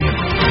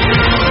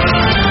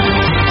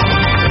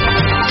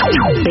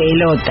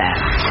pelota.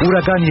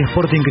 Huracán y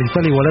Sporting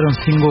Cristal igualaron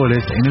sin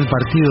goles en el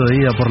partido de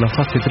ida por la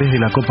fase 3 de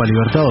la Copa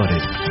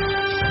Libertadores.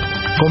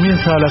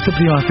 Comienza la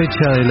séptima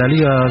fecha de la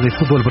Liga de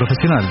Fútbol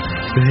Profesional.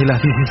 Desde las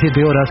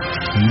 17 horas,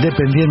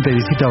 Independiente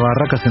visita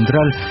Barraca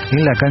Central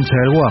en la cancha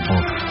del Guapo.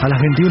 A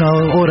las 21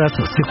 horas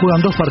se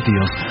juegan dos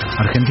partidos: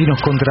 Argentinos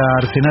contra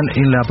Arsenal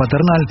en la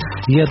Paternal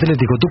y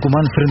Atlético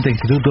Tucumán frente a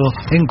Instituto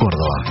en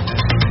Córdoba.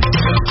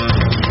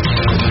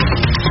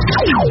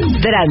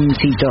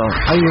 Tránsito.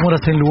 Hay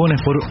demoras en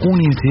Lugones por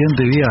un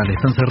incidente vial.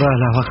 Están cerradas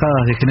las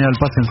bajadas de General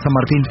Paz en San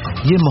Martín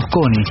y en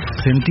Mosconi,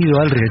 sentido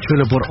al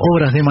Riachuelo, por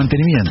obras de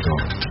mantenimiento.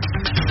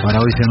 Para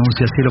hoy se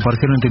anuncia cielo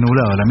parcialmente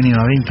nublado, la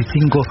mínima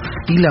 25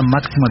 y la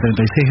máxima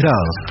 36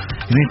 grados.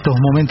 En estos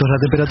momentos la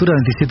temperatura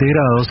 27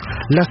 grados,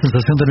 la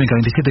sensación térmica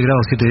 27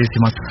 grados 7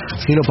 décimas,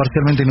 cielo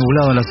parcialmente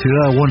nublado en la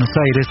ciudad de Buenos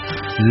Aires,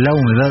 la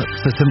humedad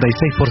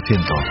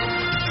 66%.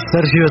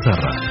 Sergio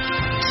Becerra.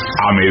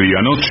 A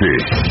medianoche,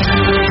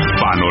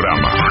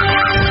 Panorama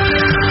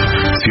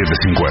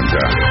 750.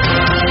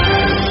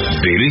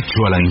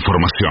 Derecho a la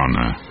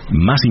información.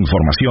 Más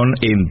información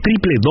en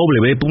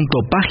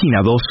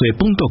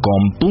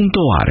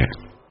www.pagina12.com.ar.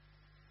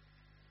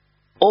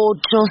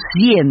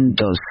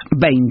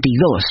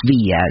 822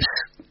 días.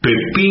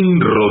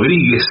 Pepín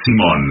Rodríguez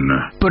Simón.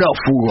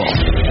 Prófugo.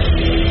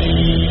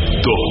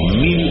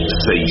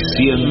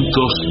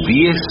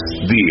 2610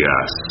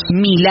 días.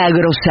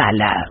 Milagro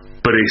Sala.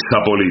 Presa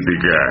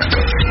política.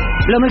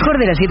 Lo mejor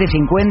de la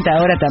 750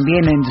 ahora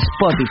también en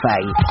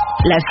Spotify.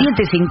 La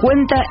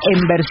 750 en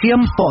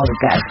versión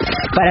podcast,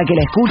 para que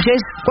la escuches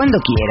cuando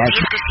quieras.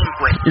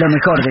 750. Lo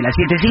mejor de la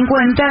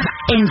 750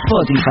 en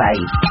Spotify.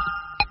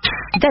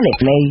 Dale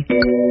play.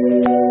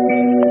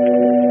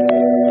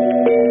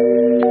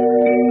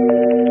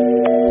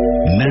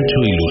 Nacho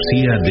y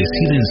Lucía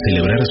deciden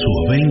celebrar sus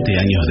 20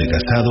 años de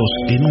casados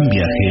en un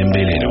viaje en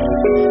velero.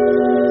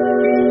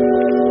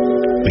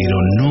 Pero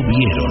no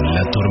vieron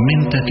la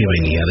tormenta que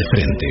venía de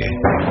frente.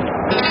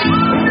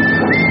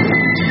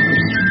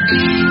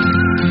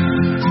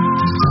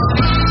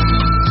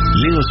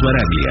 Leo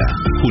Sbaraglia,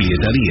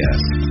 Julieta Díaz,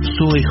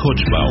 Zoe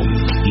Hochbaum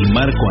y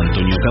Marco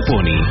Antonio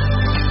Caponi,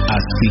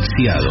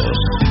 asfixiados.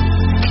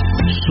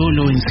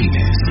 Solo en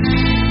cines.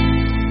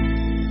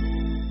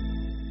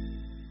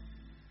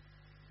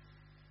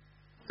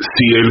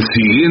 Si el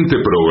siguiente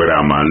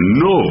programa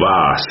no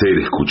va a ser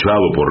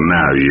escuchado por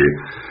nadie,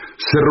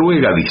 se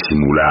ruega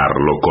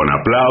disimularlo con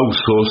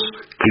aplausos,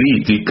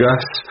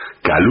 críticas,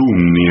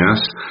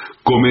 calumnias,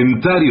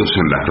 comentarios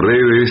en las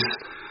redes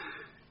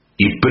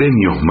y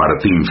premios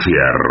Martín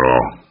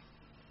Fierro.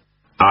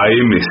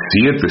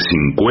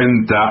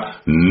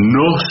 AM750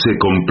 no se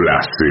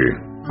complace.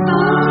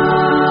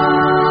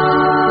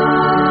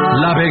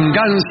 La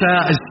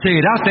venganza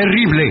será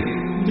terrible.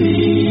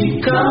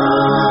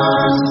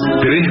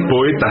 Tres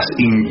poetas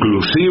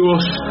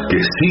inclusivos que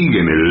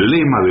siguen el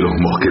lema de los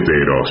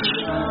mosqueteros: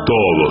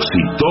 todos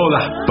y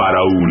todas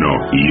para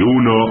uno y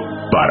uno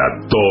para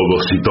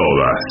todos y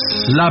todas.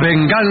 La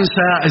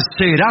venganza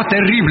será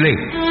terrible.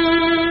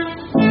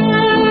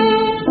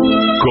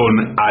 Con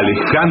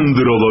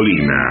Alejandro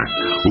Dolina,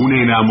 un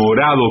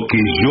enamorado que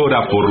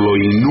llora por lo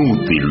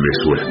inútil de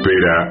su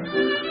espera,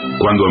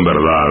 cuando en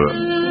verdad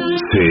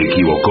se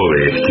equivocó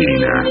de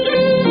esquina.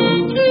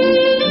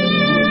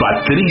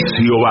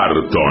 Patricio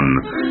Barton,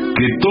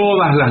 que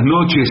todas las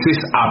noches es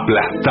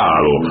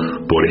aplastado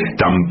por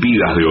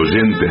estampidas de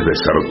oyentes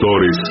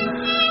desertores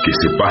que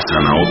se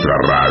pasan a otra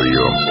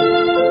radio.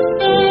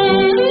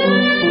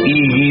 Y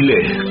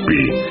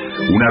Gillespie,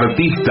 un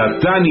artista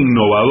tan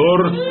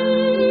innovador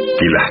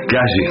que las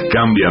calles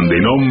cambian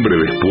de nombre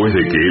después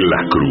de que él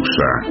las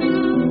cruza.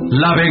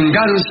 La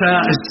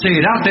venganza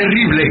será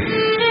terrible.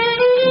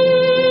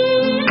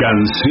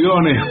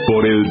 Canciones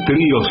por el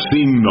trío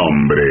sin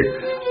nombre: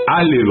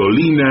 Ale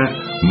Dolina,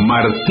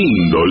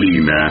 Martín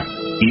Dolina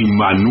y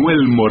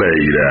Manuel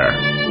Moreira.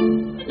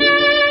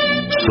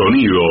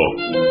 Sonido: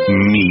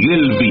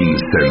 Miguel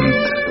Vincent.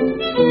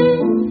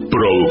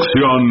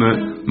 Producción: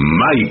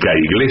 Maica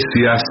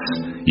Iglesias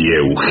y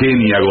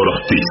Eugenia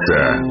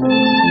Gorostiza.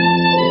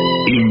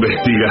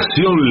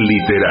 Investigación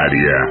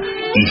literaria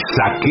y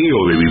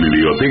saqueo de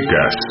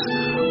bibliotecas: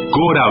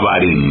 Cora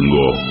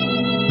Barengo.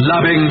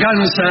 La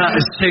venganza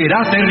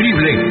será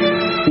terrible.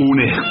 Un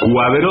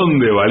escuadrón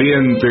de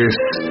valientes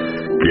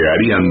que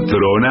harían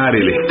tronar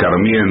el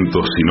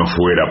escarmiento si no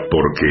fuera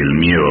porque el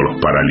miedo los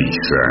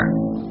paraliza.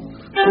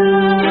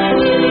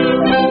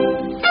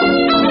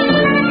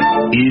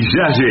 Y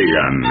ya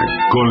llegan,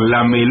 con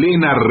la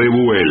melena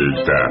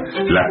revuelta,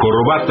 la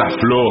corbata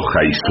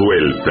floja y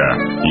suelta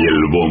y el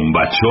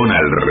bombachón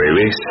al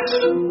revés,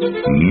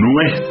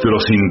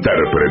 nuestros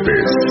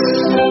intérpretes.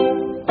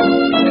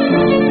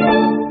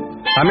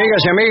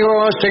 Amigas y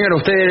amigos, tengan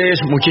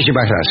ustedes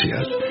muchísimas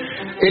gracias.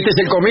 Este es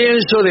el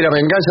comienzo de La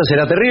venganza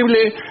será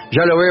terrible.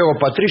 Ya lo veo,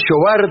 Patricio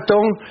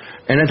Barton.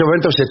 En este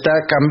momento se está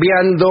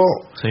cambiando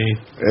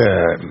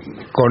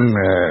con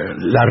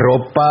la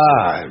ropa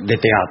de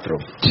teatro.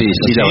 Sí,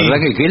 la verdad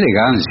que qué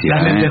elegancia.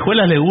 Las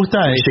lentejuelas le gusta.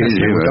 Sí,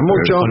 le gusta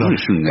mucho.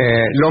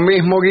 Lo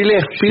mismo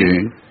Gillespie. Sí.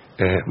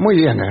 Muy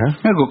bien,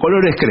 Con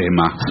colores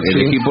crema,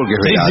 el equipo que es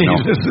verano.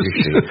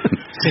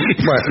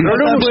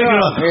 Bueno,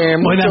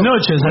 buenas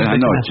noches. Buenas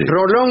noches.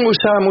 Rolón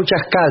usaba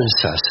muchas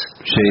calzas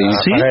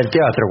para el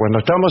teatro. Cuando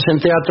estábamos en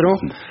teatro,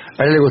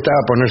 a él le gustaba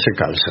ponerse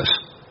calzas.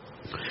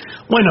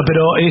 Bueno,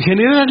 pero en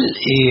general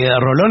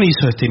Rolón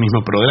hizo este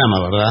mismo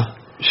programa, ¿verdad?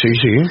 Sí.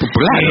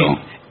 Claro.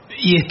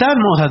 Y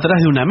estábamos atrás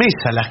de una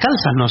mesa, las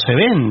calzas no se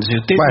ven. Si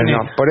usted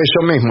por eso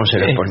mismo se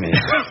les ponía.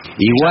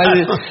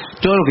 Igual,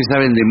 todos los que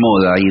saben de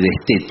moda y de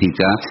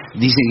estética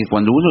dicen que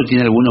cuando uno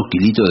tiene algunos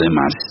kilitos de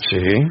más.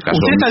 Sí.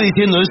 ¿Usted está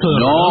diciendo eso de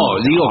No,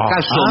 digo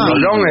caso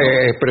Rolón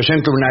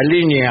presenta una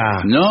línea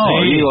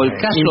digo el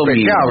caso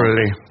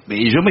impecable.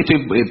 Mío. Yo me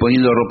estoy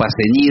poniendo ropa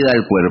ceñida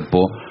al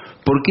cuerpo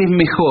porque es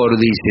mejor,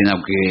 dicen,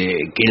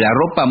 aunque que la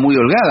ropa muy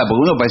holgada,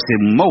 porque uno parece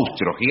un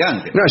monstruo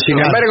gigante. No,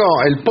 sin embargo,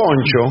 el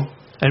poncho.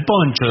 El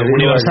poncho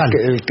universal.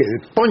 El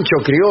poncho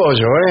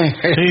criollo,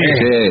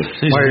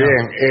 Sí. Muy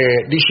bien.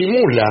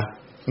 Disimula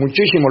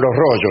muchísimo los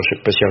rollos,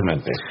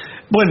 especialmente.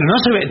 Bueno, no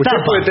se ve. Usted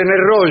puede tener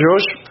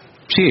rollos.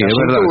 Sí, es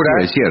verdad,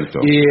 sí, es cierto.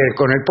 Y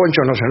con el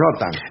poncho no se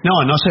notan.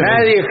 No se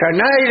ve.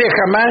 Nadie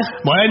jamás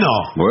Bueno,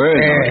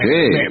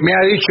 me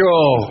ha dicho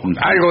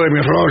algo de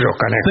mis rollos,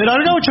 Canejo. Pero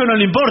al gaucho no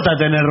le importa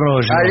tener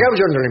rollo. Al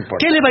gaucho no le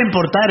importa. ¿Qué le va a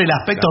importar? ¿El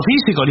aspecto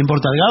físico le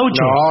importa al gaucho?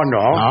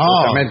 No,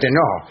 justamente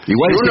no.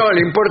 Igual si uno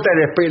le importa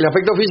el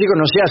aspecto físico,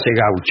 no se hace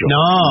gaucho.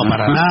 No,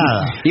 para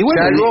nada.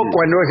 Salvo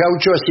cuando es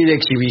gaucho así de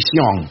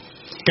exhibición.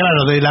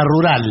 Claro, de la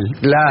rural.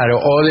 Claro,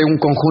 o de un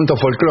conjunto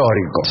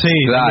folclórico. Sí,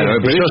 claro,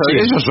 pero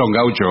esos son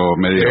gauchos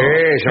medio.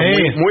 Son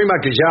muy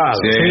maquillados.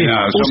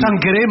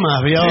 Usan cremas,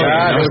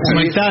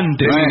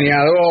 humectantes.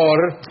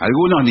 Delineador.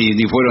 Algunos ni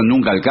fueron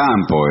nunca al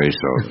campo,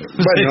 eso.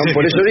 Bueno,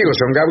 por eso digo,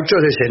 son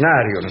gauchos de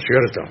escenario, ¿no es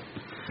cierto?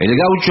 El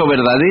gaucho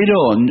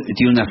verdadero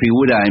tiene una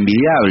figura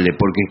envidiable,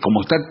 porque como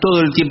está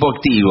todo el tiempo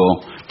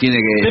activo, tiene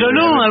que... Pero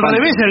no, al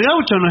revés, el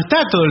gaucho no está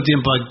todo el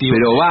tiempo activo.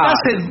 Pero va...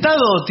 Está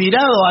sentado,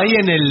 tirado ahí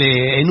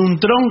en un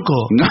tronco.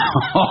 No,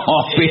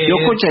 pero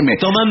escúchame.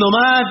 Tomando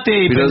mate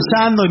y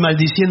pensando y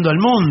maldiciendo al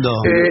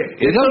mundo.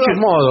 De todos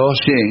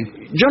modos,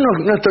 yo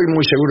no estoy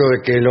muy seguro de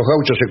que los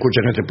gauchos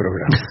escuchen este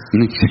programa.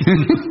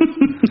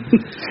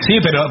 Sí,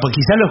 pero pues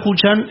quizás lo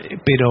escuchan,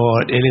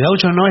 pero el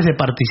gaucho no es de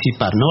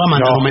participar, no va a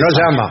mandar un mensaje.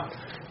 No llama.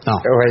 No.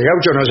 El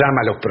gaucho no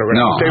llama a los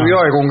programas. ¿Usted vio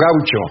algún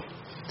gaucho?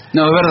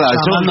 No, es verdad.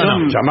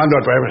 Llamando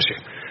al programa.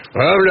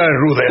 Habla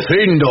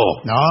Rudecindo.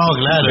 No,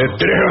 claro. De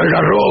tres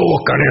algarrobos,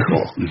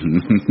 Canejo.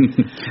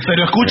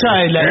 Pero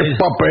escucha es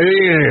para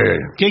pedir.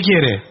 ¿Qué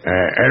quiere?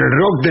 El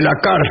rock de la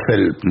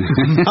cárcel.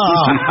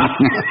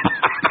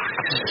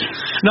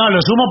 No, lo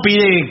sumo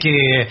pide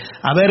que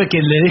que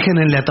le dejen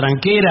en la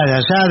tranquera de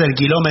allá del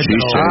kilómetro.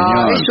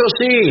 Sí, eso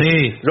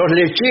sí. Los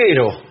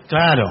lecheros.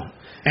 Claro.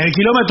 En el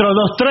kilómetro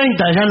 230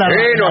 allá en la...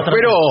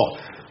 Pero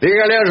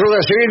dígale a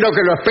Rudecindo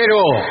que lo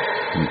espero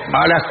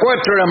a las 4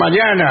 de la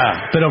mañana.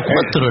 ¿Pero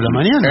 4 de la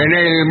mañana?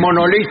 En el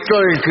monolito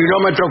del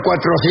kilómetro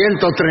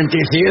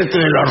 437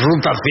 de la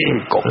ruta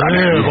 5.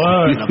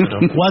 Bueno, pero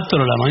 4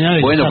 de la mañana...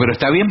 Bueno, pero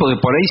está bien,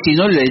 porque por ahí si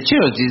no el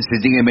lechero se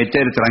tiene que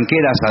meter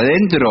tranqueras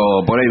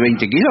adentro, por ahí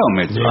 20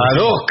 kilómetros. A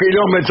 2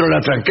 kilómetros de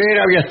la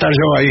tranquera voy a estar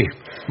yo ahí.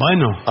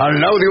 Bueno. Al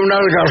lado de un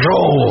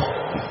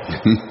algarrobo.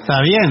 Está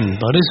bien,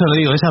 por eso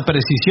le digo, esas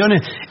precisiones,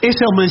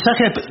 esos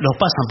mensajes los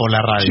pasan por la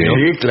radio.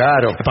 Sí,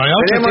 claro.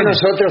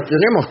 Nosotros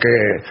tenemos que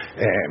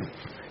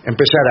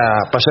empezar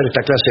a pasar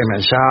esta clase de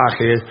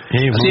mensajes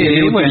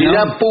de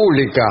utilidad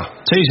pública.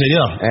 Sí,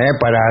 señor.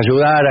 Para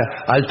ayudar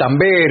al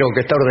tambero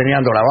que está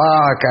ordeñando la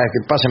vaca, que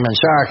pase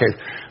mensajes.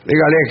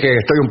 Dígale que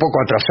estoy un poco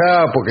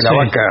atrasado porque la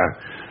vaca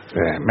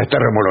me está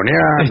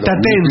remoloneando. Está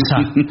tensa.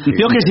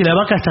 Yo que si la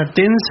vaca está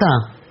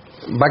tensa...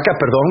 Vaca,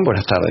 perdón,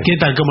 buenas tardes. ¿Qué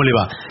tal? ¿Cómo le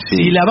va?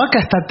 Si la vaca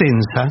está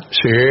tensa,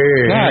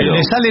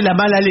 le sale la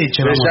mala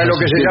leche. Le sale lo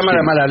que se llama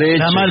la mala leche.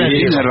 La mala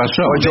leche. Tiene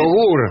razón. O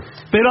yogur.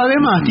 Pero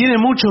además tiene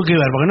mucho que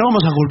ver, porque no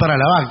vamos a culpar a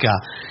la vaca.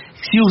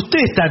 Si usted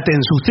está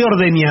tenso, usted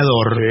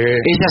ordeñador,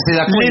 ella se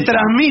da cuenta. Le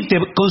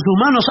transmite con sus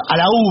manos a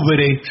la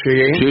ubre.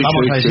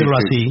 Vamos a decirlo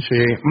así.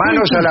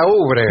 Manos a la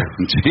ubre.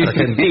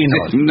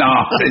 Argentinos. No,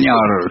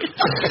 señor.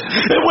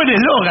 Es buen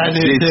eslogan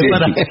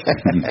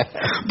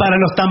para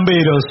los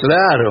tamberos.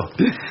 Claro.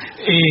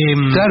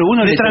 Claro,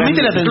 uno le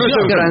transmite la atención.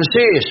 Incluso en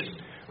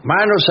francés.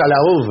 Manos a la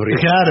ubre.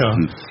 Claro.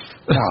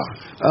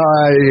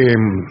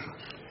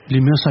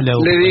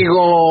 Le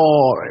digo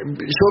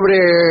sobre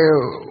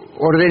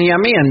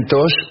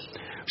ordeñamientos.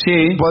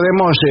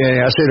 Podemos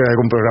hacer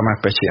algún programa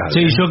especial.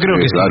 Sí, yo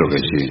creo que claro que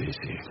sí.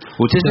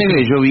 Usted sabe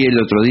que yo vi el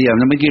otro día,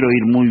 no me quiero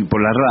ir muy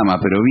por la rama,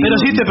 pero vi... Pero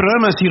si este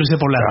programa es irse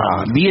por la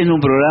rama. Vi en un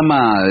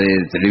programa de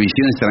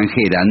televisión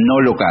extranjera,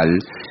 no local,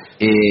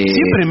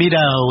 Siempre mira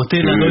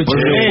usted la Deutsche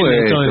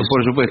Welle y todo eso.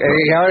 Por supuesto.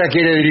 Ahora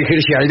quiere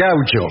dirigirse al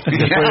gaucho.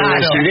 Después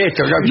de decir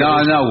esto,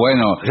 gaucho. No,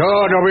 bueno. Yo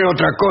no veo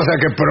otra cosa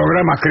que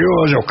programas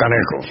criollos,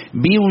 canejo.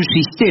 Vi un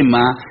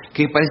sistema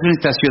que parece un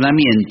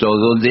estacionamiento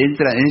donde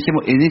entra,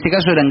 en este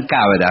caso eran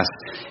cabras.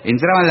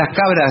 Entraban las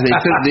cabras de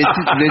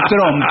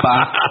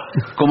trompa,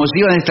 como se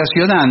iban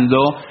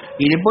estacionando,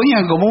 y le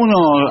ponían como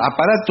unos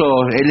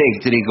aparatos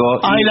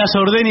eléctricos. Y las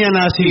ordeñan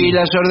así. Y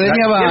las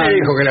ordeñaban. ¿Quién le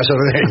dijo que las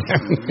ordeñan?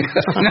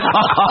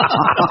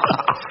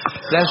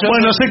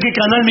 Bueno, no sé qué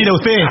canal mira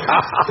usted.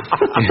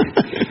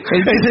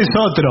 Ese es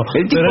otro.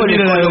 El tipo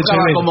le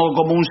colocaba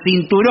como un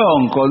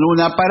cinturón con un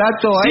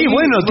aparato ahí. Sí,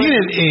 bueno,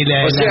 tiene...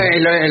 o sea,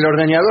 el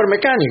ordeñador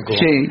mecánico.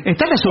 Sí.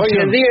 Está la Hoy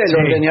en día el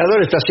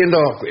ordeñador está siendo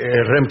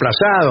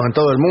reemplazado en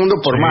todo el mundo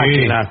por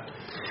máquinas.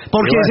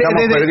 Porque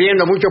estamos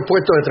perdiendo muchos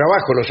puestos de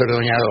trabajo los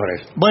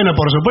ordeñadores. Bueno,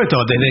 por supuesto,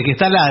 desde que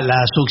está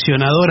la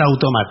succionadora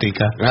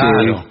automática.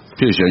 Claro.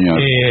 Sí, señor.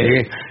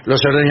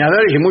 Los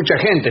ordeñadores y mucha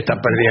gente está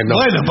perdiendo.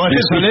 Bueno, por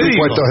eso le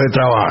digo. Puestos de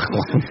trabajo.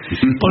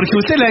 Porque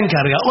usted la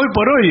encarga. Hoy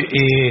por hoy,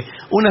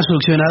 una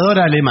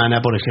succionadora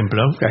alemana, por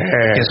ejemplo,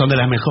 que son de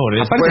las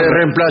mejores. Puede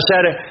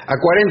reemplazar a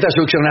 40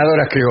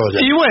 succionadoras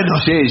criollas. Y bueno,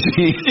 sí.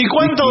 ¿Y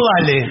cuánto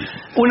vale?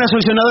 Una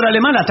succionadora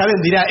alemana, tal vez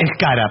dirá, es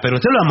cara,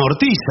 pero usted lo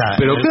amortiza.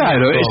 Pero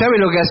claro,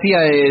 ¿sabe lo que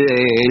hacía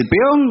el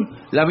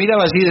peón? La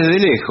miraba así desde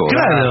lejos.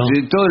 Claro.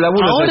 Todo el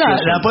laburo. Ahora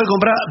la puede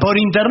comprar por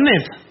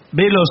internet.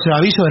 Ve los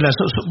avisos de la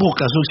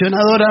busca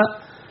succionadora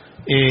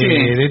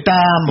de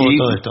tambo,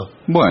 todo esto.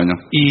 Bueno.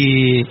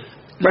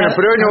 Bueno,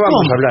 pero hoy no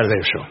vamos a hablar de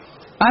eso.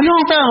 No,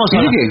 estábamos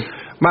hablando.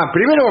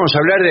 Primero vamos a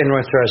hablar de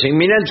nuestras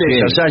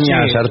inminentes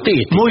hazañas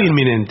artísticas. Muy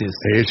inminentes.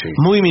 Sí.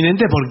 Muy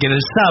inminentes porque el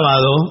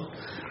sábado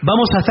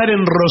vamos a estar en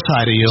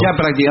Rosario. Ya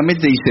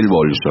prácticamente hice el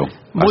bolso.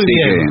 Muy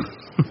bien.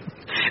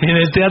 En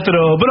el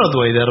Teatro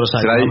Broadway de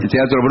Rosario.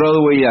 Teatro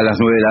Broadway a las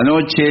 9 de la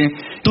noche.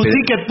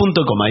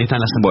 Tuticket.com, ahí están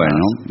las entradas.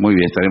 Bueno, muy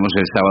bien, estaremos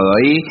el sábado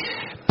ahí.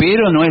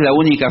 Pero no es la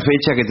única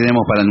fecha que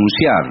tenemos para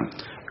anunciar.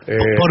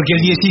 Porque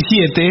el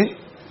 17,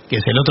 que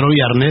es el otro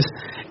viernes,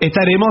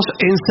 estaremos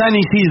en San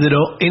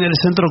Isidro, en el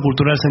Centro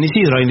Cultural San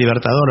Isidro, ahí en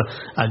Libertador,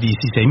 al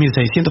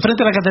 16.600,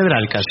 frente a la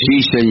Catedral casi.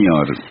 Sí,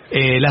 señor.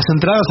 Las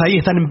entradas ahí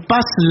están en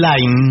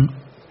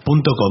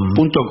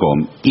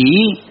passline.com.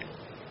 Y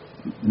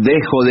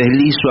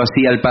deslizo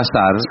así al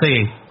pasar.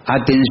 Sí.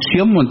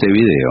 Atención,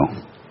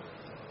 Montevideo.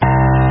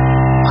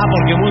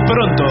 Porque muy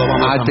pronto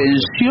vamos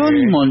Atención,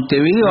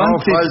 Montevideo. No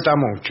antes... falta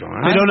mucho.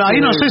 Pero ahí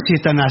no sé si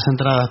están las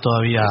entradas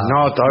todavía.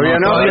 No, todavía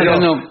no.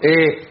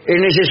 Es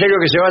necesario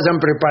que se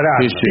vayan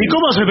preparando. Sí. ¿Y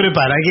cómo se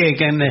prepara? ¿Qué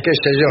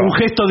sé yo? Un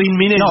gesto de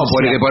inminencia. No,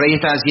 porque por ahí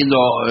están haciendo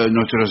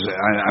nuestros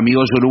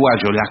amigos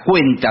uruguayos las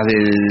cuentas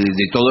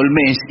de todo el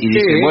mes y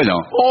dicen, bueno...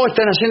 O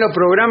están haciendo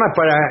programas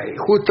para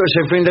justo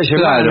ese fin de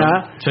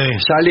semana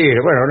salir.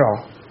 Bueno,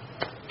 no.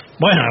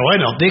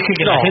 Bueno, deje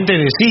que la gente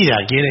decida,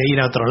 quiere ir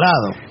a otro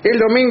lado. El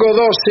domingo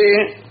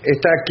 12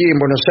 está aquí en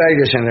Buenos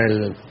Aires, en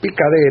el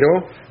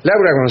Picadero,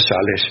 Laura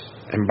González,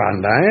 en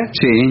banda,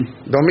 Sí.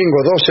 Domingo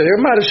 12 de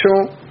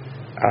marzo,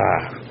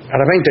 a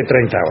las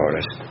 20:30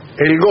 horas.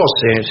 El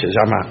Goce se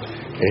llama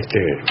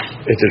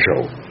este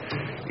show.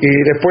 Y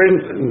después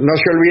no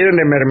se olviden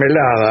de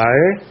Mermelada,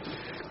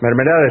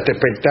 Mermelada, este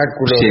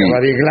espectáculo de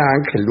Buddy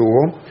Blanc, el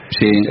dúo,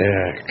 que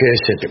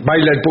es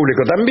baila el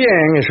público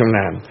también, es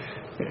una...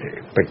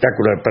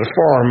 espectáculo de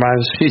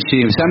performance.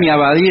 Sí. Sami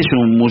Abadi es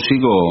un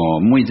músico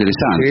muy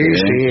interesante.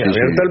 Sí,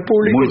 abierto al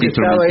público. Que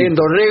estaba ahí en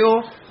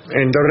Dorrego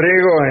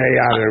hay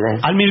algo.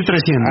 Al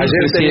 1300.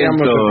 Ayer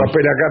teníamos el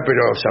papel acá,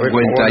 pero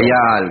sabemos cómo. 50 y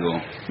algo.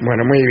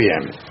 Bueno, muy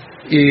bien.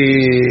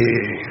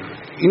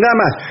 Y nada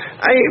más.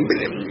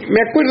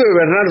 Me acuerdo de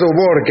Bernardo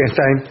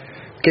Borkenstein,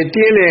 que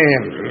tiene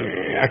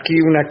aquí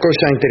una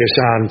cosa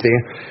interesante,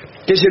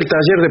 que es el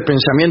taller de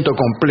pensamiento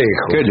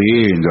complejo. ¡Qué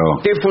lindo!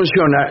 Que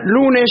funciona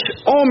lunes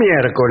o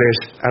miércoles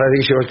a las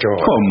 18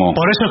 horas. ¿Cómo?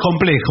 Por eso es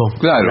complejo.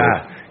 Claro.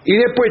 Y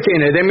después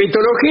tiene de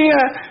mitología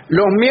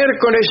los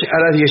miércoles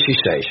a las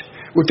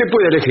 16. Usted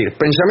puede elegir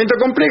pensamiento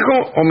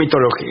complejo o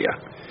mitología.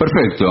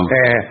 Perfecto.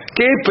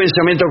 ¿Qué es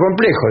pensamiento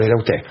complejo, dirá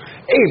usted?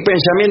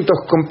 Pensamientos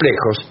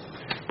complejos.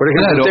 Por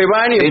ejemplo, te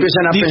van y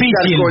empiezan a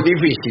pensar cosas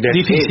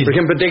difíciles. Por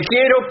ejemplo, te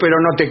quiero, pero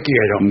no te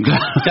quiero.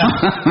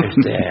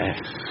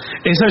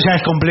 Eso ya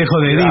es complejo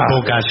de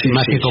épocas,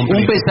 más que complejo.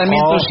 Un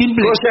pensamiento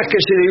simple. Cosas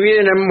que se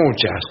dividen en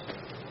muchas.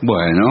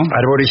 Bueno.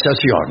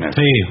 Arborizaciones.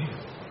 Sí.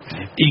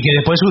 Y que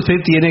después usted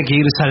tiene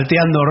que ir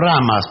salteando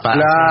ramas.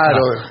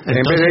 Claro. En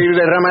vez de ir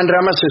de rama en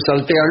rama, se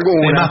saltea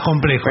alguna. Es más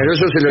complejo. Pero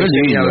eso se lo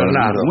enseña a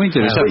Bernardo. Muy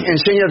interesante.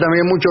 Enseña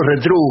también muchos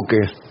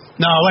retruques.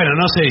 No, bueno,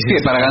 no sé. ¿Qué?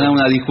 ¿Para ganar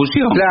una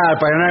discusión? Claro,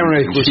 para ganar una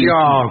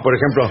discusión. Por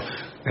ejemplo,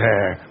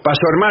 para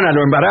su hermana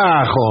lo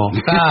embarajo.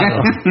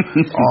 Claro.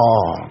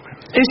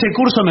 Ese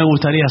curso me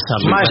gustaría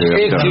hacerlo. Más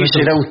X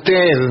será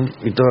usted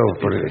y todo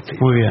por el estilo.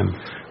 Muy bien.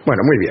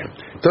 Bueno, muy bien.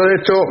 Todo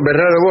esto,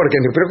 Bernardo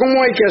Borkenstein. Pero ¿cómo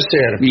hay que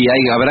hacer? Y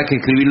habrá que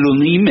escribirle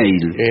un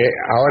email.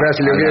 Ahora se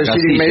lo voy a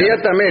decir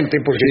inmediatamente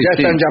porque ya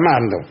están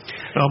llamando.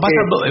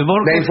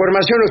 La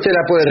información usted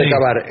la puede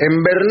recabar en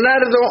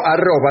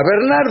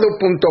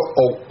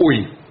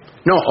bernardo@bernardo.uy.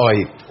 No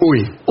hoy,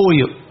 uy.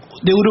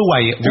 De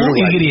Uruguay.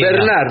 Uruguay.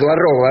 Bernardo,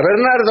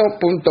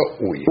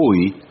 @bernardo.uy.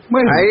 Uy.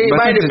 Bueno, ahí va y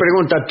bastante le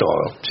pregunta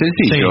todo.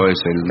 sencillo es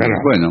el...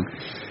 Bueno.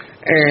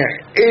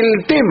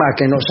 El tema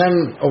que nos han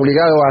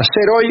obligado a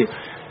hacer hoy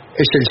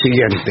es el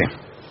siguiente.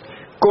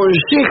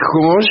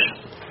 Consejos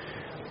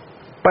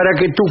para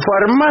que tu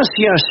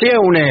farmacia sea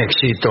un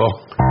éxito.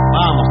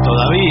 Vamos,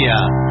 todavía.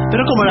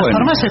 Pero como las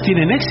farmacias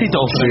tienen éxito,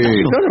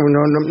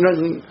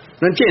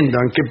 no entiendo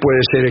en qué puede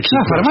ser éxito.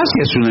 La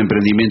farmacia es un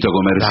emprendimiento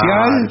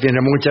comercial.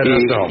 Tiene mucha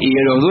razón. Y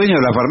los dueños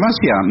de la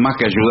farmacia, más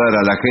que ayudar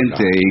a la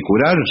gente y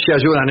curar, se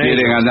ayudan quieren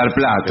ellos. ganar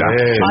plata.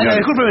 Ahora,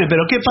 discúlpeme,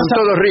 pero ¿qué pasa?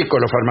 Son todos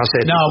ricos los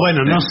farmacéuticos. No, bueno,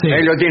 no sé.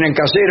 Ahí lo tienen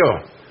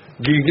casero.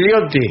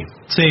 Gigliotti,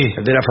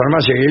 de la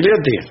farmacia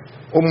Gigliotti,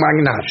 un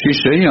magnate. Sí,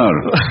 señor.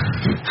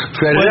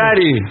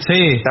 Ferrari,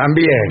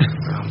 también.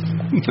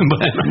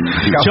 Bueno,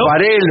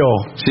 Caffarello,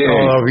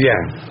 todo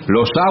bien.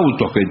 Los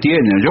autos que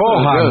tienen,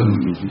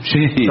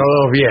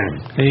 todo bien.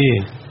 Sí.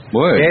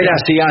 Bueno. Era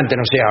así antes,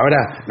 no sé, ahora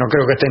no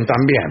creo que estén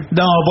tan bien.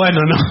 No,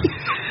 bueno, no.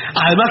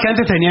 Además que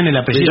antes tenían el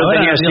apellido. Yo ahora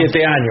tenía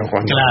 7 años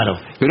cuando. Claro.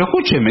 Pero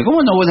escúcheme,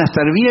 ¿cómo no van a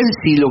estar bien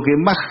si lo que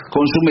más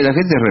consume la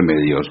gente es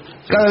remedios?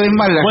 Cada vez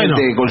más la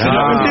gente consume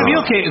remedios. Usted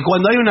vio que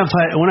cuando hay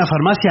una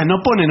farmacia no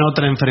ponen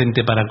otra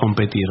enfrente para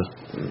competir.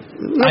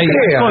 No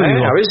crea,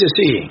 a veces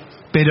sí.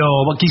 Pero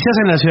quizás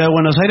en la ciudad de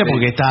Buenos Aires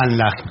porque están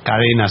las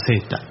cadenas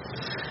estas.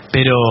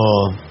 Pero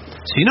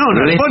si no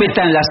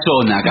respetan la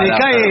zona. ¿Le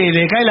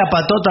cae la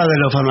patota de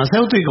los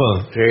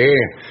farmacéuticos? Sí,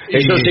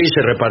 eso sí,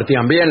 se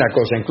repartían bien la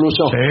cosa.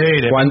 Incluso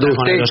cuando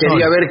usted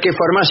quería ver qué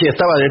farmacia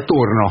estaba de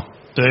turno.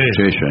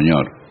 Sí,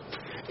 señor.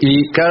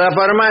 Y cada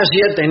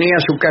farmacia tenía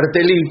su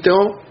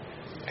cartelito.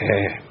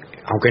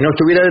 Aunque no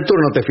estuviera de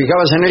turno, te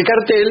fijabas en el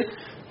cartel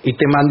y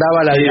te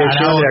mandaba la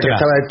dirección de la que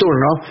estaba de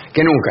turno,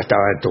 que nunca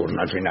estaba de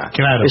turno al final.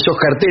 Claro. Esos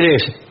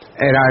carteles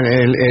eran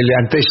el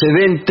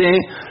antecedente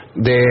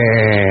de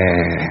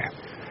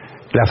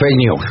la fake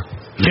news.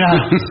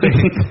 Claro.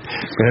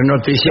 Pero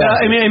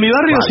noticias. En mi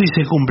barrio sí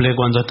se cumple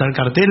cuando está el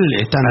cartel.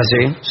 Están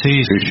así.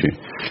 Sí.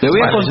 Le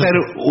voy a contar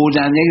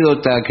una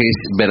anécdota que es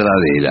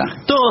verdadera.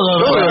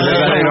 Todo es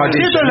verdadero aquí.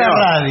 Esto es la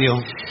radio.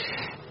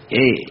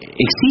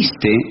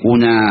 Existe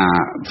una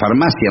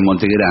farmacia en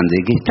Monte Grande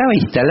que estaba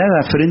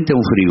instalada frente a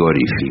un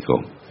frigorífico.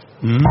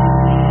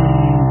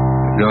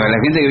 La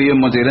gente que vive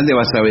en Monte Grande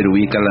va a saber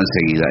ubicarla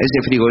enseguida. Ese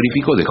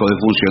frigorífico dejó de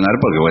funcionar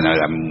porque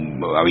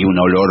había un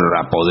olor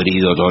a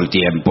podrido todo el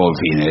tiempo. En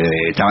fin,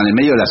 estaba en el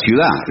medio de la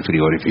ciudad el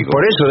frigorífico.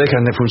 ¿Por eso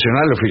dejan de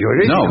funcionar los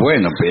frigoríficos? No,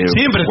 bueno, pero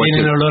siempre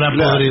tienen olor a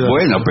podrido.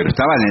 Bueno, pero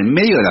estaban en el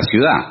medio de la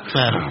ciudad.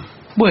 Claro.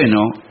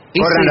 Bueno.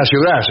 Corran la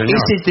ciudad, señor.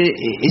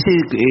 Ese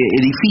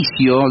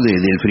edificio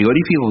del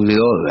frigorífico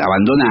quedó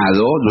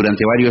abandonado durante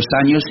varios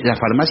años. La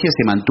farmacia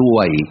se mantuvo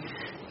ahí.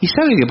 ¿Y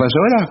sabe qué pasó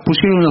ahora?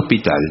 Pusieron un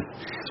hospital.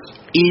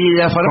 Y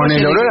la farmacia...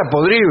 Con el olor a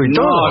podrido y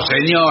todo. No,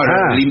 señor.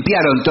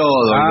 Limpiaron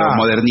todo, lo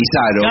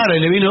modernizaron. Claro,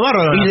 y le vino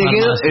bárbaro. Y le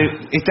quedó...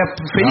 está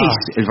feliz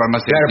el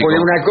farmacéutico. Claro, porque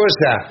una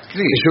cosa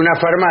es una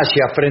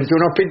farmacia frente a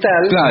un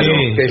hospital,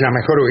 que es la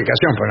mejor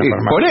ubicación para una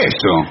farmacia. Por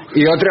eso.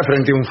 Y otra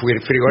frente a un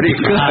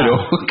frigorífico.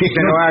 Claro.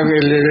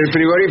 El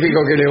frigorífico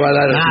que le va a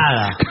dar...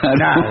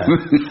 Nada.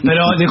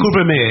 Pero,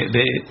 discúlpeme,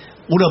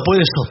 uno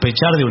puede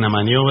sospechar de una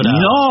maniobra.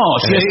 No,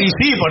 sí,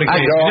 porque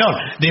señor,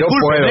 yo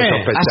puedo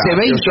sospechar. Hace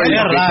 20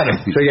 años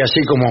soy así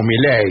como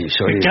Milei,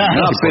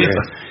 claro,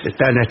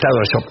 está en estado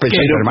de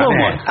sospecha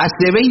permanente.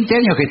 Hace 20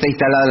 años que está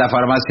instalada la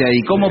farmacia ahí.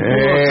 ¿Cómo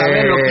pudo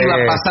saber lo que iba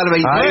a pasar 20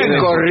 años? Ahí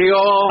corrió.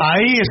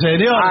 Ahí,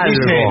 señor,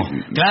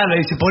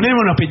 dice, ponemos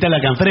un hospital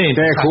acá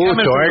enfrente. Es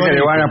justo, que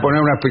le van a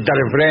poner un hospital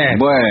enfrente.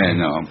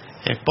 Bueno.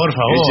 Por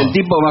favor. Es el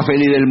tipo más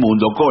feliz del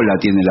mundo. Cola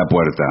tiene la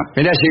puerta.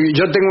 Mirá, si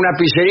yo tengo una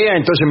pizzería,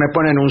 entonces me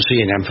ponen un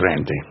cine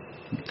enfrente.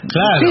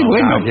 Claro. Sí,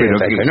 bueno, pero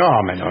es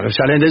fenómeno.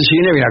 Salen del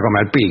cine y vienen a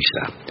comer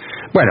pizza.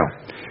 Bueno,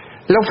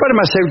 los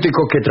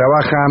farmacéuticos que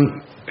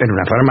trabajan en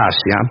una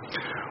farmacia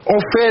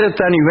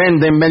ofertan y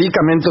venden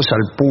medicamentos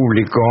al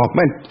público.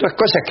 Bueno, las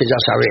cosas que ya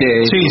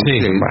sabemos. Sí.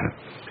 Bueno,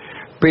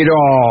 pero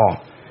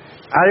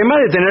además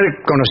de tener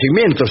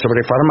conocimiento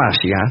sobre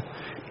farmacia,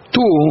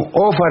 tú,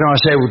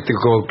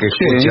 farmacéutico que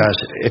escuchas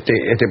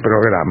este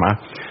programa,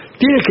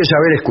 tienes que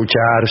saber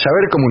escuchar,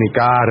 saber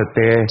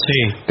comunicarte,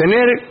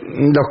 tener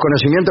los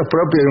conocimientos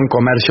propios de un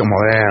comercio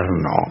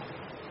moderno.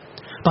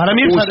 Para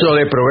mí uso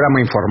de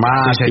programa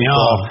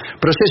informático,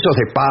 procesos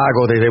de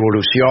pago, de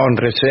devolución,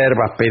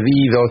 reservas,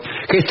 pedidos,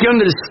 gestión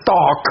del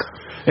stock,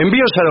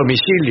 envíos a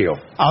domicilio.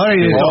 Ahora hay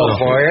de todo.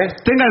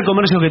 Tenga el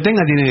comercio que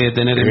tenga, tiene que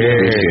tener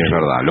envíos. Sí, es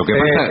verdad. Lo que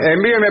pasa...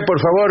 envíeme por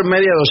favor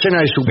media docena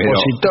de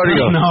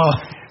supositorios.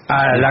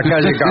 A la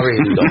calle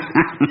Cabildo.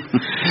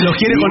 ¿Los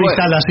quiere con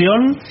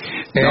instalación?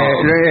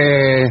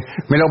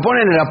 ¿Me lo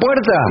ponen en la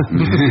puerta?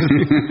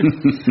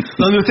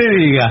 Donde usted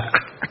diga.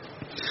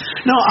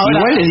 No, ahora...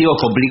 Igual le digo,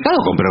 complicado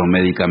comprar un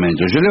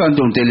medicamento. Yo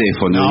levanto un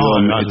teléfono y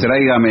digo,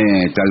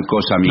 tráigame tal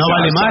cosa a mi casa. No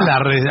vale más,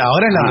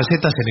 ahora es las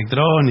recetas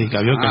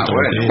electrónicas.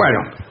 Bueno,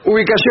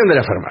 ubicación de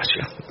la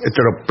farmacia. Esto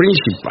es lo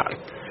principal.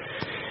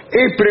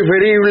 es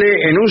preferible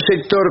en un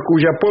sector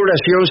cuya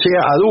población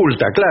sea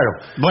adulta, claro.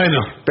 Bueno,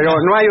 Pero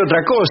no hay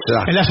otra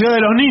cosa. en la ciudad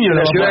de los niños. En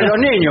la lo ciudad de va a los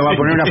poner. niños va a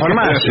poner una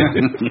farmacia.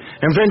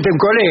 Enfrente a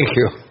un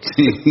colegio.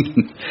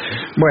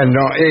 Bueno,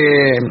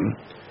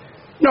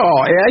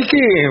 hay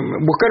que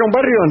buscar un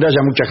barrio donde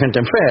haya mucha gente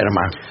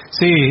enferma.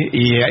 Sí,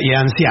 y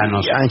ancianos.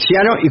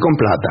 Anciano y con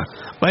plata.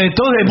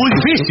 Todo es muy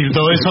difícil,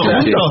 todo eso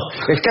junto.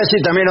 Es casi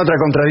también otra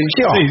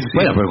contradicción. Sí, sí.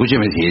 Bueno, pero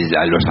escúcheme, si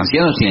los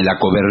ancianos tienen la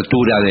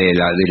cobertura de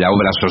la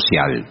obra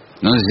social,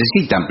 no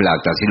necesitan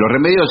plata. Si los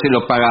remedios se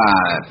los paga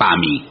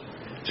PAMI,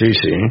 Sí,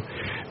 sí.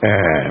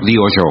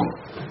 digo yo.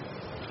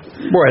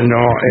 Bueno,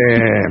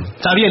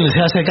 Está bien,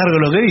 se hace cargo de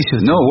lo que dice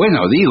usted. No,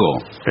 bueno, digo.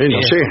 no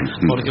sé.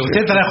 Porque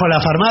usted trajo la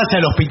farmacia,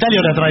 el hospital y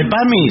ahora trae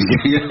PAMI.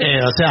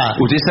 O sea,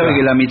 Usted sabe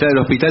que la mitad del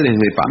hospital es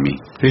de PAMI.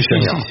 Sí, sí,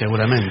 señor. sí,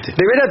 seguramente.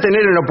 Deberá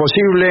tener en lo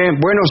posible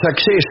buenos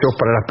accesos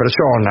para las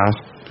personas.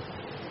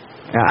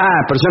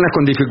 Personas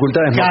con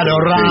dificultades Claro,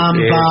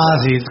 motrices. rampas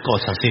y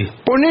cosas, sí.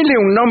 Ponele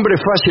un nombre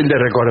fácil de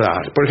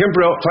recordar. Por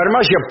ejemplo,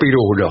 Farmacia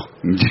Pirulo.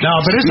 No,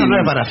 pero eso no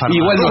es para farmacia.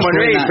 Igual no ¿Cómo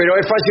no suena- es? Pero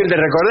es fácil de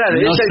recordar.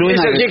 No Ese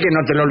suena sí que- que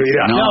no te lo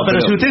olvidas. No, No, pero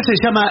pero- si usted se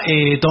llama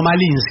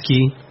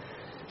Tomalinsky.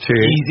 Sí.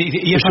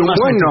 Y es un buen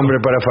farmacéutico. nombre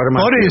para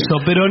farmacia. Por eso,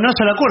 pero no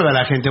se le acuerda a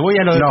la gente. Voy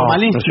a lo de No,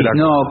 Tomalinsky. no se le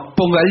No,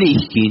 ponga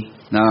Linsky,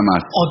 nada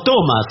más. O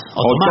Tomás.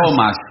 O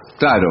Tomás,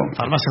 claro.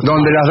 Farmacia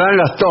Donde Tomás. las dan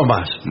las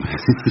tomas.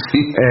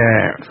 Sí.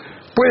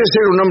 Puede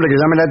ser un nombre que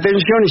llame la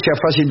atención y sea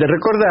fácil de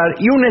recordar.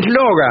 Y un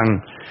eslogan.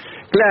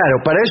 Claro,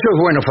 para eso es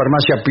bueno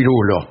Farmacia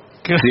Pirulo.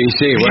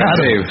 Sí, bueno,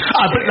 Claro.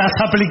 sí. Las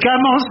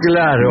aplicamos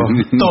Claro.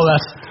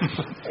 todas.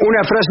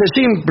 Una frase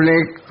simple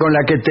con la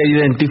que te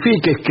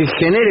identifiques, que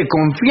genere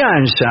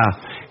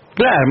confianza.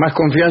 Claro, más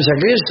confianza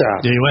que esa.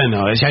 Y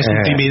bueno, ya es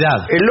intimidad.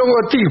 El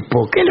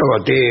logotipo. ¿Qué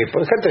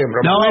logotipo? Dejate de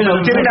broma. No, Bueno,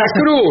 no, tiene no, una no.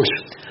 cruz.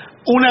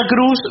 Una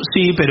cruz,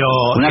 sí, pero...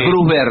 Una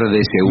cruz verde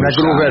se usa. Una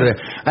cruz verde.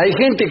 Hay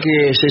gente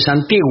que se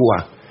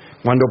santigua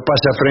cuando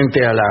pasa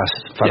frente a las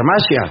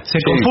farmacias. Se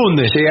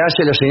confunde. Se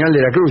hace la señal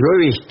de la cruz, lo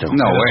he visto.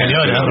 No, Pero, bueno.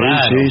 señor, es pero-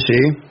 raro. Sí, sí.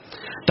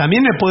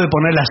 También le puede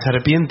poner la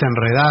serpiente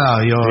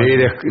enredada, ¿vio? Sí,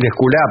 de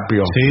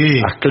Esculapio.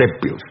 Sí.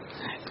 Asclepios.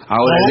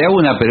 Ahora, le hago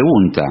una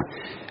pregunta.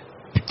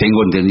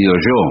 Tengo entendido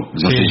yo,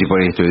 no Sí. sé si por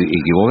ahí estoy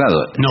equivocado.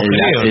 No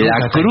creo, la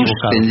nunca está cruz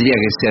equivocado. tendría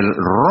que ser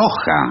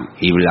roja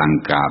y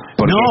blanca,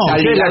 porque No, está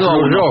 ¿qué es la ligado a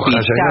cruz un roja,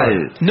 hospital.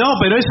 señor? No,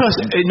 pero eso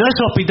no es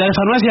hospital, es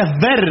farmacia, es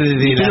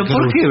verde. ¿Pero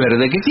por qué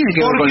verde? ¿Qué tiene que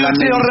ver Porque con la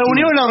se medicina?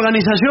 reunió la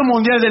Organización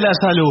Mundial de la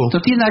Salud. No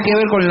tiene nada que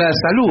ver con la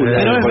salud.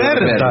 Pero es con el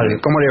verde. Tal,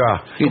 ¿cómo le va?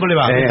 ¿Cómo le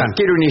va? ¿Qué tal?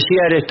 Quiero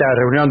iniciar esta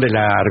reunión de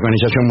la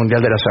Organización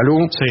Mundial de la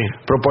Salud Sí.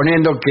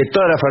 proponiendo que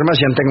todas las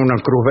farmacias tengan una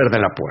cruz verde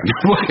en la puerta.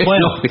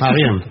 Bueno, está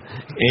bien.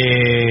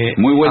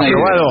 Muy buena idea.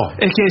 ¿Aprobado?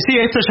 Es que sí,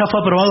 esto ya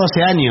fue aprobado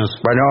hace años.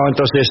 Bueno,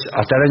 entonces,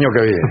 hasta el año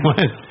que viene.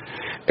 Bueno,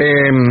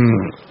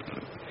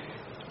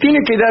 Tiene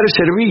que dar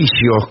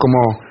servicios como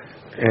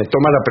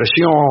tomar la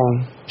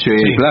presión, Sí,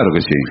 claro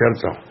que sí.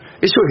 ¿cierto?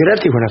 Eso es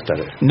gratis, buenas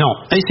tardes. no,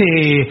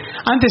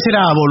 antes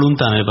era a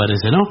voluntad, me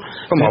parece, ¿no?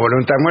 Como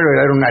voluntad, bueno,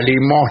 dar una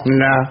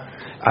limosna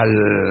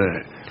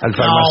al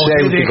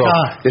farmacéutico,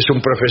 deja- que es un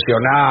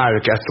profesional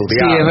que ha Sí,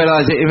 estudiado. es verdad,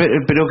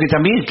 pero que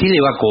también, ¿qué le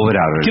va a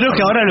cobrar? Creo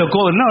que ahora lo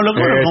cobran. No, lo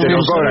cobran como Te lo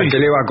un cobran, servicio. ¿qué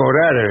le va a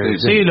cobrar?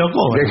 Sí, lo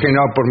cobran.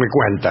 Déjenos por mi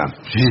cuenta.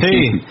 Sí,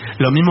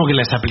 lo mismo que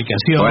las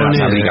aplicaciones. Bueno,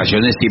 las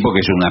aplicaciones sí, porque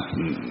es una,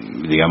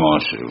 digamos,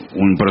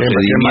 un Es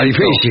procedimiento. más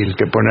difícil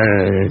que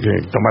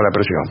tomar la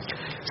presión.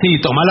 Sí,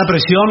 tomar la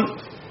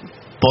presión.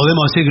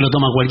 ¿Podemos decir que lo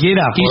toma cualquiera?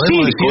 Y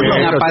 ¿Podemos sí, decirlo?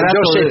 con un aparato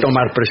yo sé de-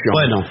 tomar presión,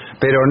 Bueno.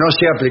 pero no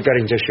sé aplicar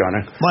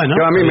inyecciones. Bueno,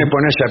 Yo a mí sí. me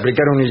pones a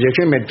aplicar una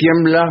inyección y me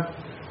tiembla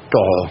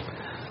todo.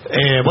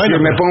 Bueno,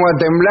 Y me pero- pongo a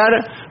temblar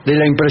de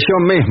la impresión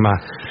misma.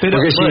 Pero,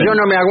 Porque si bueno. yo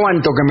no me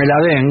aguanto que me la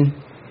den,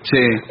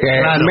 Sí.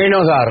 Claro.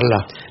 menos darla.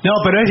 No,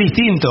 pero es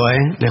distinto,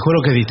 Les juro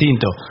que es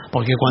distinto.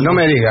 Porque cuando... No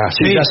me digas,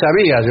 si Sí. ya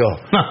sabía yo.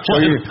 No,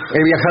 bueno.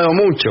 He viajado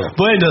mucho.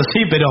 Bueno,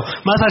 sí, pero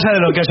más allá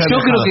de lo que haya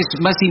Yo creo viajado. que es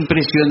más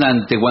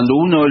impresionante cuando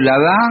uno la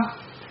da,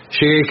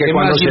 Sí, que es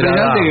cuando más se la da.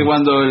 impresionante que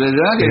cuando le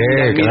da, que Sí,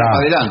 mira claro.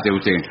 adelante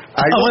usted.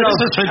 Algunos, bueno,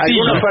 eso es el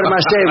algunos tino.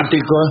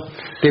 farmacéuticos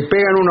te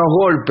pegan unos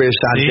golpes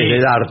antes Sí. de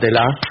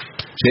dártela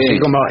Sí.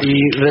 y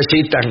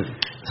recitan.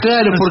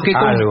 Claro, porque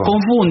Algo.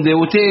 confunde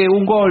usted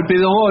un golpe,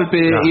 dos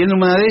golpes, Claro. y en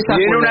una de esas...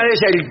 Y en pues, una de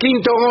esas, el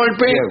quinto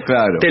golpe, Sí,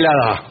 claro. te la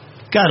da.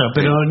 Claro,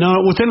 pero no,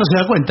 usted no se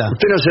da cuenta.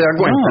 Usted no se da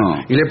cuenta. No.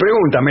 Y le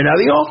pregunta, ¿me la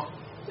dio?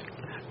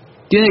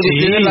 Tiene que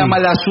Sí. tener la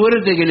mala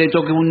suerte que le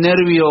toque un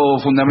nervio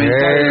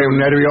fundamental. Un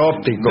nervio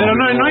óptico. Pero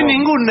no hay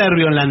ningún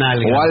nervio en la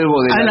nalga. O algo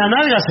de ¿Ah, en la- la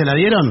nalga se la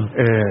dieron?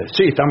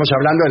 Sí, estamos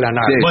hablando de la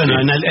nalga. Sí. Bueno,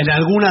 en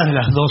algunas de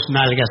las dos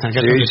nalgas, en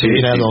caso que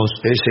tuviera dos.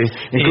 sí.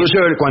 Incluso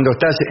cuando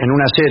estás en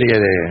una serie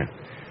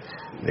de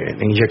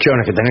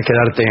inyecciones que tenés que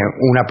darte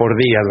una por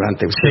día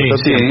durante un cierto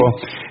sí. tiempo,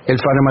 el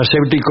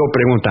farmacéutico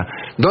pregunta,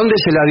 ¿dónde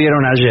se la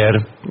dieron ayer?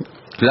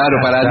 Claro,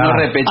 para Acá. no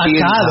repetir.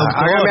 Acá,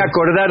 doctor. Hágame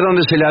acordar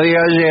dónde se la di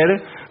ayer,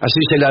 así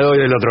se la doy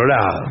del otro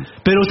lado.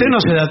 Pero usted no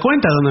se da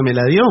cuenta dónde me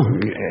la dio.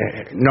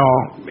 No,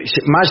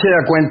 más se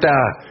da cuenta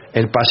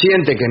el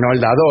paciente que no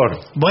el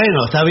dador, Bueno,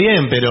 está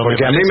bien, pero...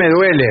 porque a mí me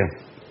duele.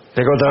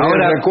 Tengo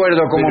todavía el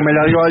recuerdo como me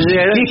la dio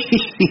ayer.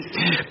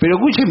 Pero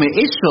escúcheme,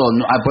 eso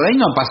por ahí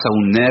no pasa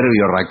un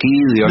nervio,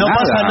 raquidio, No nada.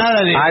 pasa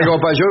nada de...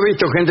 Yo he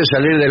visto gente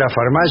salir de la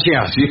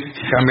farmacia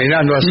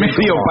caminando así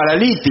Medio como...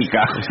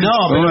 paralítica. No,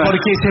 pero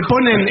porque se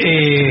ponen...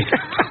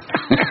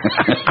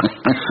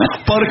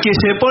 porque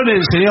se ponen,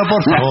 señor,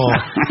 por favor.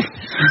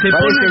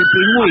 Parece el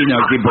pingüino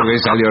el tipo que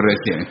salió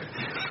recién.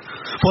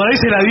 Por ahí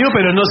se la dio,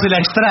 pero no se la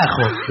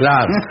extrajo.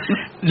 Claro.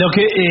 Lo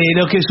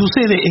que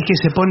sucede es que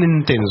se ponen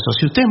tensos.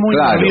 Si usted es muy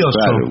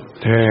nervioso...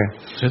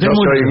 Si usted es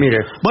muy...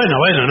 mire.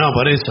 Bueno, no,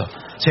 por eso.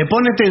 Se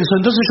pone tenso,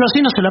 entonces yo así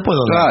no se la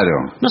puedo dar. Claro.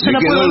 No se Le la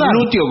quedó puedo el dar.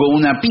 glúteo con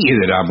una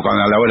piedra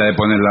a la hora de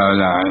poner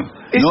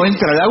no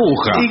entra la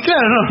aguja. Y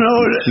claro,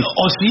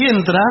 o si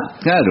entra,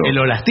 Claro.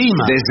 lo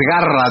lastima.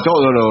 Desgarra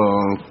todo lo...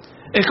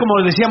 Es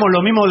como decíamos lo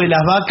mismo de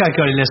las vacas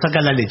que le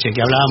sacan la leche, que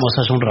hablábamos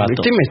hace un rato.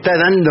 Usted me está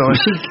dando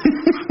así...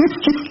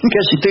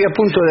 Casi estoy a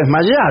punto de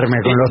desmayarme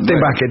con los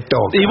temas que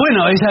toca. Y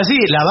bueno, es así,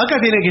 la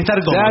vaca tiene que estar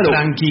como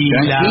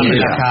tranquila,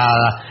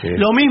 relajada. Sí.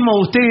 Lo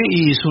mismo usted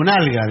y su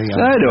nalga, digamos.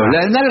 Claro,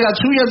 la nalga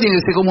suya tiene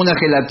que ser como una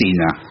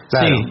gelatina.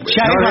 Claro. Sí,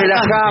 ya nos es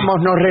relajamos.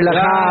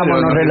 Claro,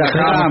 nos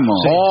relajamos.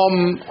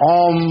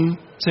 Om.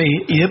 Sí,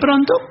 y de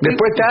pronto...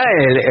 Después está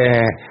él.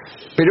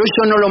 Pero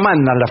eso no lo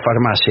mandan las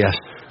farmacias.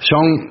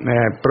 Son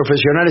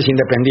profesionales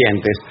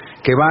independientes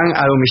que van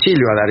a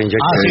domicilio a dar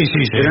inyecciones.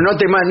 Sí. Pero no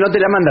te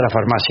la manda la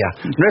farmacia.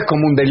 No es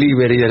como un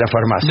delivery de la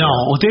farmacia. No,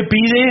 usted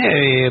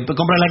pide,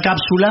 compra la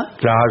cápsula...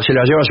 Claro, se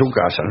la lleva a su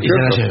casa. ¿no es Y se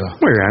la cierto? lleva.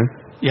 Muy bien.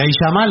 Y ahí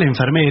llama al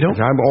enfermero.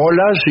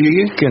 Hola, sí,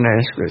 ¿quién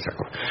es?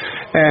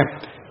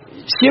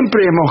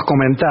 Siempre hemos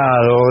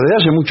comentado, desde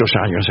hace muchos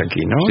años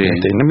aquí, ¿no? Sí.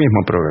 En el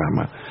mismo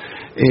programa,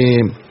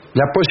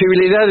 la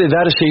posibilidad de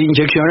darse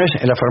inyecciones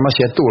en la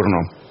farmacia a turno.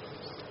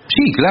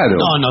 Sí, claro.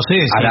 No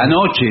sé. A la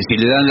noche, si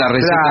le dan la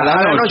receta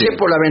Claro, a la noche.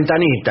 por la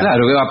ventanita.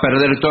 Claro, que va a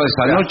perder toda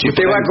esa noche.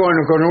 Usted va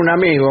con un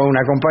amigo, un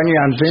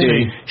acompañante,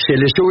 se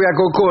le sube a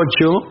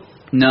cococho.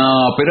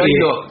 No, pero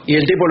y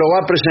el tipo lo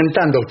va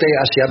presentando usted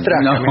hacia atrás,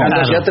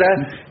 caminando hacia atrás,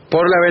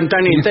 por la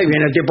ventanita, y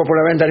viene el tipo por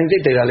la ventanita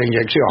y te da la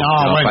inyección.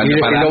 Y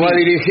lo va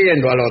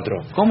dirigiendo al otro.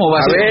 ¿Cómo va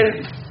a ser? ver,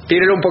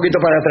 tírelo un poquito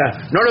para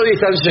atrás. No lo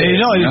distancie.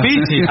 No, es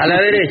difícil. A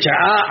la derecha.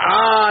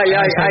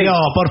 Ay. No,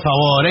 por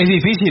favor, es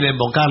difícil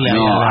invocarle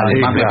No, a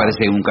además me claro. parece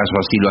que un caso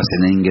así lo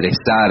hacen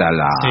ingresar a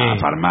la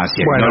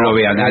farmacia, Bueno, que no lo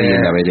vea nadie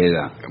en la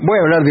vereda. Voy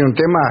a hablar de un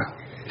tema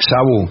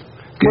tabú,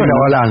 que es la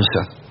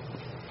balanza.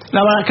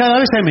 Cada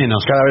vez hay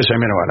menos. Cada vez hay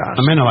menos balanza.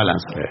 Menos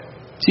balanza.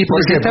 Sí,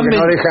 ¿Por qué? Porque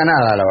no deja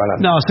nada la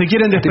balanza. No, se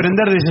quieren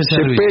desprender de ese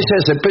servicio.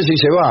 Se pesa y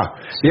se va.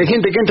 Y hay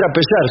gente que entra a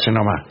pesarse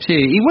nomás. Sí,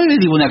 igual le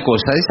digo una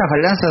cosa, esas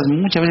balanzas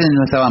muchas veces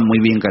no estaban muy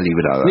bien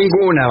calibradas.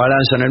 Ninguna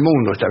balanza en el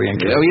mundo está bien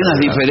Había unas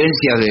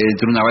diferencias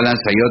entre una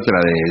balanza y otra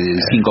de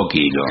 5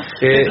 kilos.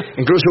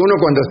 Incluso uno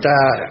cuando está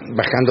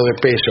bajando de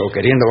peso o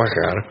queriendo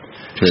bajar,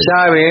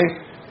 sabe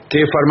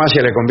qué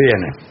farmacia le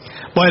conviene.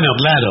 Bueno,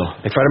 claro.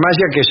 Hay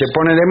farmacia que se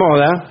pone de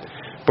moda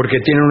porque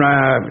tiene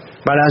una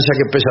balanza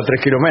que pesa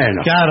 3 kilos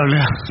menos. Claro,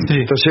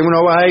 sí. Entonces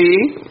uno va ahí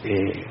y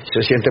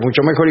se siente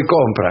mucho mejor y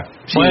compra.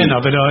 Sí. Bueno,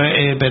 pero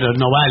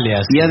no vale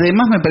así. Y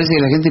además me parece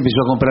que la gente empezó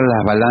a comprar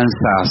las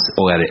balanzas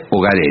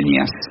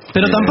hogareñas.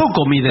 Pero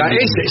tampoco miden.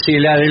 Si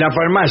la de la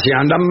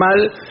farmacia andan mal,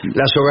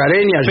 las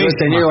hogareñas, yo he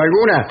tenido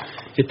algunas,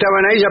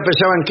 estaban ahí, ya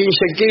pesaban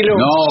 15 kilos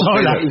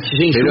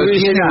sin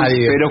subirse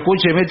nadie. Pero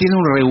escúcheme, tiene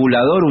un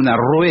regulador, una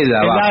rueda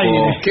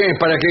abajo. ¿Qué?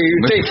 ¿Para qué?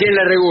 ¿Usted quién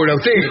la regula?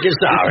 ¿Usted qué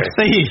sabe?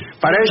 Sí.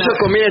 Para eso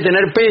conviene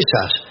tener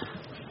pesas.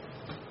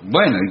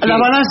 Bueno, la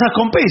balanza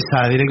con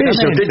pesa directamente.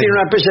 Pesa, usted tiene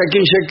una pesa de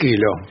 15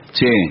 kilos.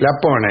 Sí. La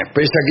pone,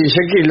 pesa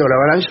 15 kilos, la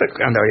balanza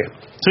anda bien.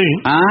 Sí.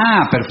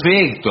 Ah,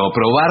 perfecto.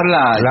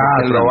 Probarla.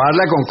 Claro,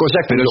 probarla con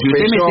cosas que pero si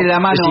usted mete la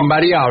mano es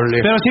invariable.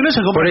 Pero si no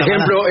se compra. Por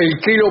ejemplo, el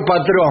kilo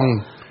patrón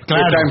que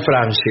está en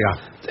Francia.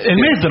 El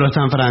metro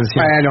está en Francia.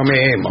 Lo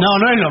mismo.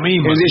 No es lo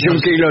mismo. Él dice un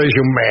kilo, dice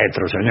un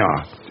metro, señor.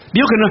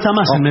 Vio que no está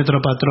más el metro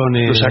patrón.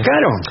 ¿Lo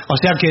sacaron? O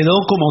sea, quedó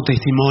como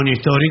testimonio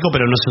histórico,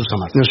 pero no se usa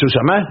más. ¿No se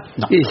usa más?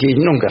 No. Y sí,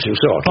 nunca se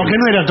usó. Porque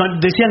no era,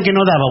 decían que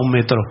no daba un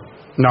metro.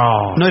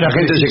 No era la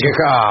gente se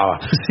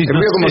quejaba. Sí,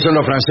 Vio cómo son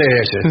los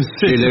franceses.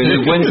 Sí, le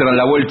encuentran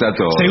la vuelta a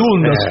todo.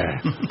 Segundos.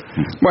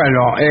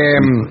 Bueno,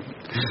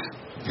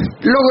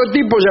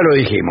 logotipo ya lo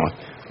dijimos.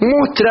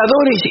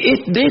 Mostradores,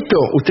 de esto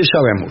usted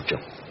sabe mucho.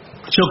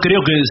 Yo creo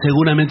que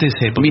seguramente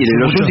sé. Mire,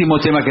 los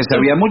últimos temas que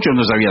sabía mucho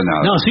no sabía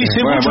nada. No, sí,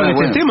 sé mucho de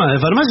este tema de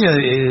farmacia,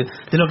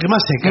 de lo que más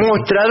sé.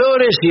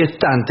 Mostradores y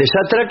estantes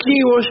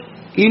atractivos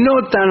y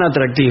no tan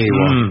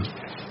atractivos.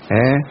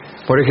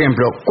 Por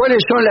ejemplo,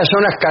 ¿cuáles son las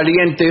zonas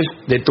calientes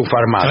de tu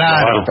farmacia?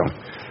 Claro.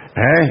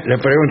 Le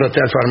pregunto a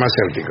usted al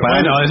farmacéutico.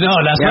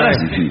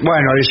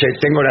 Bueno, dice,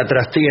 tengo la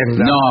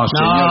trastienda. No,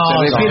 señor, se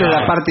refiere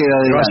a la parte de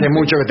adelante. No hace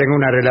mucho que tengo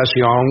una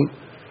relación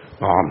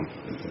con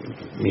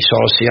mi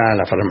socia,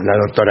 la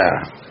doctora.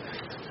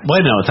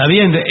 Bueno, está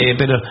bien,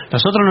 pero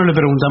nosotros no le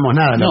preguntamos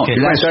nada. No,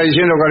 está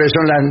diciendo cuáles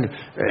son las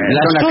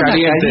zonas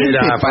calientes de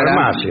la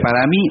farmacia.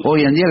 Para mí,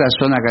 hoy en día, la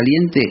zona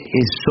caliente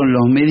son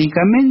los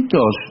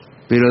medicamentos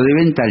pero de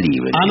venta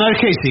libre.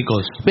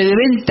 Analgésicos. Pero de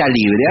venta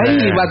libre,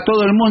 ahí va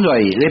todo el mundo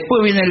ahí.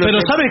 Después viene Pero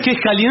 ¿sabes qué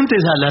es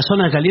caliente? La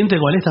zona caliente,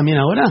 ¿cuál es también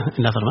ahora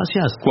en las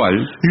farmacias?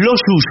 ¿Cuál? Los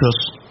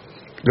yuyos.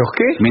 ¿Los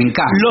qué? Me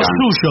encanta. Los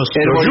yuyos.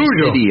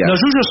 Herbolistería.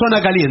 Los yuyos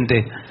zona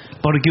caliente.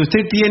 Porque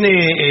usted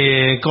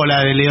tiene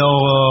cola de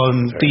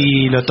león,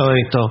 tilo, todo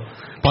esto.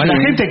 Pues la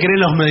gente cree en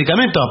los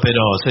medicamentos,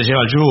 pero se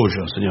lleva el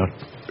yuyo, señor.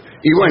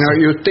 Y bueno,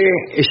 y usted,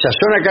 esa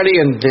zona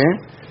caliente,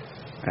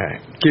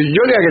 que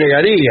yo le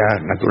agregaría,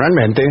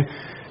 naturalmente,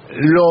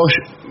 los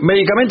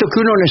medicamentos que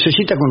uno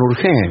necesita con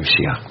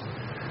urgencia.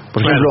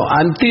 Por ejemplo,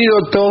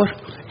 antídotos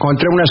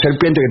contra una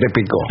serpiente que te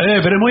picó. Pero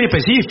es muy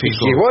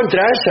específico. Si vos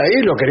entras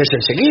ahí, lo querés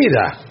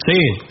enseguida. Sí,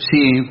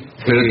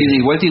 pero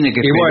igual tiene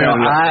que Y bueno,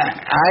 esperar.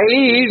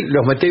 ahí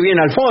los metí bien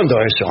al fondo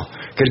eso.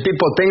 Que el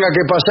tipo tenga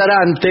que pasar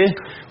antes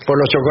por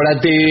los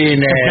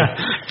chocolatines.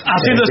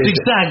 Haciendo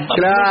zigzag.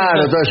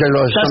 Claro, entonces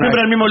los Está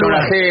siempre al mismo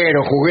lugar.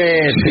 sonajeros,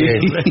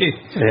 juguetes.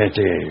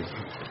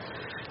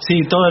 Sí,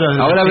 todos los...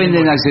 Ahora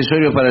venden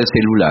accesorios para el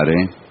celular,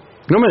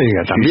 No me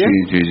diga, ¿también?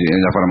 Sí,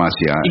 en la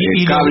farmacia.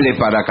 Y Cable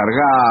para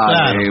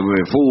cargar,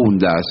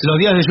 fundas. Los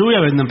días de lluvia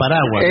venden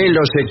paraguas. En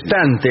los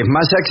estantes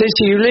más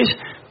accesibles,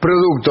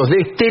 productos de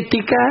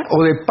estética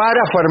o de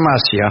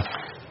parafarmacia.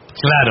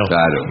 Claro.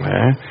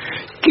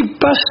 ¿Qué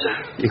pasa?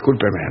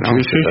 Discúlpeme, ¿no?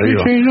 Sí,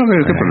 no,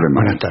 pero qué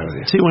problema. Buenas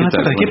tardes. Sí, buenas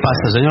tardes. ¿Qué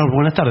pasa, señor?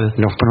 Buenas tardes.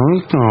 Los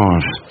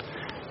productos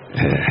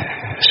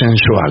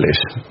sensuales.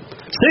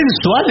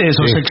 ¿Sensuales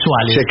o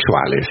sexuales?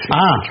 Sexuales.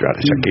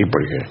 Sexuales aquí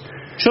porque...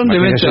 Son de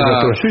venta...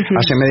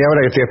 Hace media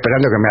hora que estoy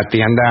esperando que me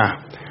atienda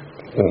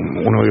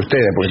uno de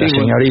ustedes, porque la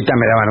señorita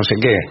me daba no sé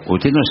qué.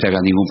 Usted no se haga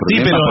ningún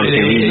Sí, problema pero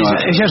porque vino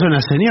ella es una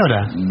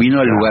señora.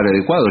 Vino al lugar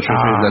adecuado. Yo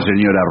soy la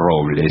señora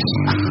Robles,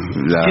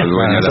 la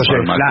dueña de la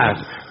farmacia.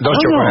 Dos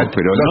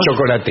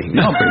chocolatines.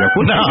 No, pero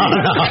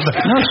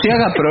no se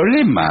haga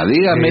problema.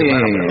 Dígame,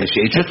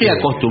 yo estoy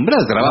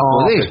acostumbrado,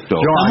 trabajo de esto.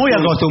 Está muy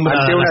acostumbrada.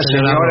 Ante una la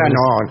señora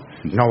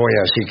no voy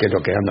a decir que es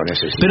lo que ando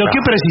necesitando. ¿Pero qué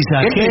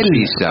precisa? ¿Qué ¿Gel?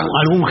 precisa?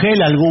 ¿Algún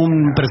gel? ¿Algún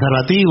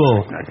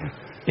preservativo?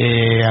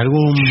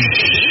 ¿Algún...?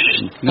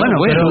 Bueno,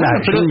 pero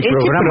es un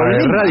programa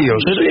de radio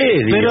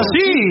serio. Pero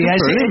sí,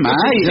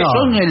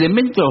 son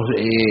elementos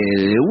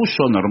de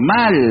uso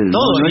normal.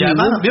 Todo, no y hay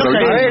además, ningún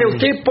A ver,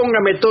 usted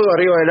póngame todo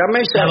arriba de la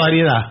mesa. La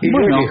variedad. Y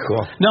yo elijo.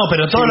 No,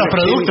 pero todos los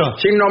productos...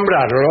 Sin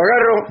nombrarlo, lo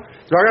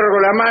agarro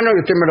con la mano y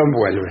usted me lo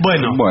envuelve.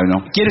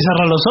 Bueno. ¿Quiere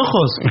cerrar los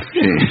ojos?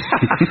 Sí.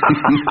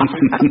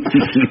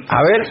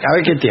 A ver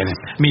qué tiene.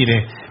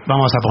 Mire,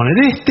 vamos a poner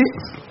este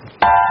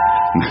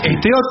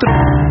otro,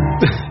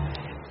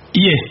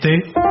 y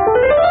este.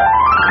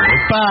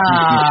 ¡Epa!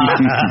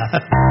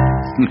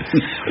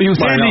 Y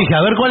usted elige,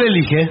 a ver cuál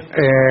elige.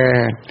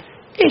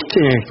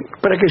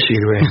 ¿Para qué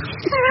sirve?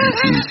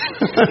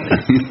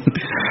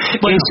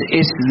 Bueno,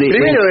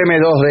 primero deme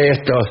dos de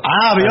estos.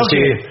 Veo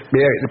así,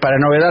 para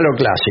novedad lo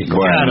clásico.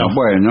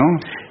 Bueno.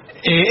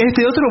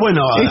 Este otro,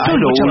 esto es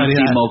lo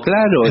último,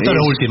 claro. Esto es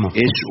lo último.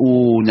 Es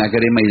una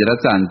crema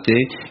hidratante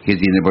que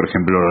tiene, por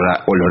ejemplo,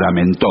 olor a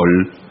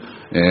mentol.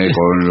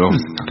 Con los...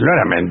 Olor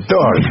a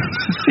mentol.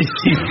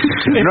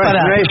 No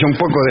es un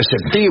poco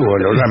deceptivo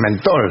el olor a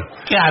mentol.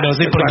 Claro,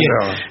 sí, porque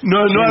no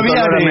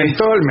había... olor a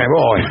mentol, me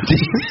voy.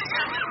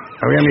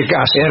 Me voy a mi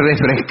casa. Es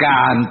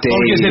refrescante.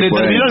 Porque se le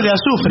terminó el de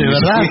azufre,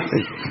 ¿verdad?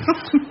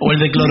 O el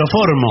de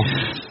cloroformo.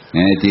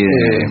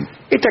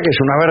 ¿Esta que es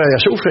una barra de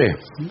azufre?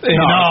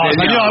 No,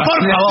 señor, por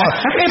favor.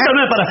 Esto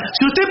no es para...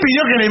 Si usted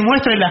pidió que le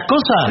muestre las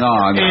cosas,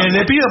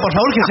 le pido por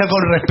favor que sea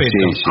con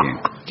respeto. Sí.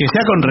 Que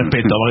sea con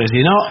respeto, porque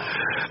si no...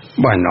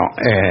 Bueno,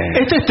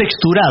 Esto es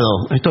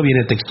texturado. Esto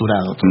viene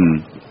texturado.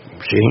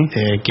 ¿Sí?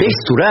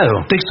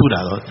 ¿Texturado?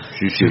 Texturado.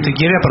 Sí. Si usted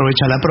quiere,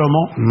 aprovecha la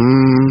promo.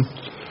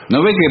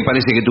 ¿No ve que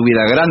parece que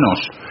tuviera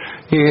granos?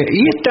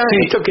 ¿Y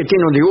esto que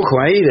tiene un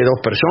dibujo ahí de dos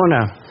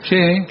personas?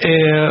 Sí.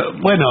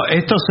 Bueno,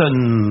 estos son...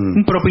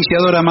 Un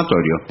propiciador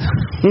amatorio.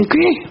 ¿Un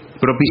qué?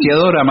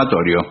 Propiciador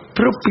amatorio.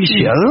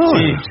 ¿Propiciador?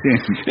 Sí.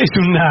 Es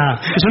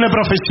una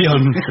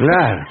profesión.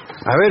 Claro.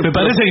 A ver, me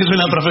parece que es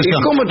una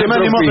profesión. ¿Y cómo te me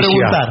animo a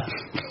preguntar?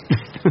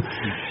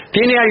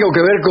 ¿Tiene algo que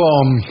ver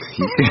con...?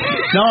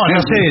 No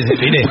sé,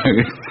 mire.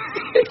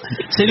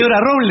 Señora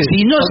Robles,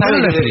 si no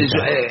sabe,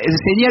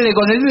 señale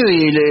con el dedo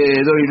y le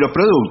doy los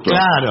productos.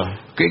 Claro.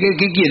 ¿Qué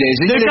quiere?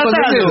 Del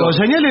catálogo,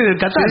 señale del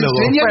catálogo.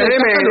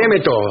 Deme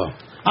todo.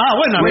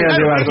 Bueno, me voy a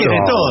llevar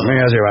todo. Me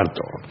voy a llevar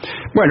todo.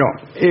 Bueno,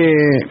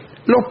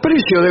 los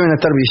precios deben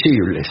estar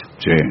visibles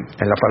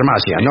en la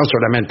farmacia, no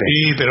solamente.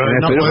 Sí, pero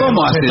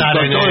 ¿cómo hace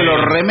todos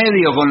los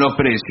remedios con los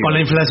precios? Con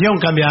la inflación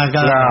cambia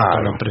cada rato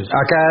los precios.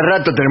 A cada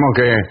rato tenemos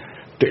que...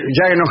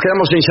 Ya que nos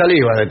quedamos sin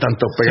saliva de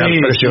tanto pegar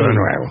precios de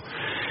nuevo.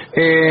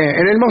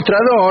 En el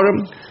mostrador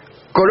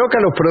coloca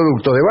los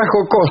productos de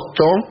bajo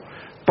costo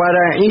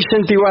para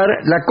incentivar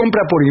la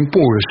compra por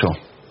impulso.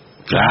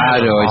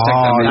 Claro,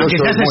 exactamente. Que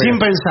se hace sin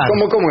pensar.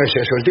 ¿Cómo es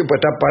eso? El tipo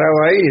está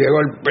parado ahí y de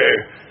golpe...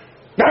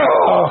 ¡No!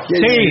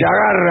 Y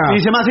agarra. Y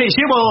dice más, me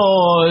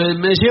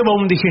llevo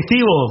un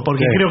digestivo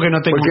porque creo que no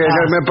tengo porque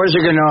nada. me parece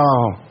que no...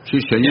 Sí,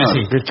 señor.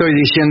 Que estoy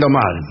diciendo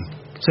mal.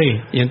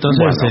 Sí, y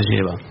entonces se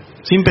lleva.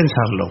 Sin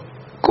pensarlo.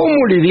 ¿Cómo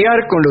lidiar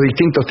con los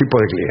distintos tipos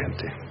de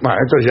clientes? Bueno,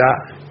 esto ya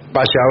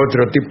pasa a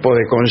otro tipo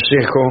de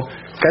consejo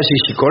casi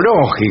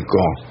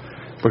psicológico,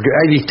 porque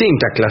hay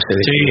distintas clases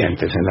de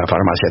clientes en la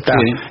farmacia. Está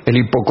el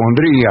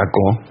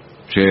hipocondríaco.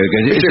 Sí,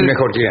 es el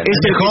mejor cliente. Es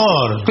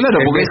mejor.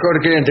 Claro, el porque mejor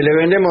cliente, le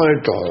vendemos de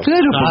todo.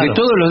 Claro, porque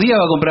todos los días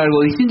va a comprar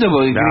algo distinto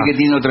porque cree que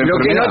tiene otra Lo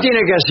que enfermedad. no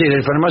tiene que hacer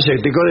el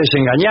farmacéutico es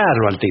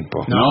desengañarlo al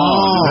tipo. No.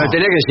 No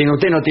tiene que decir,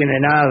 usted no tiene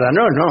nada.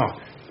 No.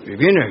 Y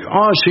viene,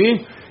 sí,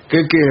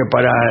 ¿qué quiere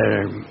para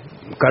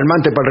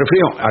calmante para el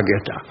resfrío? Aquí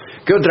está.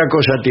 ¿Qué otra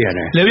cosa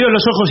tiene? Le vio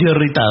los ojos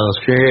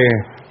irritados. Sí,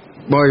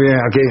 muy bien,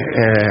 aquí.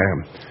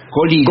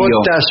 Colirio.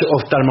 Gotas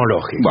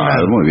oftalmológicas.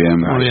 Bueno, muy bien.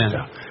 Muy bien.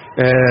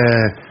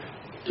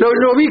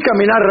 Lo vi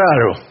caminar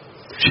raro.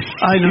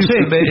 Ay, no sé,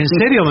 en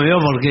serio me veo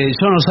porque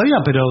yo no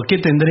sabía, pero ¿qué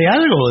tendré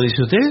algo,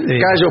 dice usted?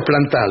 Callos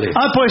plantales.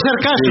 Puede ser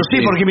callos,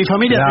 sí, porque mi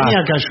familia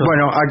tenía callos.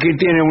 Bueno, aquí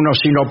tiene unos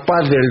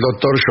Sinopad del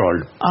Dr.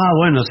 Sol.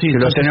 Bueno, sí. Que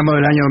los tenemos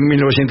del año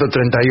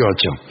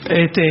 1938.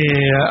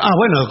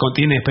 Bueno,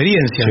 tiene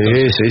experiencia.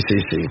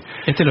 Sí.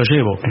 Este lo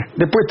llevo.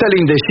 Después está el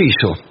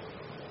indeciso.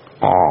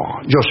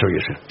 Yo soy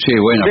ese. Sí,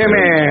 bueno.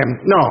 Deme...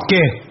 No.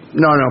 ¿Qué?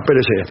 No,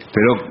 espérese.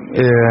 Pero...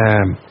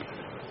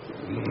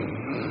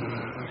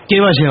 ¿Qué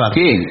va a llevar?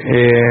 ¿Qué?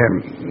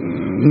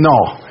 No.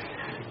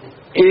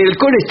 El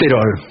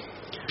colesterol.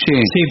 Sí,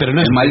 pero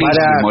no es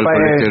malísimo el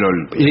colesterol.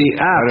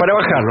 Para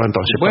bajarlo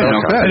entonces.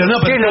 Bueno, claro. Pero no,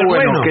 ¿Qué es lo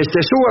bueno? ¿Que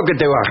te suba o que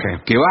te baje?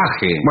 Que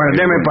baje. Bueno,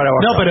 deme para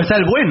bajar. No, pero está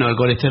el bueno, el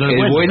colesterol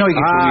El bueno hay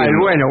que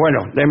subirlo. el bueno.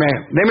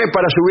 Deme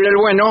para subir el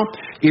bueno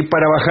y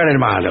para bajar el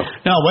malo.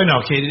 No,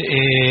 bueno, que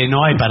no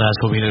hay para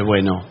subir el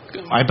bueno.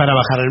 Hay para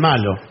bajar el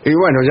malo. Y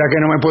bueno, ya que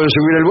no me puedo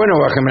subir el bueno,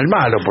 bájeme el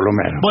malo, por lo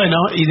menos. Bueno,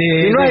 ¿Y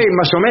no hay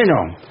más o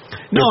menos?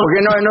 No.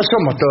 Porque no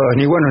somos todos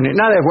ni buenos,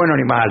 nada es bueno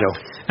ni malo.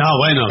 No,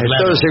 bueno, Es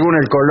claro. todo según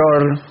el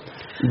color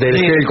del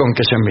gel con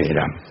que se mira.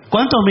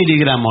 ¿Cuántos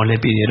miligramos le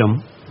pidieron?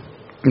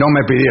 No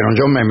me pidieron,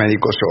 yo me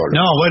medico solo.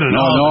 No, bueno,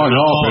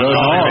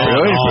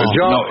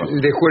 Yo,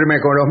 discúlpeme,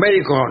 con los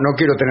médicos no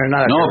quiero tener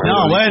nada que ver.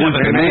 Bueno,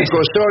 pero me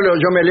medico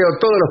solo, yo me leo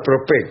todos los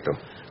prospectos.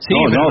 Sí,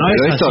 pero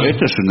es así.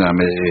 esto es una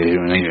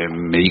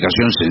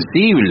medicación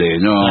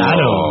sensible, ¿no?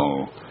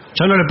 Claro.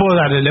 Yo no le puedo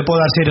dar 0,5,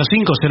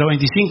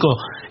 0,25,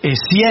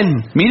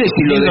 100. Mire,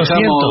 si lo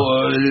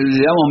 1200.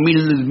 le damos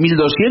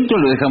 1200,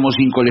 lo dejamos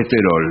sin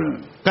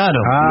colesterol. Claro.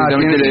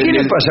 ¿Qué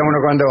le pasa a uno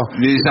cuando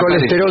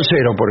colesterol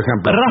cero, por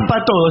ejemplo?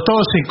 Raspa todo, es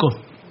todo seco.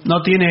 No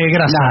tiene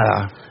grasa.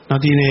 Nada. No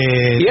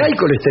tiene... ¿Y hay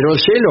colesterol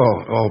cero?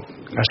 ¿O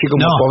así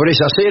como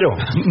pobreza cero?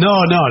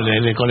 No,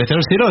 el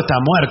colesterol cero está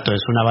muerto,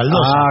 es una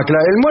baldosa.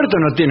 Claro, el muerto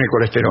no tiene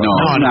colesterol.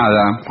 No,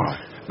 nada.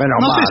 Bueno,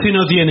 no sé si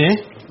no tiene.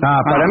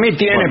 Para mí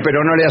tiene,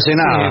 pero no le hace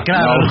nada. Sí,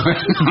 claro.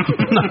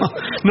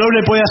 No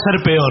le puede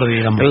hacer peor,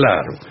 digamos.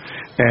 Claro.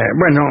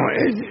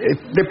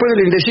 Después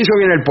del indeciso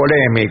viene el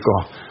polémico.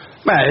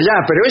 Bueno,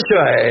 pero eso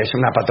es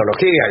una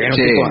patología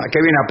que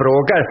viene a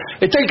provocar.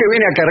 Está el que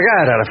viene a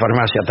cargar a la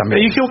farmacia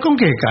también. ¿Y con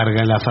qué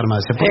carga en la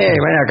farmacia?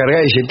 Viene a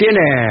cargar y dice,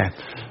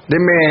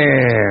 deme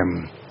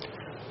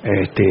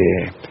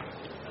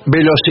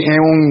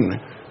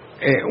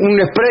un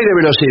spray de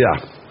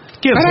velocidad.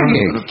 ¿Qué es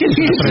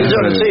eso? Yo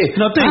no sé.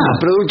 No tengo.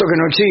 Productos que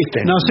no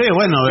existen. No sé,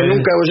 bueno. Que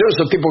nunca hago yo,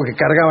 esos tipos que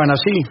cargaban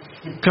así.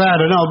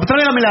 Claro, no.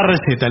 Tráigame la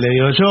receta, le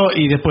digo yo,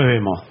 y después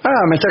vemos.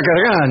 Me está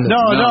cargando.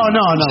 No. Me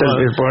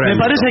Me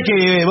parece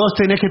que vos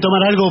tenés que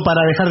tomar algo para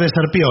dejar de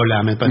ser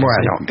piola, me parece.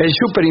 Bueno, el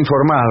súper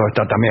informado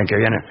está también,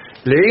 que viene.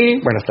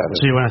 Buenas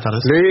tardes. Sí, buenas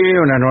tardes. Leí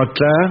una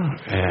nota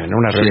en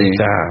una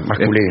revista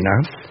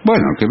masculina.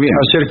 Bueno, qué bien.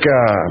 Acerca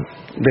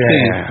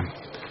de,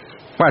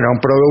 un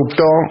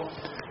producto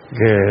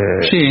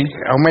que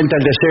aumenta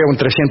el deseo un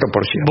 300%.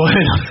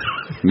 Bueno,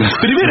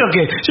 primero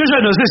que yo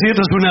ya no sé si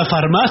esto es una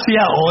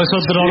farmacia o es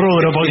otro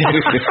rubro, porque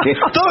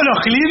todos los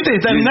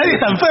clientes nadie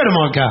está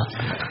enfermo acá.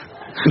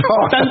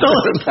 Están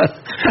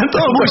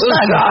todos muy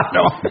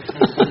sanos.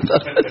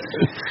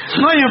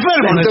 No hay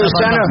enfermo en esta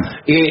farmacia.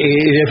 Y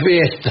de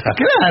fiesta.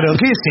 Claro,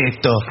 ¿qué es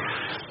esto?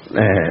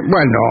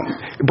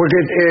 Porque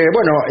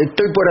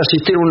estoy por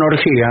asistir a una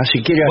orgía. Si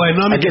quiere,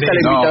 aquí está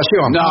la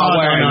invitación.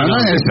 No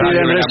es necesario.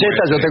 Miren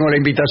receta, yo tengo la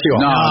invitación.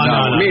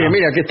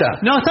 Mire, aquí está.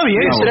 No, está bien.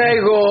 Les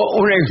traigo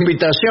una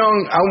invitación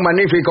a un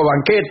magnífico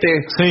banquete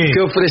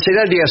que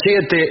ofrecerá el día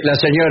 7 la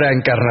señora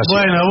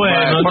Encarnación.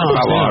 Bueno, por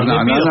favor, no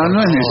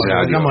es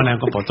necesario. Hagamos la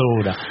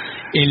compostura.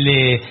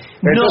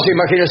 Entonces,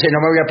 imagínense, no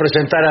me voy a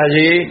presentar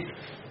allí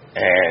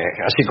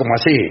así como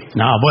así.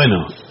 No,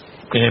 bueno.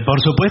 Por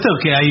supuesto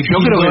que hay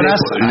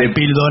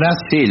píldoras.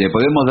 Sí, le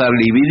podemos dar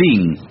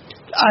Lividin.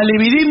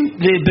 Lividin,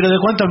 pero ¿de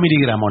cuántos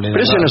miligramos le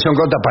Pero eso no son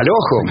gotas para el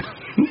ojo.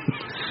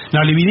 No,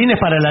 Lividin es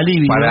para la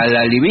libido. Para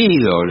la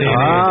libido.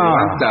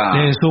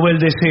 Le sube el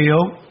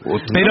deseo.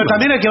 Pero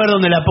también hay que ver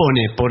dónde la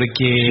pone,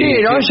 porque...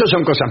 Sí, eso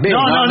son cosas mías.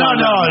 No,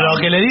 lo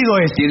que le digo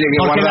es...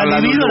 Porque la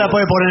libido la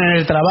puede poner en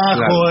el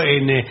trabajo,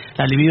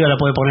 la libido la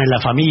puede poner en la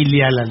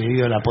familia, la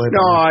libido la puede poner...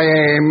 No,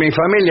 en mi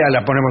familia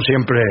la ponemos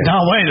siempre... No,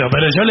 bueno,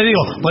 pero yo le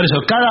digo, por eso,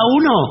 cada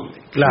uno...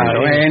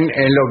 Claro, en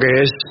lo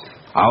que es...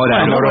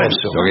 Ahora,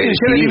 amoroso.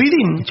 Lleve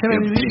Lividin.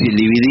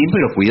 Lividin,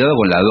 pero cuidado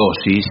con la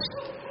dosis.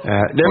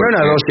 Deme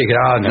una dosis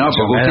grande. No,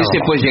 porque usted se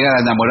puede llegar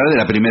a enamorar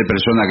de la primera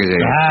persona que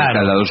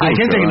está al lado suyo. Hay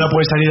gente que no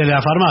puede salir de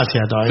la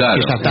farmacia todavía.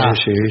 Claro. Que ya está.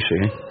 Sí.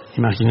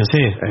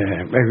 Imagínese.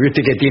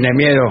 Viste que tiene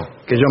miedo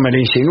que yo me lo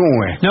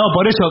insinúe. No,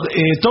 por eso,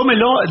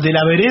 tómelo de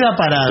la vereda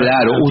para...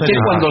 Claro, usted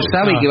cuando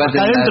sabe que va a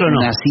tener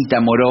una cita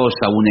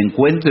amorosa, un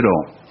encuentro,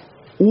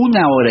 1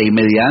 hora y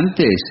media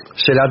antes...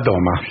 Se la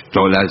toma.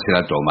 Se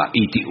la toma.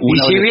 Y si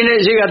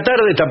llega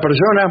tarde esta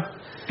persona...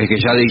 Es que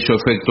ya le hizo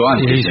efecto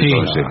antes, sí.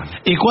 entonces.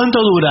 ¿Y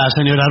cuánto dura,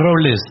 señora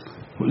Robles?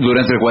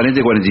 Dura entre 40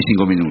 y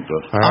 45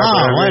 minutos.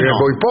 Bueno.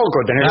 Muy poco,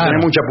 tenés que tener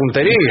mucha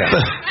puntería.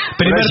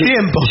 Primer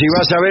tiempo. Si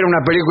vas a ver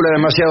una película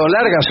demasiado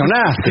larga,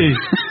 sonaste.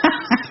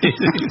 Sí.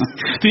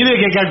 Tiene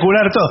que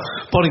calcular todo.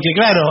 Porque,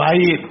 claro,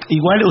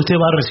 igual usted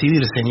va a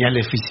recibir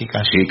señales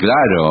físicas. Sí,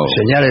 claro.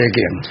 ¿Señales de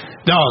quién?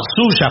 No,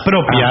 suyas,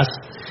 propias.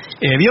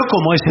 ¿Vio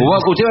cómo es?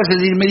 Usted va a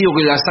sentir medio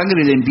que la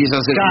sangre le empieza a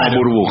hacer una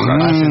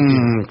burbuja.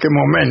 ¡Qué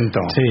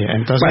momento! Sí,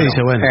 entonces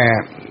dice, bueno.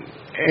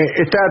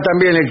 Está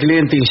también el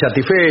cliente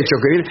insatisfecho.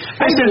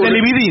 ¿Hay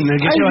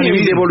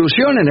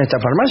devolución en esta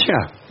farmacia?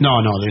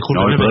 No,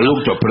 disculpe. No,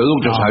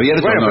 productos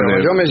abiertos. Bueno, pero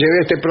yo me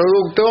llevé este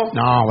producto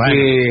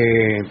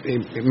y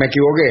me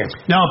equivoqué.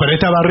 No, pero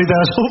esta barrita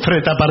de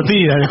azufre está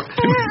partida.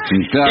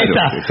 Sí, claro,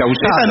 está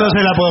usada. Esta no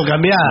se la puedo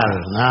cambiar.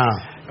 No.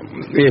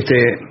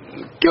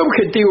 ¿Qué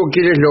objetivo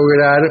quieres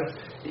lograr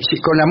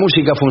con la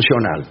música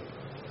funcional?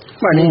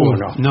 Bueno,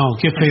 ninguno. No,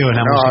 qué feo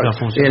la música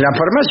funcional. En la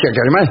farmacia, que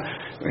además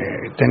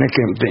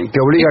te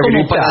obliga a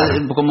gritar.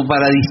 Como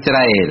para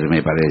distraer,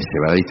 me parece,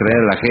 para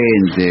distraer a la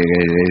gente,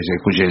 que se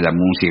escuche la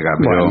música.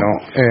 Pero... Bueno,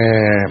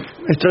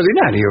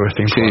 extraordinario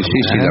este informe.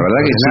 Sí, la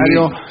verdad que sí.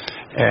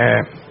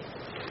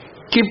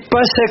 ¿Qué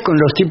pasa con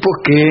los tipos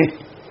que...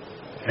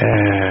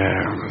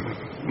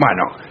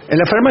 bueno, en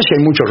la farmacia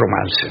hay mucho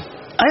romance.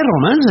 ¿Hay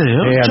romance?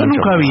 Yo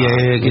nunca vi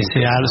que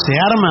se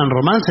arman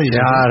romances. Se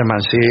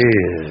arman, sí.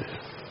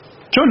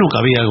 Yo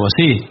nunca vi algo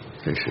así.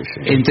 Sí.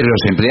 Entre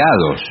los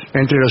empleados.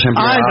 Entre los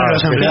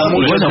empleados.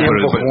 Mucho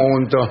tiempo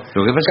juntos.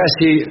 Lo que pasa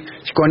casi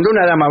cuando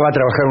una dama va a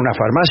trabajar en una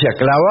farmacia,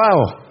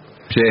 clavado,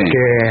 que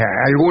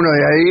alguno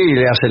de ahí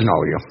le hace el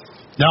novio.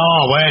 No,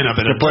 bueno,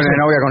 pero... Se pone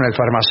novia con el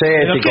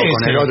farmacéutico,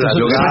 con el otro.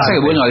 Lo que pasa es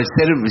que, bueno, al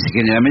ser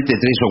generalmente 3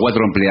 o 4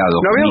 empleados.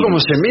 ¿No veo cómo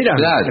se miran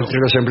entre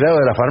los empleados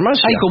de la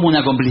farmacia? Hay como una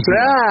complicidad.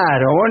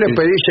 Claro, vos le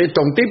pedís esto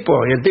a un tipo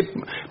y el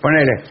tipo...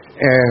 Ponele...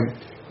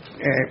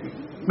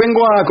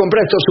 vengo a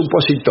comprar estos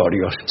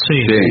supositorios.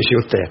 Sí. Dice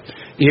usted.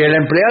 Y el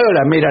empleado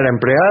la mira a la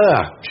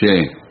empleada.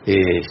 Sí. Y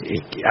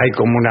hay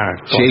como una...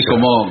 Sí,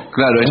 como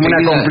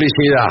una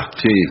complicidad.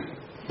 Sí.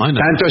 Bueno.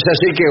 Tanto es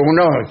así que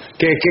uno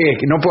que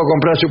no puedo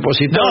comprar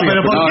supositorios. No, pero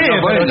 ¿por qué?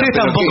 Pero usted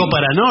está un poco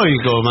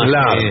paranoico, más.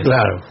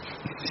 Claro.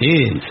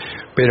 Sí.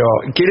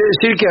 Pero quiere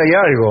decir que hay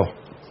algo.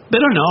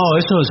 Pero no,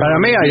 eso es... Para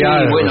mí hay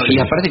algo. Bueno, y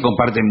aparte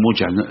comparten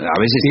muchas, ¿no? A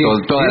veces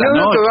toda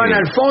la noche. Y van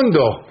al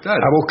fondo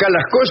a buscar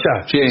las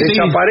cosas,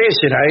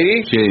 desaparecen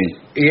ahí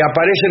y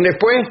aparecen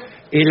después.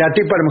 Y la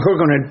tipa a lo mejor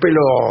con el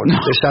pelo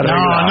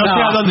desarreglado. No sé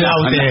a dónde va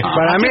usted.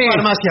 Para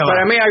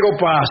mí algo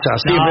pasa,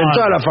 en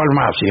toda la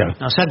farmacia.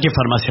 No sé a qué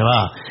farmacia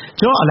va.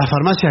 Yo a la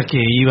farmacia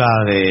que iba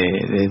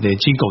de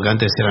chico, que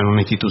antes eran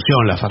una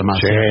institución, la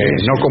farmacia. Sí,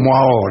 no como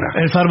ahora.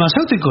 El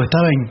farmacéutico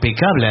estaba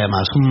impecable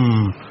además,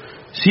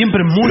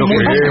 siempre muy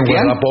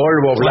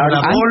guardapolvo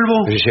blanco,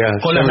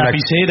 con las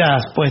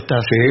lapiceras puestas.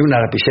 Sí, una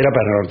lapicera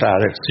para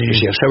anotar.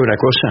 Decía, ¿sabe una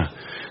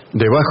cosa?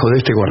 Debajo de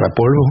este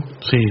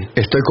guardapolvo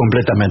estoy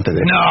completamente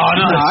de... No,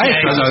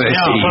 eso no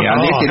decía.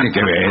 ¿Qué tiene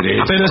que ver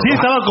eso? Pero sí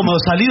estaba como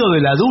salido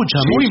de la ducha,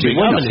 muy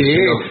impecable.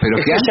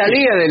 Pero que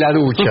salía de la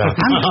ducha.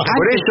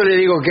 Por eso le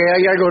digo que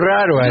hay algo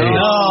raro ahí.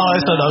 No,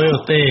 eso lo ve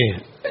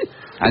usted.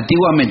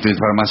 Antiguamente el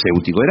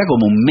farmacéutico era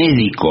como un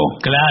médico.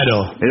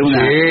 Claro.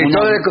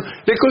 Era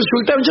le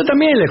consultaban, yo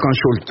también le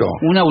consulto.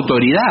 Una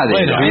autoridad.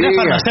 Bueno, era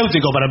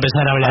farmacéutico para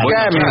empezar a hablar.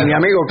 Acá mi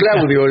amigo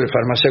Claudio, el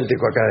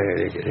farmacéutico acá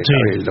de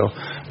Cabildo.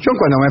 Yo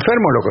cuando me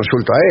enfermo lo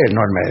consulto a él, no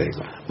al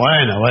médico.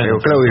 Bueno.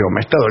 Digo, Claudio,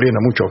 me está doliendo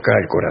mucho acá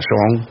el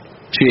corazón.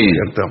 Sí.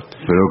 ¿Cierto?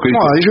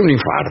 No, es un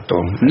infarto.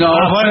 No,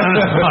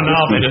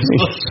 pero...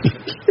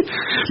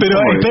 Pero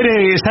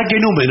espere, saque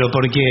número,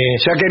 porque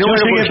yo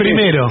llegué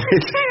primero.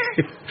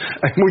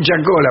 Hay mucha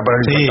cola para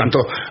el tanto.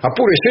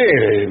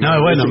 Apúrese. No,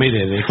 bueno,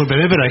 mire,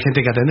 discúlpeme, pero hay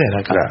gente que atender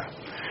acá. Claro.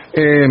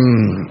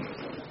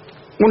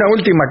 Una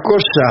última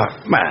cosa.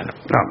 Bueno,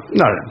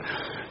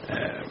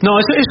 no,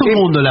 es un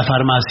mundo la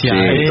farmacia.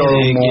 Todo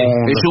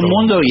mundo, es un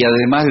mundo y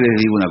además les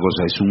digo una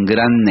cosa, es un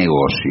gran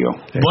negocio.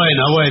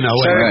 Bueno.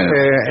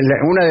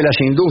 Una de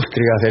las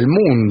industrias del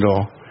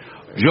mundo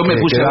Yo me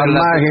puse a ver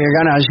más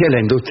ganancia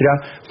la industria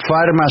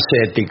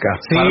farmacéutica.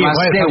 Sí,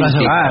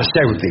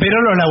 farmacéutica.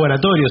 Pero los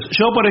laboratorios.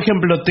 Yo, por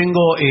ejemplo,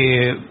 tengo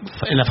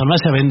en la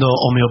farmacia vendo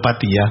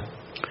homeopatía.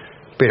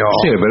 Pero,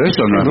 sí, pero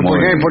eso no es muy...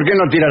 ¿Por qué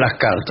no tira las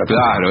cartas?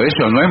 Claro,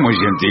 eso no es muy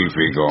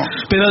científico.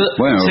 Pero,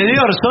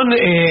 señor, son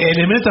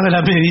elementos de la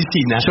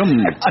medicina.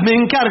 Me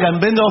encargan,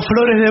 vendo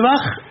flores de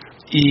Bach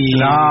y...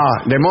 No,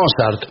 de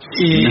Mozart.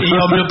 Y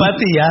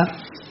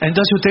homeopatía.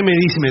 Entonces usted me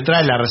dice, me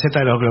trae la receta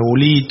de los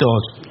globulitos.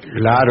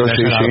 Claro,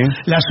 sí, sí.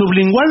 ¿La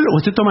sublingual?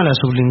 ¿Usted toma la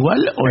sublingual?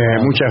 O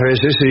no? Muchas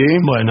veces sí.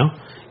 Bueno,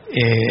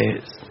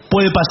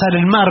 puede pasar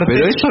el martes.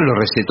 Pero eso lo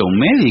receta un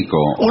médico.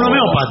 Un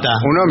homeópata.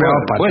 Un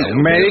homeópata. Bueno,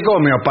 un médico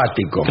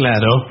homeopático.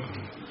 Claro.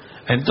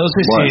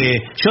 Entonces,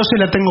 yo se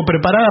la tengo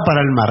preparada para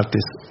el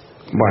martes.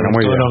 Bueno,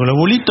 muy bien. Los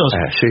globulitos.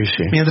 Sí,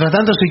 sí. Mientras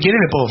tanto, si quiere,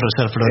 le puedo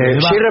ofrecer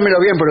flores.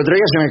 Ciérramelo bien, porque otro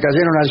día se me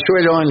cayeron al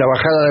suelo en la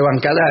bajada de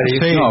Bancalari.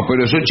 Sí. No,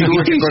 pero son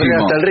Tuve que correr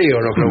hasta el río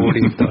los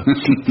globulitos.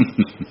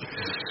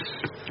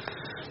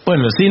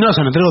 Bueno, sí, no,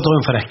 se lo entrego todo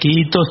en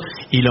frasquitos.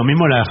 Y lo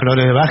mismo las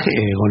flores de Bach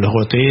con los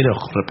goteros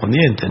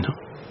correspondientes, ¿no?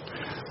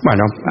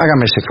 Bueno,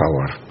 hágame ese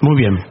favor. Muy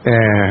bien.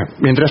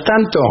 Mientras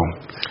tanto,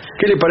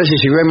 ¿qué le parece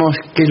si vemos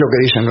qué es lo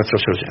que dicen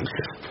nuestros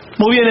oyentes?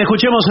 Muy bien,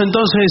 escuchemos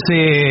entonces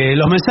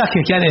los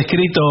mensajes que han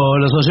escrito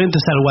los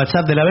oyentes al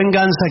WhatsApp de La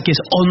Venganza, que es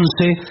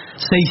 11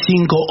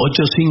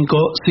 6585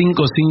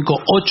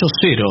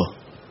 5580.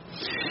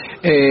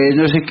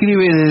 Nos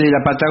escribe desde la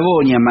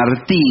Patagonia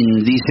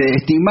Martín, dice: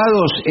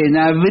 estimados, en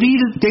abril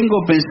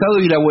tengo pensado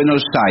ir a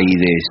Buenos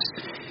Aires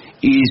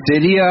y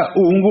sería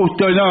un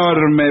gusto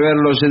enorme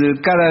verlos en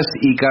el Caras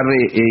y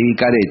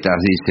Caretas,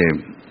 dice.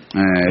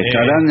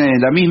 ¿Estarán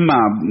en la misma?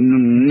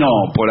 No,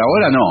 por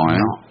ahora no.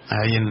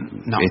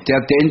 No. Esté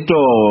atento,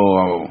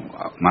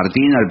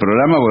 Martín, al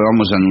programa, porque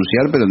vamos a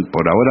anunciar, pero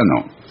por ahora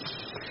no.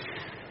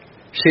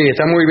 Sí,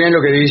 está muy bien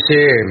lo que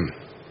dice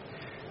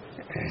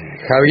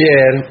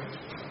Javier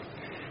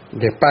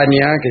de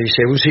España, que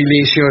dice: un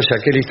silicio es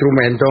aquel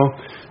instrumento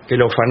que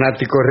los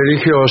fanáticos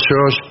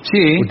religiosos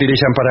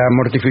utilizan para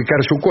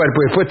mortificar su cuerpo.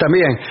 Y después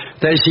también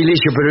está el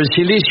silicio, pero el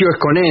silicio es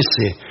con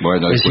S.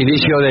 Bueno, el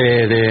silicio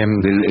del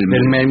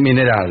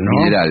mineral, ¿no?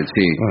 Mineral,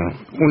 sí.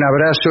 Bueno, un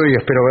abrazo y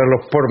espero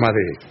verlos por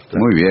Madrid.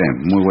 Muy bien,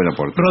 muy buen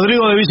aporte.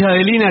 Rodrigo de Villa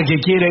Adelina, que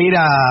quiere ir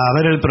a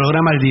ver el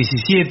programa el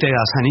 17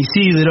 a San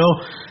Isidro,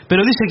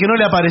 pero dice que no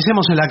le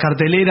aparecemos en la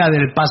cartelera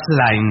del Pass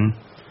Line.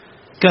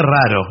 Qué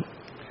raro.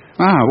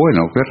 Ah,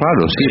 bueno, qué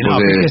raro, sí. No,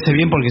 porque... fíjese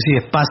bien porque sí,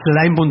 es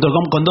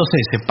passline.com con 2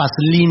 S,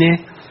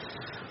 passline.com.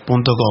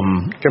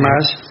 ¿Qué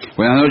más?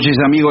 Buenas noches,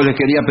 amigos. Les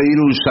quería pedir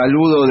un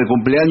saludo de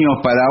cumpleaños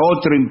para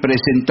otro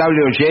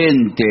impresentable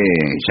oyente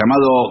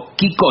llamado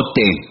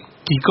Quicote.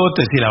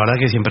 Quicote, sí, la verdad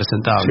que es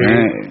impresentable. Sí.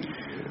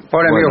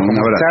 Hola, amigos,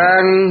 ¿cómo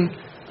están?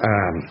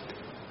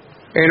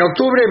 En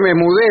octubre me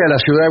mudé a la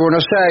ciudad de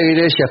Buenos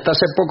Aires y hasta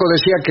hace poco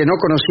decía que no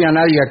conocía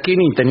a nadie aquí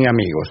ni tenía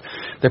amigos.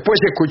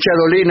 Después escuché a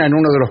Dolina en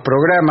uno de los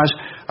programas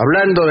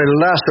hablando del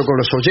lazo con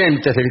los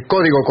oyentes, del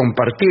código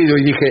compartido,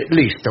 y dije: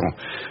 listo,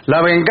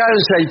 La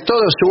Venganza y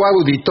todo su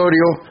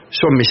auditorio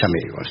son mis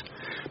amigos.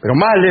 Pero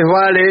más les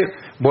vale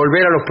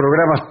volver a los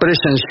programas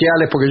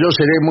presenciales, porque yo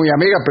seré muy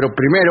amiga, pero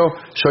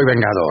primero soy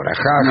vengadora.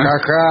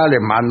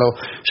 Les mando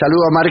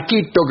saludo a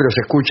Marquito, que los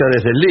escucha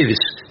desde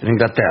Leeds, en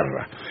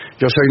Inglaterra.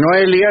 Yo soy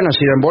Noelia,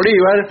 nacida en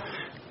Bolívar,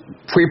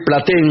 fui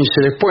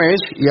platense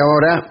después y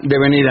ahora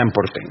devenida en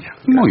porteña.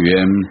 Muy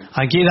bien.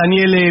 Aquí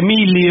Daniel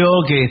Emilio,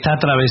 que está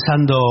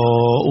atravesando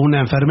una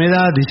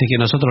enfermedad, dice que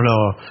nosotros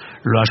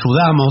lo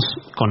ayudamos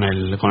con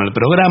el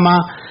programa.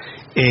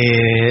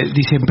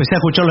 Dice: empecé a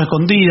escucharlo a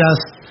escondidas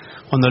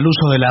cuando el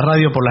uso de la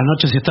radio por las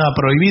noches estaba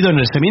prohibido en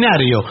el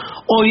seminario.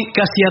 Hoy,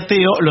 casi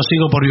ateo, lo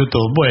sigo por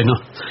YouTube. Bueno,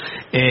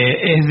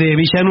 es de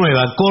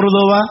Villanueva,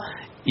 Córdoba,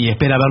 y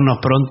espera vernos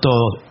pronto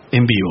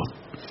en vivo.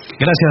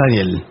 Gracias,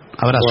 Daniel.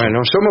 Abrazo. Bueno,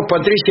 somos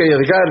Patricia y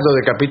Edgardo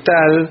de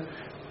Capital.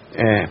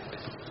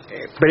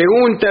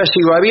 Pregunta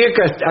si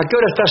Babieca, ¿a qué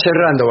hora está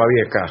cerrando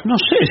Babieca? No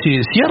sé, si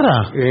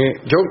cierra.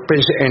 Yo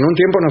pensé, en un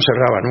tiempo no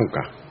cerraba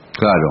nunca.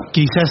 Claro.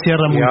 Quizás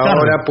cierra muy tarde. Y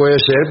ahora puede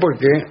ser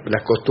porque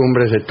las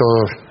costumbres de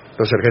todos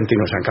los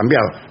argentinos han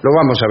cambiado. Lo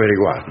vamos a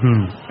averiguar.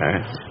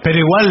 Pero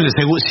igual,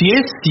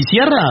 si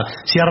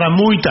cierra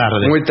muy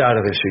tarde. Muy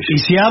tarde, sí. Y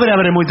si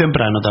abre muy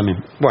temprano también.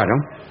 Bueno,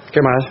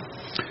 ¿qué más?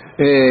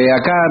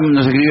 Acá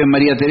nos escribe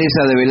María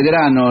Teresa de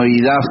Belgrano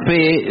y da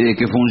fe de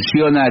que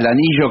funciona el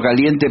anillo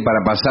caliente para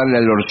pasarle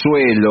al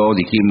orzuelo.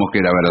 Dijimos que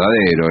era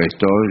verdadero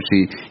esto,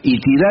 sí.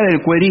 Y tirar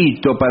el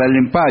cuerito para el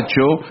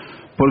empacho,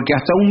 porque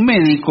hasta un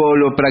médico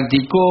lo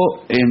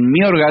practicó en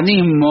mi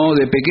organismo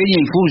de pequeña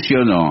y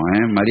funcionó,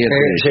 María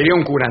Teresa. Sería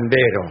un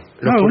curandero.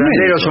 Los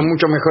curanderos son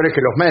mucho mejores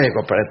que los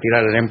médicos para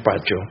tirar el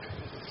empacho.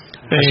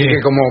 Así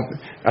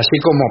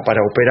como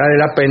para operar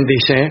el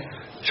apéndice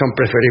son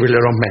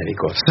preferibles los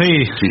médicos.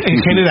 Sí,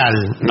 en general.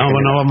 No,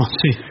 vamos,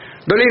 sí.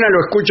 Dolina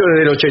lo escucho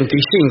desde el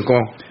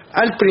 85.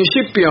 Al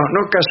principio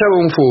no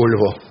cazaba un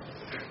fulbo.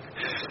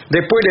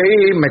 Después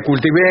leí, me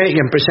cultivé y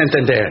empecé a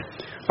entender.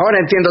 Ahora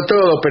entiendo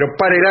todo, pero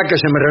párela que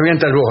se me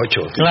revienta el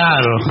bocho.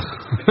 Claro.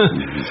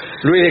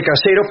 Luis de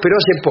Caseros, pero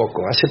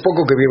hace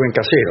poco que vivo en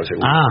Caseros,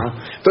 seguro. ¿No?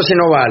 Entonces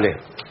no vale.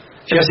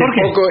 Si hace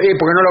poco,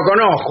 porque no lo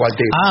conozco al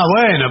tipo.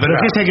 Bueno, pero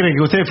 ¿qué se cree?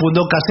 ¿Que usted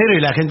fundó Casero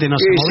y la gente no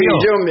se movió? Sí,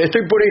 yo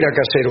estoy por ir a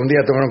Casero un día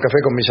a tomar un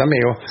café con mis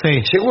amigos. Sí.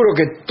 Seguro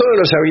que todos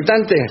los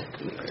habitantes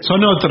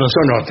son otros.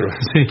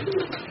 Sí.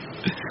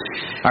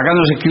 Acá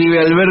nos escribe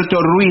Alberto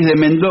Ruiz de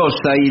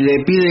Mendoza y le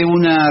pide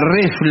una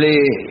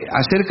refle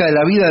acerca de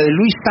la vida de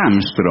Louis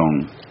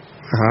Armstrong.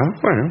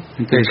 Bueno,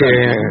 el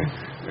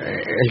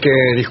que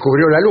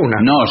descubrió la luna.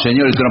 No,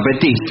 señor, el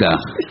trompetista.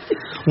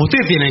 Usted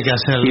tiene que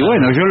hacerlo. Y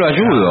bueno, yo lo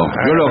ayudo,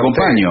 yo lo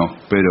acompaño,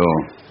 pero...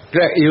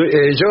 Claro, y,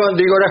 yo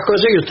digo las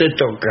cosas y usted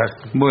toca.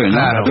 Bueno,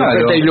 claro,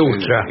 te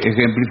ilustra.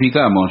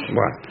 Ejemplificamos.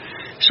 Bueno,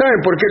 ¿saben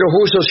por qué los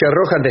buzos se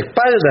arrojan de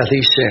espaldas?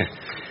 Dice,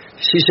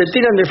 si se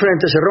tiran de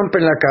frente se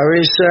rompen la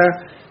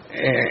cabeza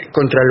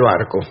contra el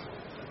barco.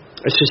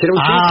 ¿Ese será un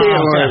chiste o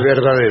es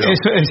verdadero?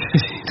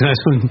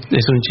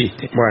 Es un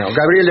chiste. Bueno,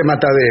 Gabriel de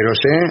Mataderos,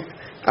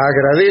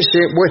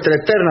 agradece vuestra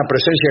eterna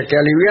presencia que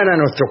aliviana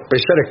nuestros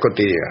pesares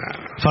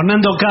cotidianos.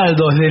 Fernando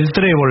Caldo, desde el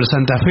Trébol,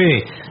 Santa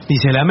Fe,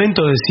 dice,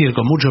 lamento decir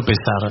con mucho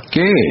pesar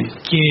 ¿qué?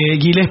 Que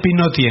Gillespie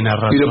no tiene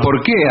razón. ¿Pero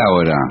por qué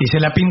ahora? Dice,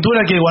 la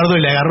pintura que guardó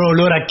y le agarró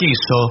olor a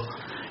queso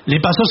le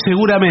pasó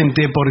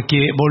seguramente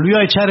porque volvió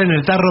a echar en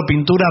el tarro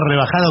pintura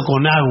rebajado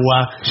con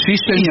agua. Sí,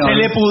 señor. Y se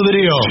le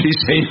pudrió. Sí,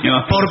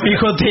 señor. Por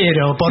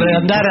picotero, por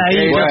andar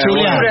ahí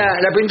cachuleando.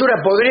 La pintura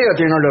podrida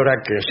tiene olor a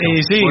queso.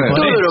 Sí, bueno,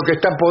 todo lo que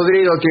está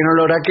podrido tiene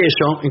olor a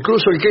queso,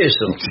 incluso el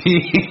queso. Sí.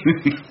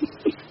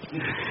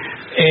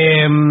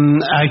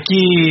 Aquí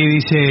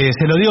dice,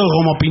 se lo digo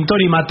como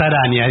pintor y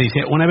mataraña.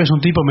 Dice, una vez un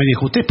tipo me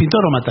dijo, ¿usted es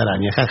pintor o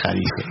mataraña? Jaja,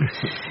 dije.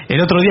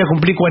 El otro día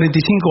cumplí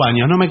 45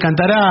 años. ¿No me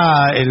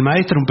cantará el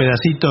maestro un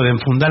pedacito de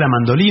Enfundá la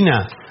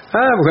mandolina?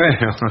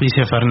 Bueno.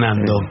 Dice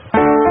Fernando.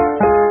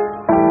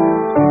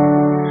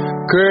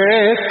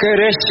 ¿Qué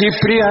querés,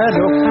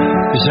 Cipriano?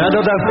 Ya no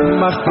das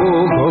más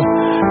jugo.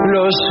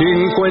 Los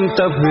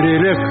 50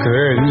 abriles que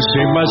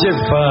encima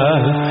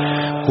llevas,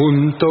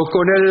 junto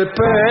con el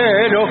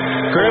pelo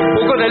que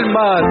poco del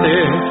mate,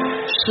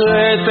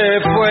 se te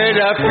fue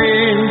la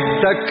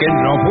pinta que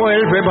no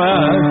vuelve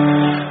más.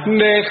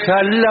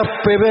 Deja la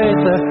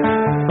pebeta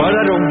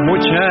para los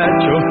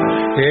muchachos,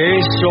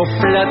 esos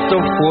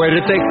platos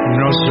fuertes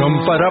no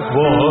son para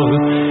vos.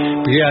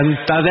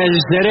 Pianta del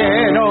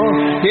sereno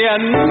y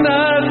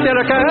andate a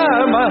la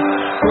cama,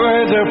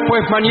 pues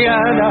después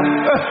mañana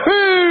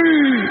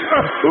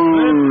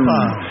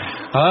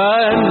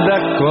anda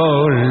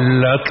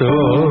con la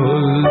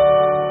tos.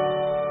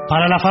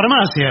 Para la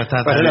farmacia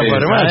está. Para la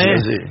farmacia,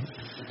 sí.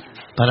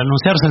 Para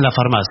anunciarse en la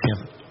farmacia.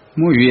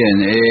 Muy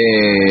bien.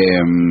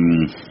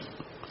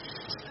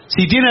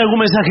 Si tiene algún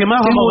mensaje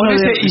más, vamos con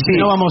ese y si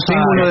no vamos a...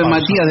 Tengo uno de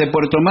Matías de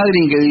Puerto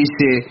Madryn que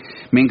dice,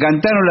 me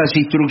encantaron las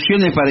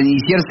instrucciones para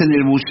iniciarse en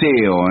el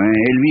buceo.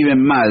 Él vive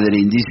en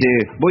Madryn.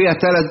 Dice, voy a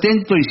estar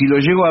atento y si lo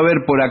llego a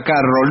ver por acá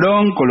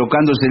Rolón,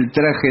 colocándose el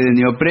traje de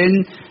neopren,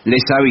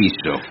 les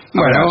aviso.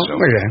 Bueno, abrazo.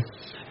 muy bien.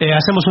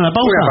 ¿Hacemos una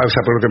pausa? Una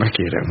pausa por lo que más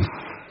quieran.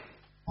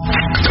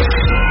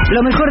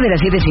 Lo mejor de las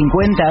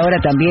 7.50 ahora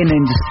también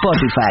en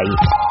Spotify.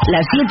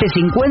 Las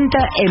 7.50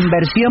 en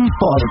versión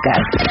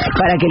podcast.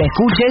 Para que la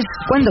escuches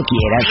cuando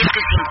quieras.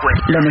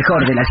 Lo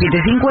mejor de las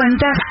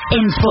 7.50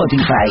 en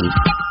Spotify.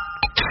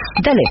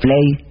 Dale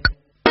play.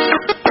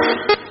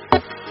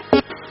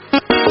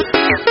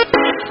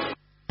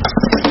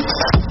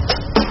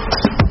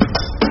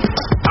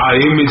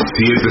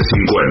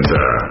 AM750.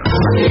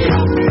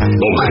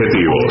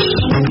 Objetivos,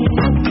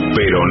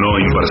 pero no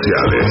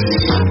imparciales.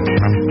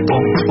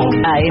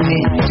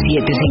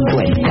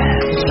 AM750.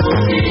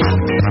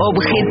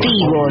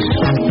 Objetivos,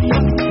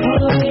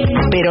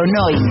 pero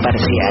no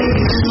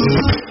imparciales.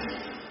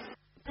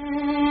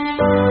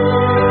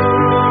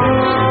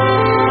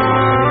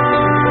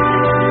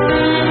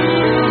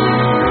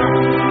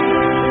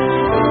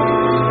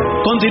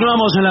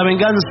 Continuamos en La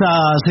Venganza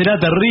Será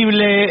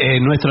Terrible.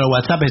 Nuestro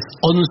WhatsApp es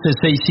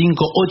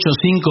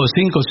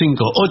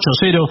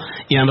 1165855580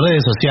 y en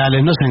redes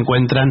sociales nos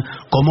encuentran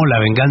como La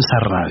Venganza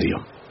Radio.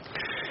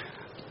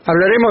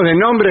 Hablaremos de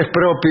nombres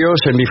propios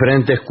en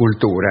diferentes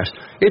culturas.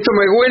 Esto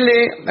me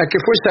huele a que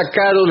fue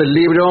sacado del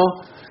libro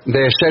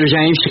de Sir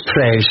James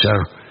Fraser,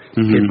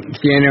 que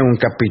tiene un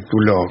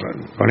capítulo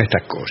con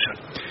estas cosas.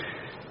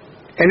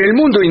 En el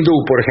mundo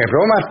hindú, por ejemplo,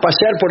 vamos a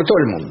pasear por todo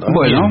el mundo.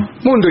 Bueno.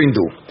 Mundo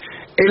hindú.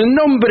 El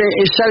nombre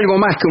es algo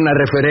más que una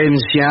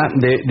referencia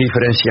de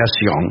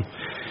diferenciación.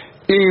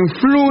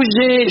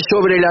 Influye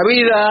sobre la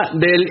vida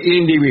del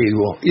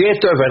individuo. Y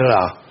esto es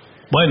verdad.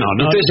 Bueno,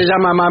 no. Usted se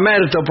llama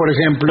Mamerto, por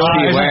ejemplo.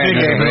 Ah, y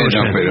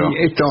pero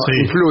esto sí.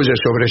 influye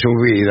sobre su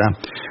vida.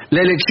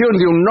 La elección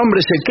de un nombre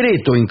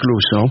secreto,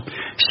 incluso,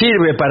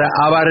 sirve para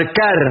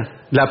abarcar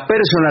la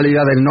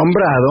personalidad del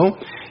nombrado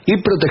y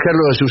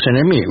protegerlo de sus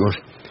enemigos.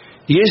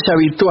 Y es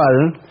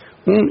habitual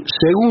un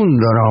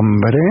segundo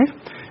nombre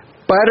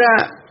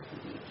para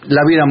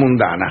la vida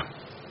mundana.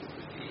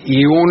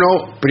 Y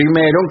uno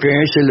primero que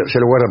se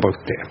lo guarda para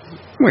usted.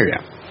 Muy bien.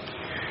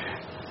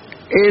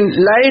 En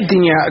la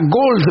etnia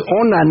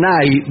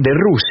Gold-Onanay de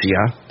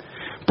Rusia,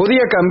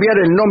 podía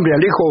cambiar el nombre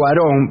al hijo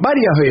varón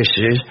varias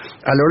veces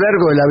a lo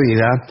largo de la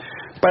vida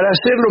para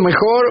hacerlo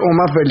mejor o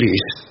más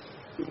feliz.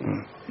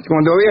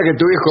 Cuando veía que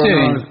tu hijo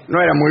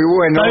no era muy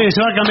bueno, está bien, se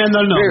va cambiando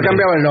el nombre.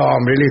 Cambiaba el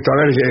nombre, listo, a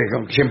ver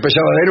si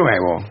empezaba de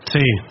nuevo.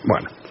 Sí.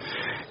 Bueno.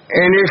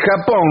 En el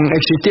Japón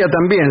existía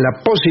también la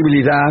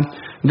posibilidad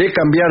de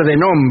cambiar de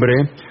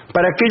nombre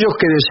para aquellos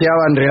que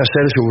deseaban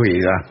rehacer su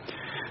vida.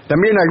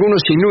 También algunos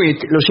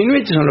inuit, los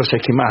inuit son los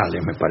esquimales,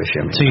 me parece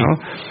a mí, Sí. ¿no?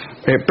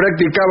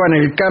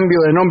 Practicaban el cambio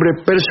de nombre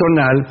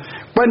personal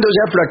cuando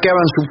ya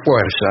flaqueaban sus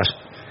fuerzas,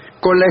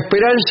 con la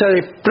esperanza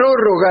de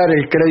prorrogar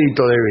el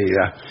crédito de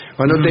vida.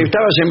 Cuando te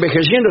estabas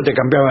envejeciendo te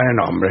cambiaban de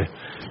nombre.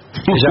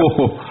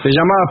 Te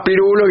llamabas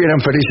Pirulo y eran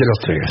felices los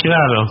tres.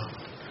 Claro.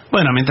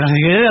 Bueno, mientras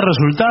que dé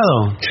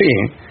resultado. Sí.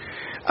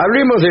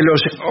 Hablemos de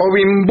los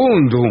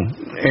Ovimbundu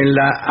en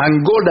la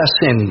Angola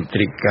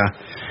céntrica,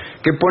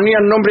 que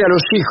ponían nombre a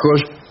los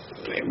hijos,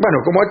 bueno,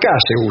 como acá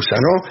se usa,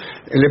 ¿no?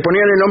 Le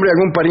ponían el nombre a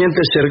algún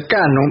pariente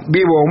cercano,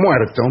 vivo o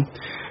muerto,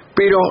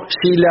 pero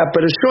si la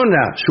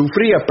persona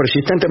sufría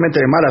persistentemente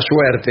de mala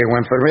suerte o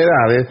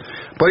enfermedades,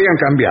 podían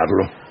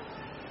cambiarlo.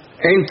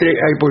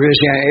 Porque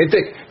decían, este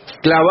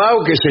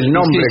clavado, que es el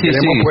nombre que le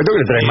hemos puesto,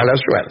 que le trae mala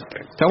suerte.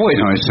 Está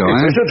bueno eso,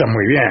 ¿eh? Eso está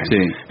muy bien.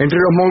 Sí. Entre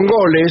los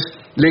mongoles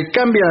le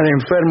cambian al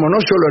enfermo no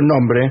solo el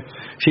nombre,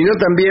 sino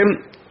también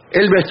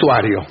el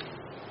vestuario.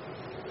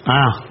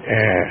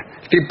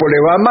 Tipo, le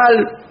va mal,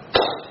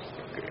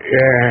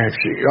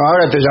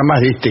 ahora te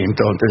llamas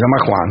distinto, te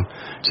llamas Juan.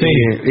 Sí.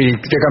 Y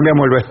te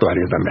cambiamos el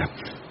vestuario también.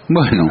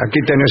 Bueno. Aquí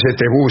tenés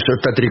este buzo,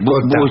 esta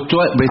tricota.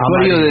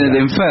 Vestuario de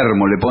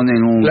enfermo, le ponen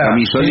un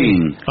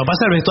camisolín. Lo que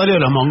pasa, el vestuario de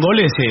los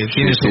mongoles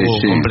tiene su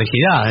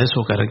complejidad,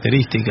 sus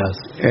características.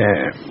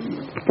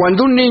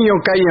 Cuando un niño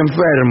cae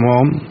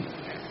enfermo,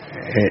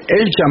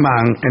 el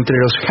chamán, entre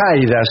los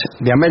jaidas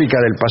de América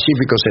del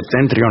Pacífico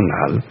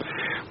septentrional,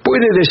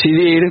 puede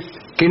decidir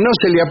que no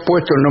se le ha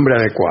puesto el nombre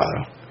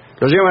adecuado.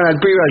 Lo llevan al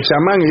pibe, al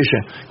chamán, y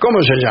dicen,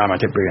 ¿cómo se llama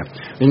este pibe?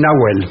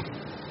 Nahuel.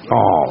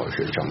 Oh,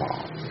 se llama.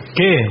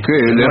 ¿Qué?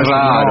 Es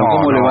raro,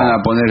 ¿cómo le van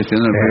a poner este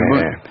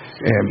nombre?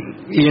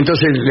 Y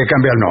entonces le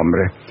cambia el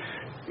nombre.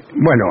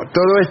 Bueno,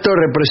 todo esto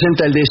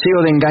representa el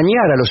deseo de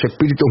engañar a los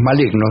espíritus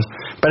malignos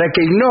para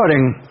que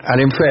ignoren al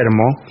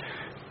enfermo,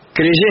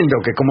 creyendo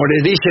que, como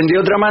les dicen de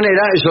otra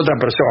manera, es otra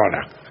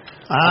persona.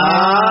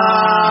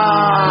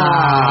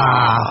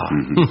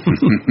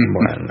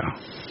 Bueno.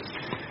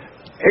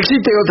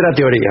 Existe otra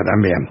teoría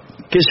también,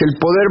 que es el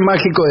poder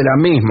mágico de la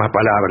misma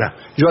palabra.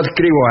 Yo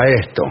adscribo a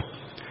esto,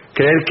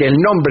 creer que el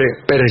nombre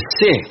per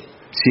se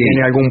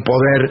tiene algún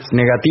poder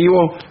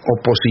negativo o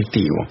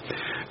positivo.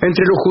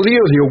 Entre los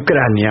judíos de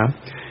Ucrania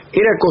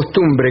era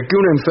costumbre que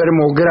un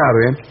enfermo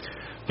grave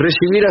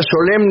recibiera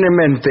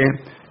solemnemente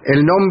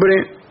el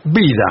nombre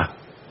Vida,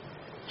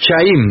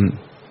 Chaim,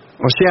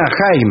 o sea,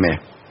 Jaime,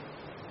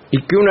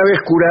 y que una vez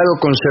curado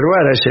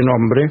conservara ese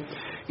nombre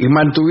y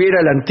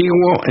mantuviera el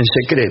antiguo en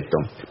secreto.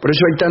 Por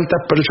eso hay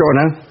tantas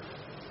personas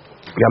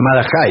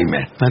llamadas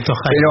Jaime.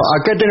 Pero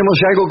acá tenemos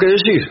algo que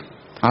decir.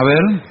 A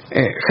ver.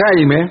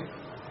 Jaime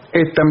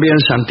es también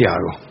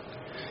Santiago,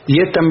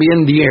 y es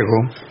también Diego,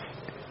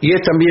 y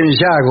es también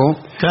Yago,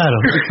 claro,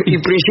 y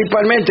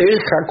principalmente es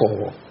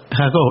Jacobo.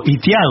 Y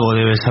Tiago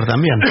debe ser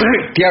también.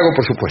 Tiago,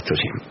 por supuesto,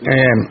 sí.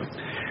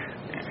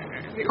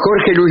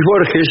 Jorge Luis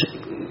Borges,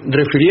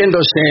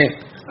 refiriéndose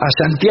a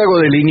Santiago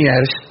de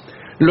Liniers,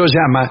 lo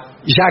llama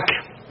Jacques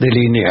de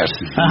Liniers,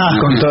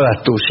 con toda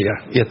astucia,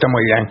 y está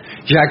muy bien.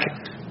 Jacques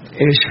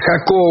es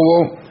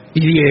Jacobo, y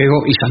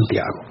Diego, y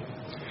Santiago.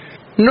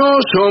 No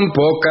son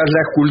pocas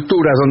las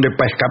culturas donde,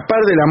 para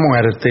escapar de la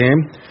muerte,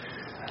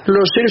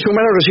 los seres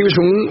humanos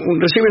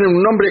reciben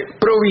un nombre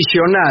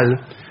provisional,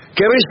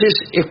 que a veces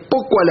es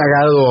poco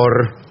halagador.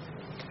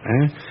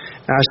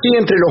 Así,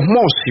 entre los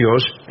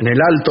mocios, en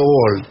el Alto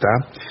Volta,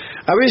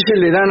 a veces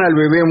le dan al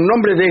bebé un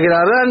nombre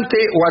degradante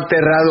o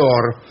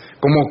aterrador,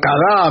 como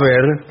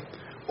cadáver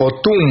o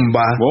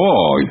tumba.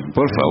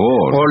 Por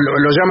favor. O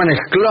lo llaman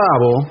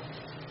esclavo.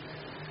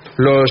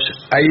 Los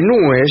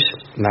ainúes,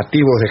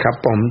 nativos de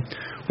Japón,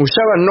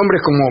 usaban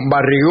nombres como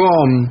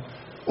barrigón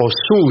o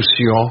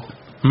sucio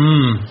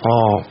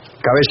o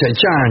cabeza de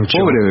chancho.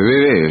 Pobre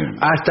bebé.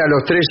 Hasta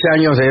los 13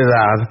 años de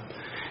edad.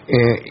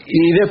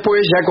 Y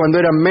después, ya cuando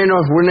eran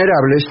menos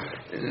vulnerables,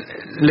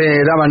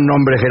 le daban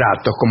nombres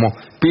gratos, como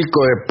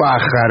pico de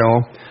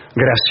pájaro,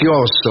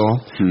 gracioso.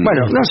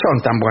 Bueno, no son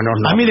tan buenos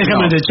nombres. A mí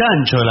déjame de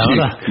chancho, la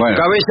verdad. Bueno.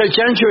 Cabeza de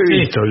chancho he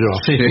visto yo,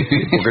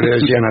 porque le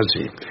decían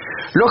así.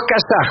 Los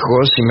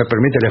kazajos, si me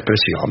permite la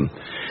expresión,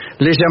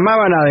 les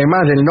llamaban,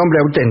 además del nombre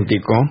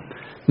auténtico,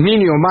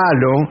 niño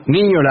malo,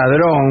 niño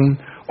ladrón,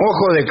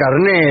 ojo de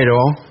carnero,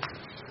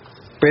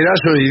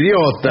 pedazo de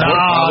idiota.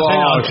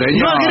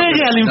 No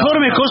agregue al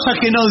informe cosas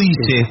que no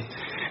dice.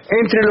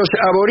 Entre los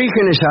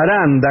aborígenes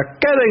Aranda,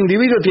 cada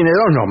individuo tiene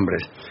dos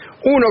nombres.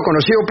 Uno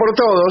conocido por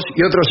todos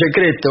y otro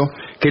secreto,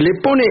 que le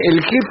pone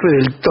el jefe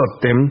del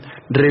tótem,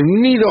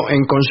 reunido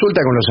en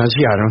consulta con los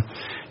ancianos,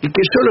 y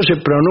que solo se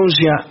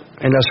pronuncia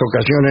en las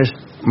ocasiones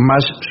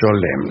más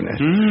solemnes.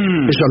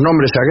 Esos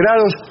nombres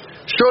sagrados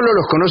solo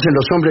los conocen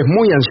los hombres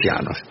muy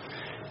ancianos.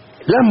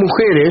 Las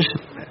mujeres,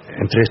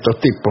 entre estos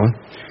tipos,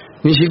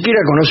 ni siquiera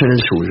conocen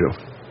el suyo.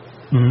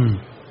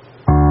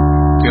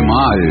 Qué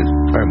mal.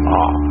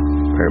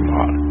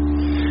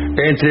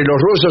 Entre los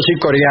rusos y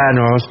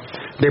coreanos,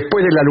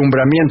 después del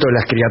alumbramiento de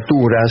las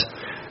criaturas,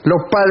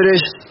 los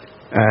padres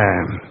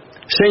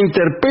se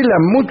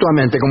interpelan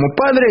mutuamente como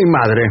padre y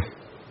madre.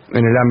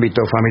 en el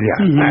ámbito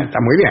familiar. Está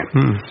muy bien.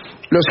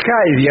 Los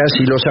jaidias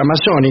y los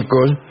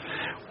amazónicos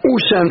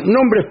usan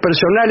nombres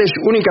personales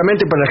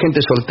únicamente para la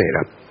gente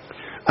soltera.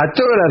 A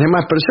todas las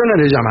demás personas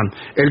le llaman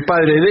el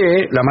padre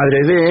de, la madre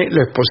de,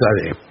 la esposa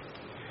de.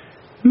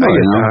 Ahí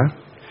está.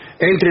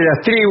 Entre las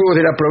tribus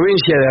de la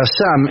provincia de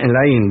Assam, en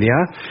la India,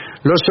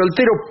 los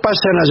solteros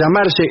pasan a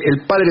llamarse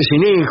el padre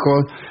sin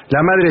hijos,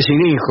 la madre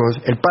sin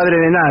hijos, el padre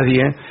de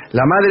nadie,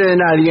 la madre de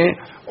nadie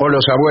o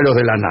los abuelos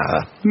de la nada.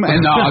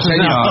 No,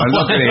 señor,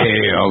 no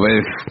creo.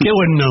 Qué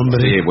buen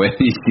nombre. Sí,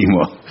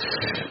 buenísimo.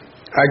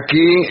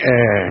 Aquí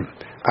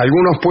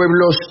algunos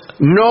pueblos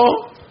no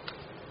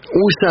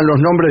usan los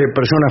nombres de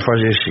personas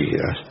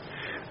fallecidas.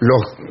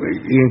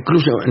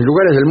 Incluso en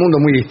lugares del mundo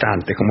muy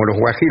distantes, como los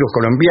guajiros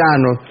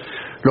colombianos,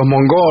 los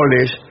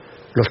mongoles,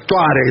 los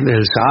tuaregs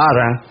del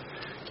Sahara,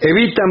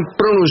 evitan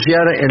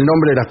pronunciar el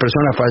nombre de las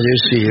personas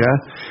fallecidas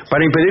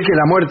para impedir que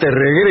la muerte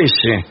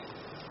regrese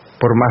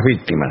por más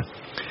víctimas.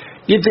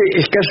 Y este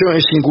caso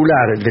es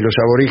singular de los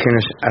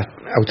aborígenes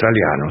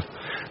australianos.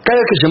 Cada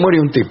vez que se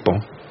muere un tipo,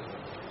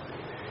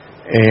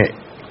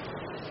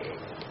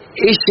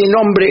 ese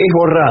nombre es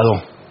borrado.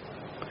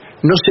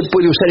 No se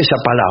puede usar esa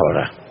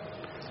palabra.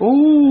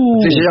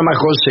 Usted se llama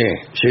José,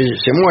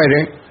 se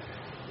muere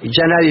y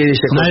ya nadie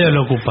dice José. Nadie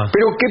lo ocupa.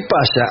 Pero ¿qué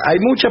pasa? Hay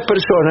muchas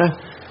personas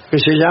que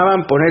se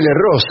llaman, ponerle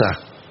Rosa.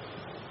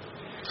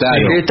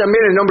 Claro. Que es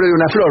también el nombre de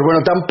una flor. Bueno,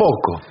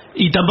 tampoco.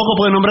 Y tampoco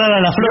puede nombrar a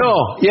la flor.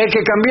 No, y hay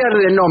que cambiar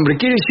de nombre.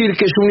 Quiere decir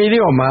que es un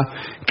idioma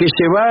que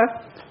se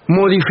va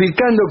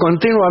modificando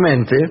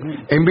continuamente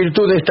en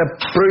virtud de esta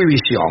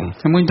prohibición.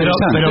 Es muy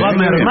interesante. Pero va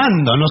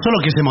mermando, no solo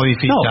que se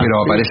modifica. No, pero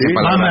aparecen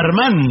palabras. Va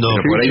mermando.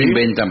 Pero por ahí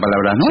inventan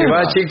palabras Se va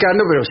nuevas.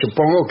 achicando, pero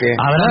supongo que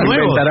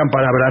inventarán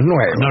palabras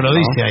nuevas. No lo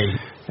dice ahí.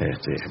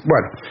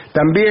 Bueno,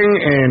 también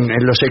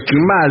en los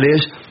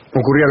esquimales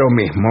ocurría lo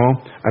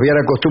mismo. Había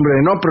la costumbre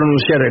de no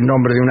pronunciar el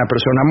nombre de una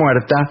persona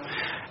muerta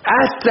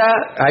hasta,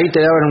 ahí te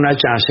daban una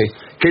chance,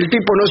 que el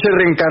tipo no se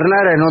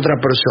reencarnara en otra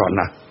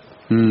persona.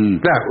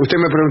 Claro, usted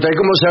me pregunta, ¿y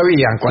cómo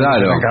sabían cuando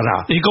se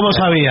reencarnaba? ¿Y cómo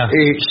sabía?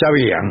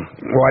 Sabían,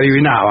 o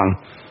adivinaban.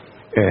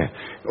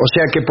 O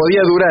sea que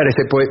podía durar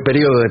este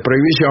periodo de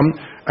prohibición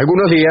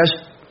algunos días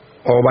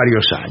o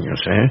varios años.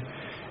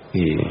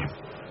 Y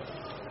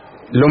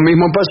lo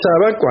mismo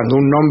pasaba cuando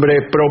un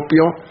nombre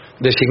propio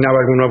designaba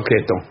algún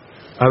objeto.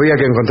 Había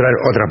que encontrar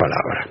otra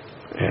palabra.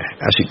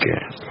 Así que,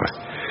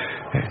 bueno.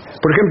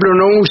 Por ejemplo,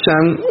 no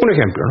usan, un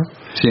ejemplo, ¿no?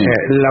 Sí.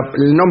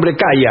 El nombre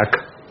kayak,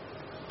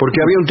 porque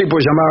había un tipo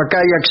que se llamaba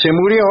kayak, se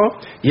murió,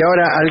 y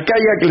ahora al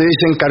kayak le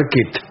dicen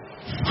carquit.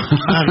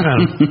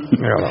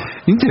 Claro.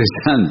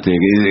 Interesante,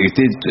 que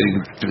esté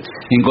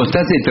en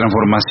constante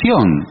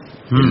transformación.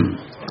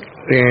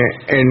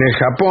 En el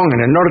Japón, en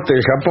el norte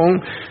del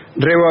Japón,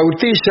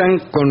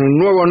 rebautizan con un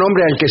nuevo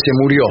nombre al que se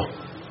murió.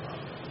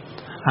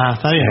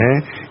 Está bien.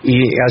 Y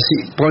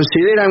así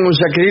consideran un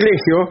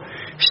sacrilegio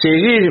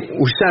seguir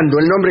usando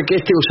el nombre que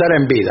éste usara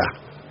en vida.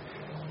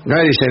 No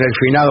dicen el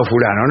finado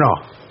fulano, no.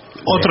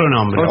 Otro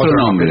nombre. Otro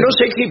nombre. Los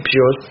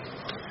egipcios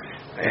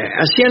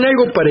hacían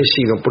algo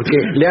parecido, porque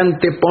le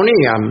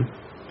anteponían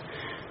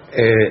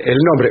el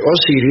nombre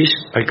Osiris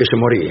al que se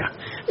moría.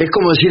 Es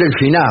como decir el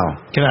finado.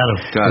 Claro.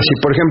 Claro. Es decir,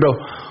 por ejemplo,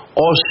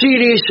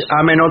 Osiris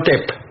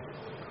Amenhotep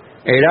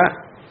era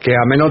que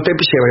Amenhotep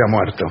se había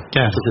muerto.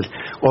 Claro. Entonces,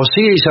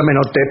 Osiris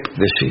Amenhotep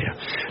decía.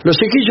 Los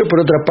egipcios, por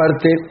otra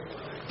parte,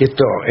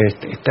 esto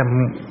está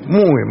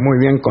muy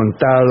bien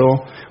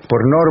contado por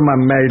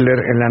Norman Mailer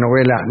en la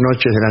novela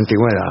Noches de la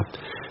Antigüedad.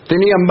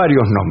 Tenían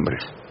varios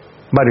nombres.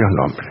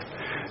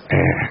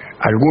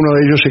 Algunos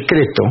de ellos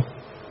secretos,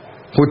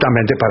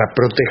 justamente para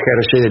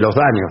protegerse de los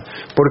daños,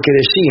 porque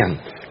decían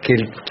que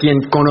quien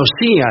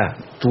conocía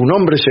tu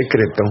nombre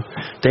secreto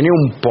tenía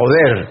un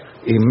poder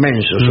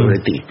inmenso sobre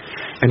ti.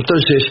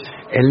 Entonces,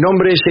 el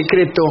nombre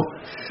secreto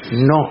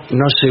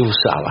no se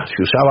usaba,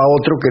 se usaba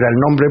otro que era el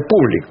nombre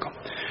público.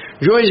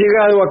 Yo he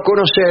llegado a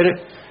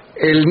conocer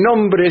el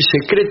nombre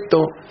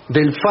secreto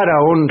del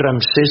faraón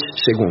Ramsés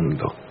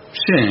II.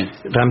 Sí.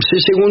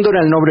 Ramsés II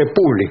era el nombre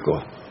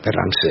público de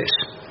Ramsés,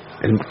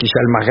 quizá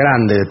el más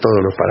grande de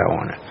todos los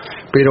faraones.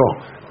 Pero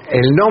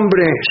el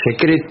nombre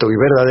secreto y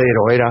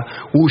verdadero era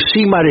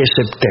Usimare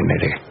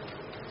Septemere.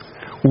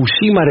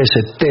 Usimare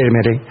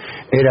Septemere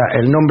era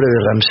el nombre de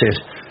Ramsés.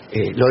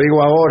 Lo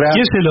digo ahora.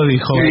 ¿Quién se lo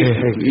dijo?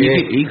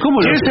 ¿Y cómo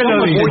 ¿Quién se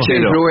lo dijo? Mucha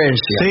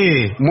influencia.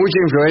 Sí. Mucha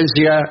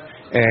influencia.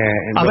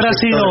 ¿Habrá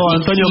sido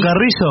Antonio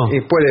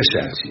Carrizo? Puede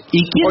ser. ¿Y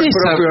quiénes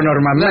el propio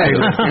Norman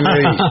Mailer? ¿Quién le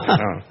dice?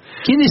 No.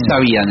 ¿Quiénes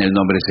sabían el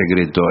nombre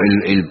secreto?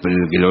 ¿El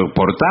que lo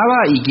portaba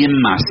y quién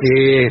más?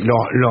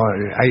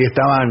 Ahí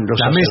estaban los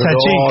la mesa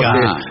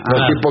sacerdotes, chica.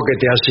 los tipos que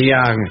te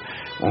hacían,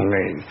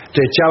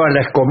 te echaban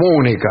la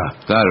excomúnica.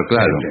 Claro.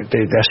 Te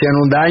hacían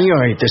un daño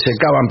y te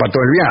secaban para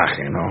todo el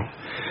viaje,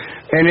 ¿no?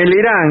 En el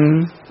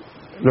Irán,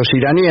 los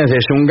iraníes de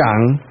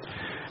Zungan,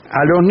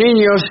 a los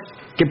niños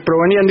que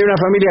provenían de una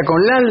familia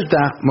con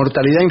alta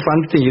mortalidad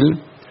infantil,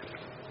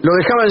 lo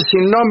dejaban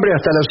sin nombre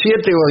hasta los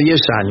 7 o 10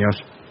 años.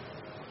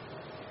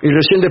 Y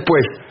recién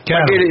después,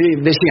 Claro.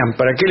 decían,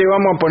 ¿para qué le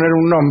vamos a poner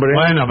un nombre?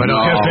 Bueno, pero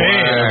No, qué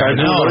feo.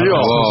 Calculo yo.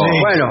 sí.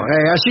 Bueno,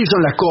 así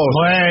son las cosas.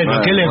 Bueno,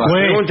 ¿qué le cuesta?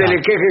 Pregúntele,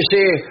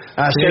 quéjese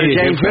a Sir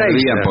James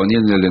Estaría Fraser.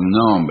 poniéndole un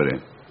nombre.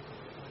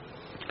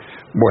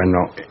 Bueno,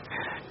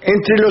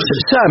 entre los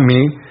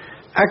Sami,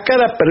 a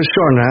cada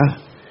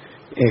persona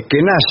que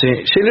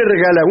nace se le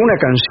regala una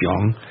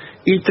canción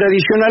y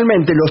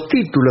tradicionalmente los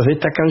títulos de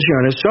estas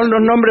canciones son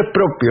los nombres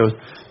propios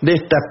de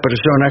estas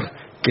personas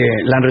que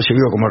la han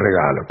recibido como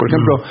regalo. Por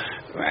ejemplo,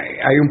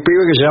 hay un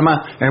pibe que se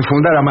llama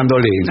Enfundar a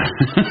Mandolina.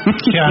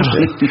 Claro.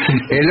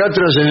 El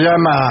otro se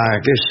llama,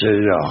 qué sé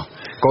yo,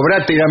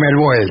 Cobrate y dame el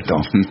vuelto.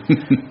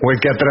 O el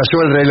que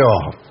atrasó el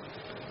reloj.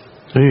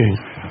 Sí.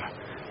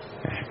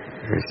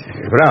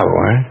 Bravo,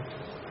 ¿eh?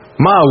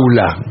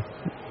 Maula.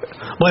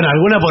 Bueno,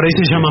 alguna por ahí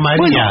se llama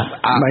María.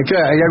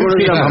 Hay algunos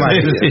que se llaman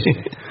María. Sí.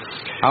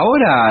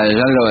 Ahora,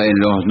 ya en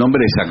los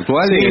nombres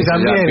actuales, Sí, ya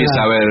también,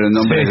 empieza a haber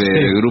nombres sí, de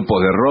sí.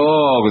 grupos de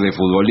rock, de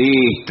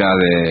futbolistas,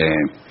 de...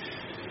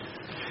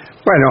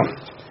 Bueno,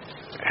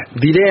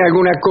 diré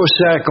alguna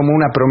cosa como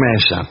una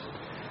promesa.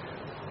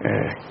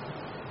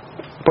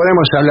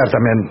 Podemos hablar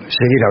también,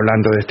 seguir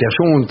hablando de este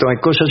asunto. Hay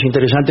cosas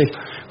interesantes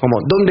como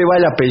dónde va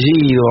el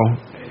apellido,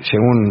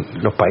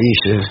 según los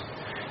países,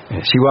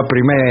 si va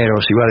primero,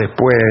 si va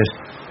después.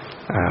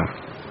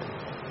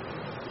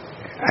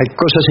 Hay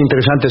cosas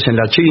interesantes en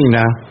la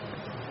China,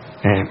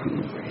 e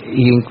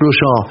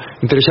incluso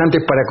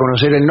interesantes para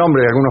conocer el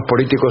nombre de algunos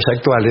políticos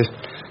actuales,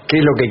 qué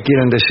es lo que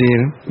quieren decir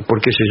y por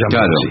qué se llaman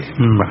Claro. así.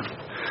 Bueno,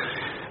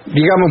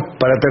 digamos,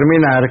 para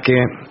terminar, que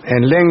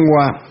en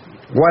lengua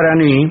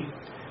guaraní,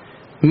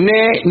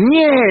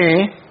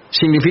 ñe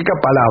significa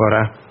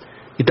palabra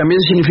y también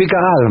significa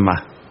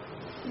alma.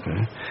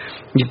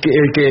 Y que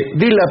el que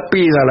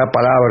dilapida la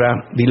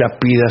palabra,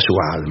 dilapida su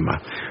alma.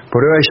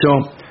 Por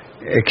eso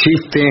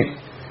existe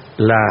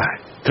la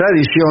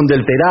tradición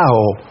del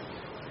terao,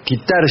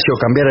 quitarse o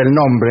cambiar el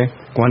nombre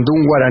cuando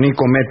un guaraní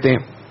comete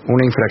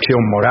una infracción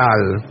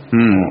moral,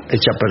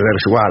 echa a perder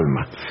su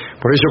alma.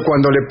 Por eso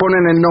cuando le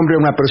ponen el nombre a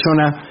una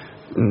persona,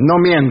 no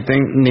mienten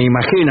ni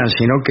imaginan,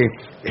 sino que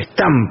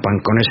estampan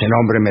con ese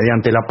nombre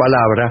mediante la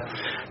palabra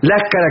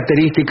las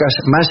características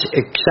más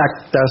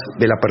exactas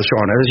de la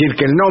persona. Es decir,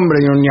 que el nombre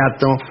de un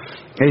ñato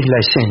es la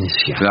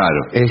esencia,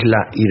 Claro. es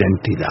la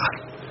identidad.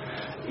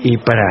 Y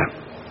para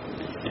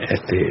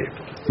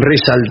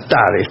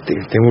resaltar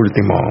este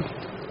último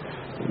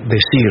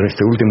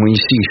este último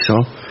inciso,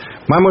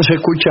 vamos a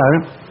escuchar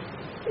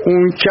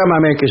un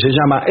chamamé que se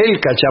llama El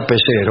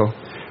Cachapecero.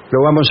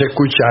 Lo vamos a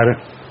escuchar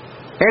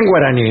en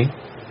guaraní,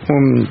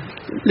 un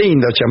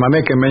lindo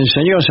chamamé que me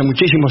enseñó hace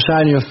muchísimos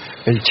años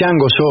el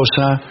Chango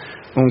Sosa,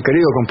 un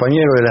querido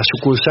compañero de la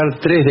sucursal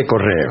 3 de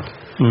Correo.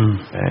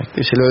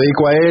 Y se lo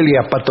dedico a él y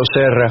a Pato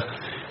Serra,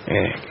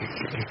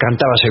 que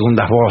cantaba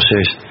segundas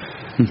voces.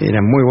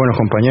 Eran muy buenos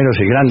compañeros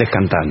y grandes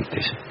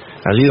cantantes.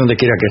 Allí donde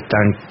quiera que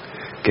están,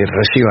 que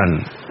reciban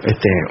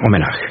este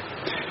homenaje.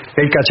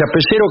 El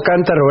Cachapecero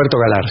canta Roberto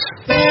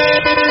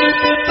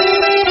Galarza.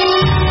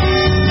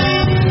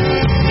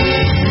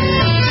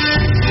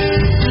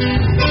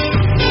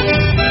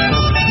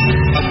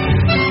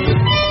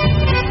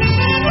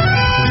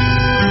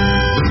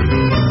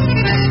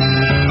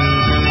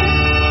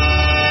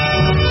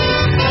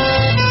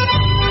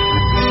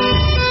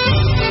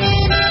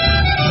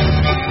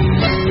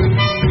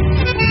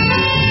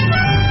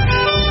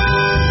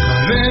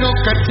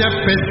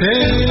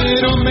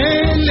 Cachapecero,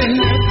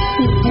 melena,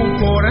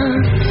 cucucora,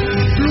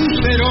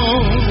 lucero,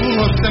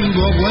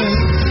 tambogua,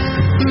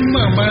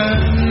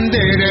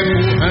 mamandere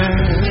mujer,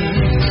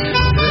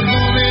 el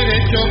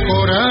derecho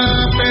cora,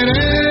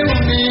 pero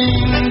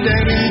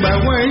ninderin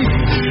bagüey,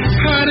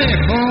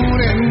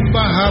 jarejoren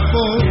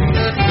bajapo,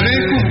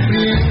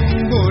 recumplien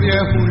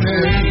goria jule,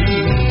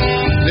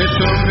 de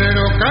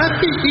sombrero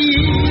cati,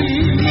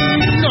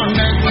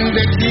 donan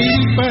de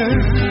chiripa,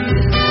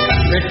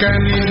 de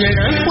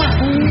canillera el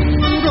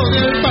guajuro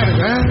del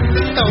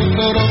Parganta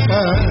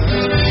Autoropa,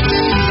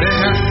 de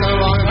hasta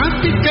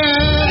Bagática,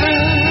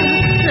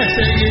 de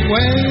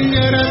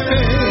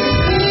Seguigüeyarate,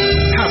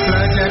 a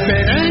Playa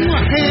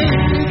Pereñuaje,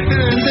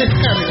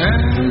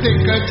 descargan de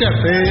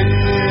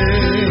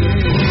Cachapé.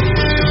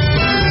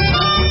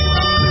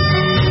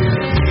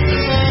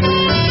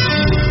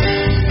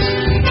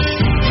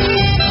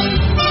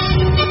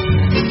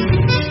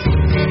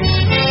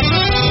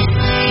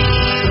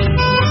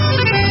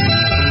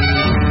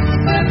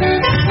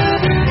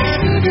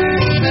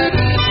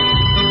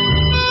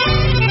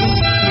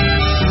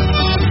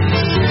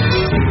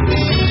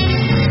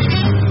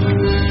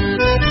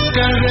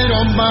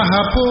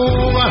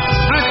 Bajapoa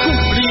a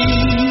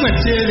cumplir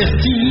ese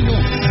destino,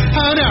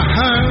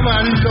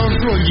 arajaban los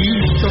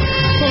rollitos,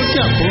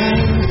 Cochapón,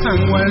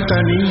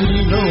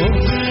 Angualtanino,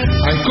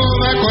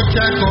 Alcoba,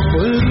 Cochaco,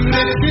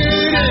 Purre,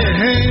 Quiere,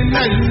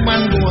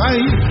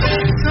 Aymanduay,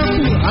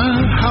 Zapurá,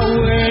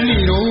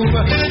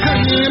 Jaueliroba,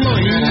 Cañemo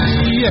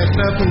y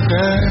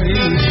Azapucay,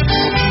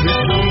 de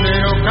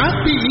sombrero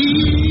capi,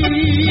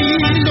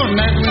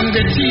 donan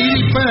de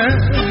chiripa,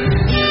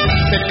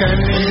 de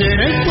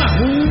canillera y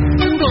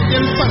guajuro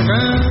el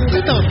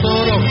pagado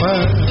toropa,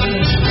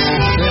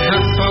 deja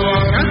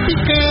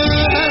forática,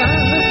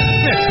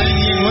 de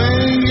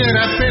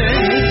Señueñerape,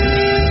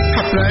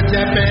 a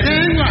Playa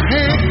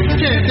Perenguaje,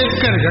 que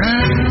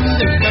descargar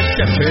de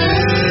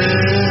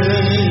café.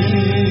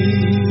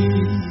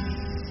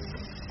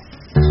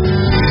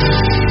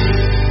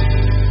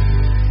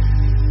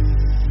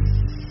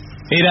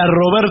 Era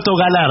Roberto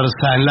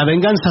Galarza, en La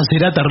venganza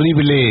será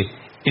terrible,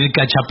 el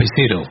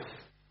cachapecero.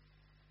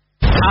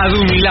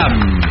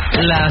 ADUNLAM,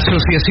 la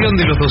Asociación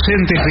de los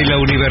Docentes de la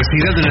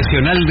Universidad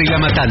Nacional de La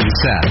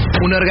Matanza.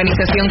 Una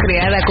organización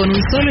creada con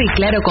un solo y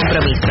claro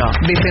compromiso: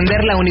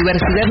 defender la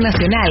Universidad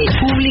Nacional,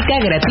 pública,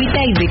 gratuita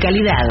y de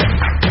calidad.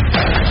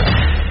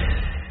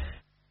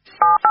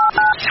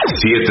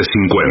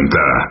 750.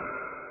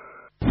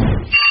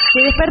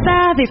 Te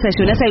despertás,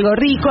 desayunás algo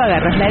rico,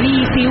 agarras la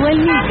bici o el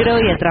micro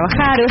y a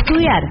trabajar o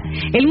estudiar.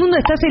 El mundo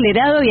está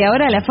acelerado y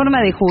ahora la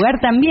forma de jugar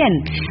también.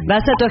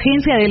 Vas a tu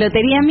agencia de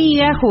lotería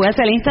amiga, jugás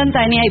a la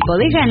instantánea y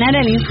podés ganar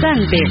al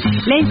instante.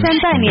 La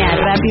instantánea,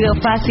 rápido,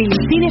 fácil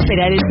y sin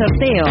esperar el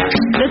sorteo.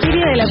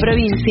 Lotería de la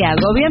provincia,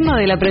 Gobierno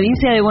de la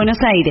Provincia de Buenos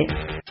Aires.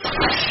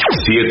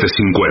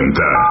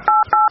 750.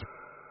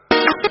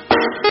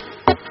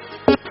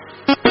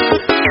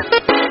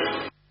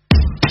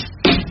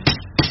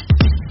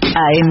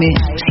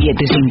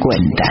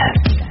 AM750.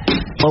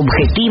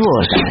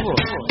 Objetivos,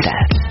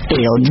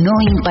 pero no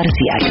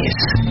imparciales.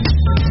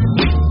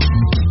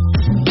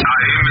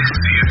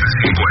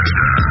 AM750.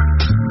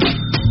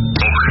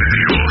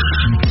 Objetivos,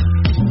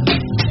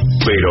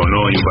 pero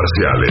no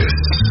imparciales.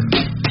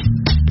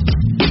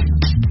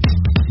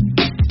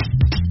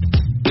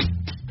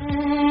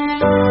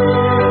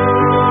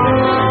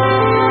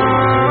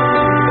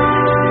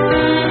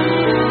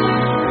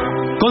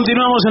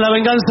 Continuamos en La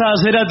venganza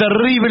será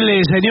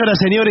terrible, señoras,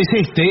 señores.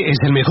 Este es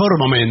el mejor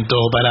momento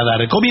para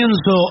dar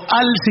comienzo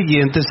al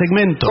siguiente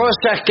segmento.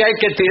 Cosas que hay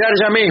que tirar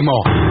ya mismo.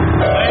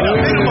 Bueno,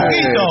 espera un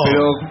poquito.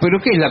 Pero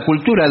 ¿qué es la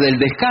cultura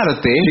del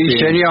descarte? Sí,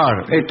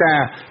 señor. Esta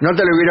no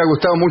te le hubiera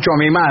gustado mucho a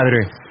mi madre.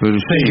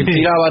 Sí. Que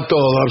tiraba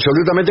todo,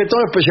 absolutamente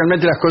todo,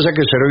 especialmente las cosas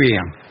que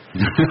servían.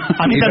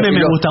 A mí Y también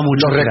me gusta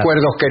mucho. Los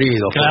recuerdos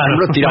queridos. Claro, por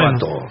ejemplo, tiraba bueno.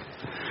 todo.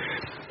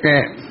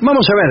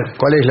 Vamos a ver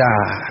cuál es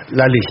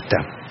la lista.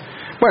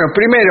 Bueno,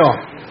 primero,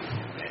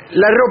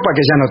 la ropa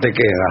que ya no te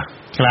queda.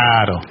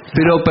 Claro.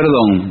 Pero,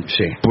 perdón,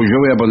 Sí. pues yo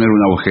voy a poner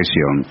una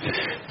objeción.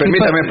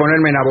 Permítame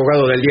ponerme en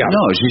abogado del diablo.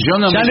 No, si yo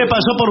no Ya me... le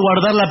pasó por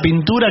guardar la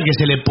pintura que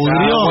se le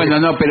pudrió. Ah, bueno,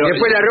 no, pero...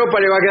 Después la ropa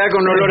le va a quedar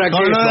con olor a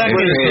queso. Olor a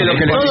Pues, queso. es lo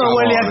que le Todo digo.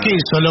 huele a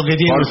queso lo que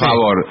tiene Por usted.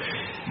 favor.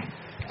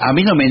 A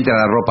mí no me entra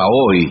la ropa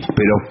hoy,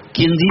 pero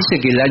 ¿quién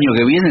dice que el año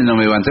que viene no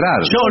me va a entrar?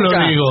 Yo lo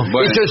digo.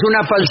 Bueno. Eso es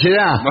una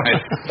falsedad. Bueno.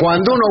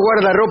 Cuando uno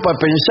guarda ropa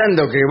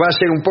pensando que va a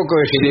hacer un poco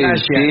de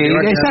gimnasia, sí, que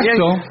va a quedar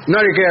exacto. bien, no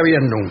le queda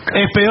bien nunca.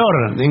 Es peor,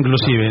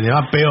 inclusive, le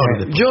va peor.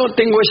 Yo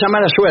tengo esa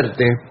mala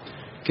suerte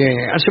que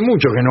hace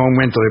mucho que no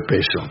aumento de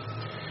peso.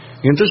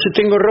 Y entonces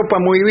tengo ropa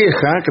muy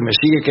vieja que me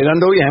sigue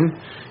quedando bien.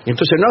 Y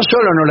entonces no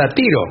solo no la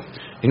tiro,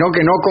 sino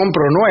que no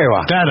compro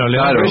nueva. Claro, le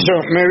va Por eso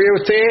me ve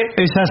usted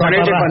Esa con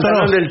este zaparrastro.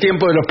 pantalón del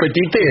tiempo de los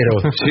petiteros.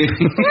 Sí.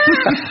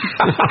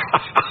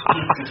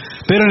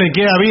 Pero le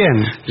queda bien.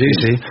 Sí,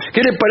 sí.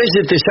 ¿Qué le parece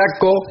este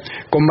saco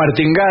con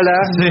martingala,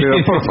 Sí. Pero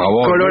por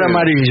favor. color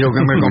amarillo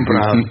que me he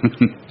comprado?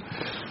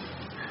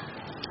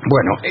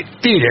 Bueno,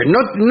 tire,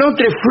 no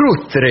te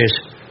frustres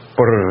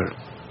por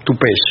tu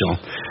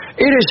peso.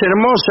 Eres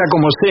hermosa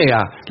como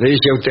sea, le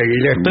dice a usted,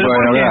 Guillermo. Pero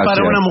Bueno, porque gracias.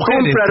 para una mujer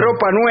Compra esto.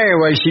 ropa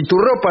nueva y si tu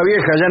ropa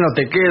vieja ya no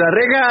te queda,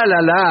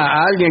 regálala a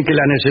alguien que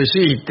la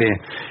necesite.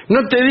 No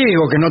te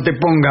digo que no te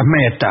pongas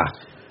meta.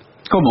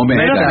 ¿Cómo me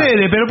Pero entra?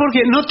 Fede, pero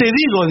porque no te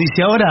digo, dice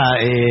ahora,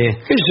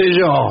 ¿Qué sé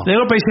yo? de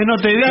golpe dice no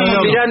te digo.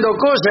 Estamos tirando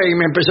cosas y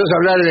me empezás a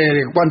hablar de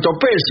cuánto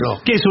peso.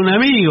 Que es un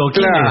amigo,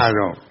 ¿quién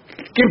Claro.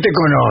 ¿Quién te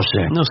conoce?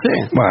 es? No sé.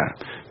 Bueno,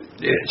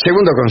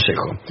 segundo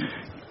consejo.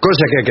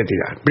 Cosas que hay que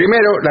tirar.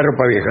 Primero, la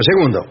ropa vieja.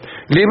 Segundo,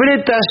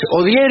 libretas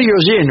o diarios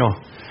llenos.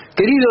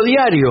 Querido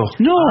diario.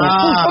 No,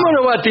 ¿Cómo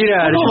lo va a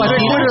tirar? ¿cómo va a Es un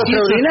tirar? recuerdo Si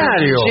esto está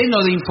extraordinario. lleno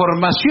de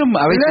información,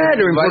 a veces...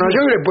 Claro,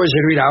 información que le puede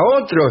servir a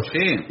otros.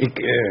 Sí. Y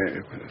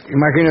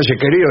imagínese,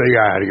 querido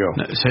diario.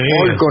 Sí.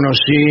 Hoy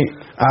conocí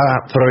a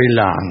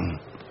Froilán.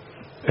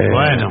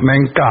 Bueno. Me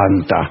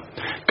encanta.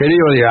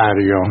 Querido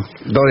diario,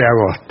 2 de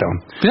agosto.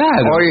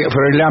 Claro. Hoy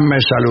Froilán me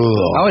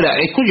saludó. Ahora,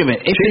 escúcheme.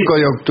 5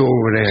 de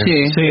octubre. Sí.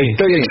 Sí.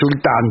 Estoy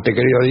exultante,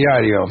 querido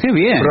diario. Qué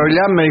bien.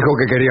 Froilán me dijo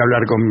que quería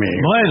hablar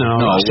conmigo. Bueno,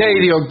 No. 6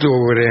 de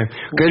octubre.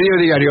 Querido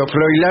diario,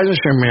 Froilán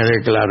se me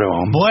declaró.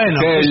 bueno,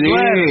 Qué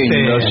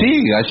lindo, suerte.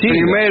 siga,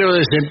 siga. 1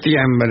 de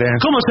septiembre.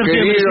 ¿Cómo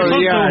septiembre? Querido Es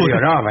diario, octubre.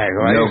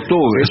 no, De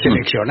octubre. estoy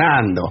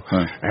seleccionando.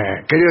 Ah.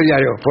 Querido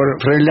diario,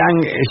 Froilán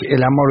es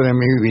el amor de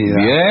mi vida.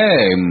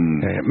 Bien.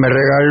 Me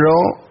regaló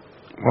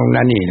un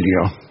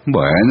anillo.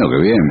 Bueno,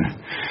 qué bien.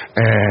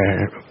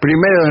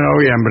 1 de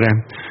noviembre.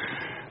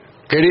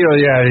 Querido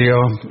diario,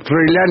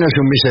 Froilán es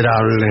un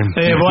miserable.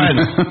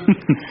 Bueno.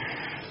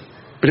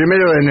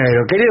 1 de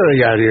enero. Querido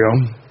diario,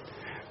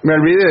 me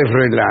olvidé de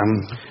Froilán.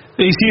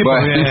 Y sí,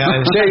 Bueno.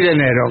 porque... 6 de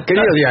enero.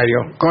 Querido diario,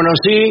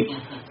 conocí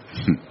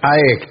a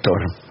Héctor.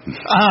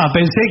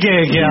 Pensé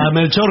que a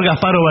Melchor,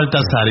 Gaspar o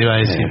Baltasar iba a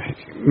decir.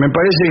 Me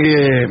parece que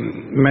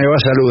me va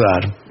a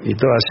saludar y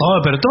todo así.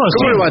 Pero todo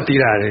 ¿Cómo así. lo va a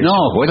tirar? No,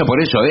 bueno, por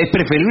eso es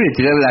preferible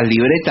tirar las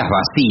libretas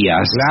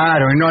vacías.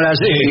 Claro, y no las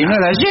llena. Y no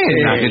las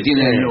llena, que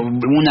tienen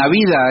una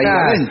vida ahí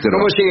adentro.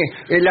 Como si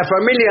en la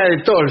familia de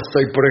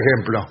Tolstoy, por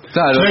ejemplo.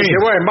 Claro. Dice,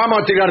 bueno, vamos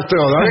a tirar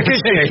todo. A ver, ¿qué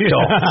es esto?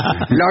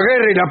 La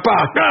guerra y la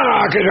paz.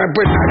 ¡Ah, que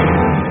después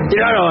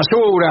tirar la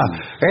basura!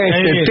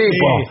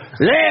 Tipo.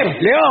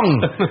 León,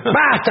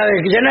 basta de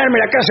llenarme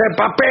la casa de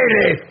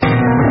papeles.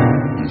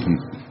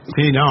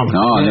 Sí, no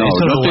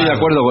estoy de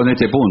acuerdo con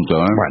este punto.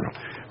 Bueno,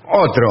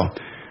 otro.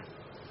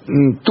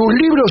 ¿Tus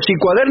libros y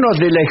cuadernos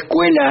de la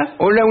escuela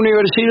o la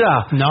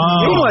universidad? No.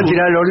 ¿Cómo va a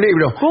tirar los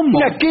libros? ¿Cómo?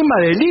 Una quema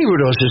de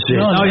libros ese.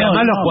 No, y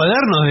además los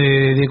cuadernos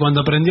de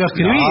cuando aprendió a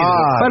escribir.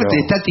 Claro. Aparte,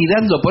 está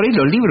tirando por ahí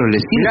los libros, le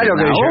sirven Mirá lo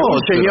que a dice. Un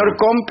otro. señor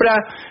compra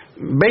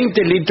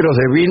 20 litros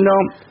de vino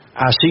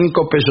a 5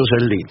 pesos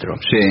el litro.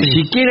 Sí.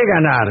 Si quiere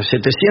ganar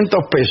 700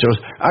 pesos,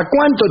 ¿a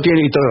cuánto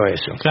tiene y todo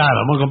eso? Claro,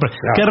 muy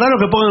Qué raro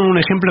que pongan un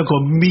ejemplo con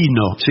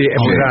vino. Sí, es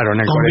muy raro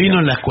en el Con colegio. vino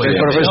en la escuela. El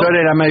profesor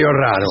era medio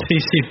raro. Sí,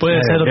 puede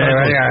ser otra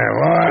cosa.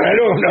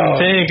 Alumno.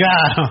 Sí,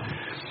 claro.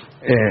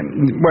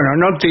 Bueno,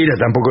 no tira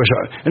tampoco eso.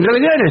 En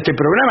realidad en este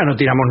programa no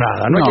tiramos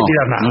nada, no hay que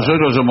tirar nada.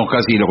 Nosotros somos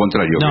casi lo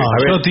contrario. No, A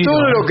ver, yo tiro.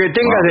 todo lo que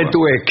tengas de tu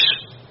ex.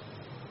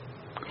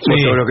 Sí.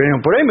 Todo lo que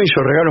por ahí me hizo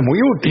regalos muy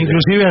útiles.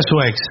 Inclusive a su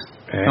ex.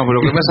 No, pero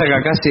lo que pasa es que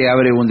acá se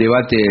abre un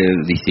debate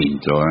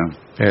distinto.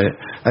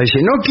 Dice,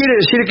 no quiere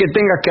decir que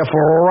tengas que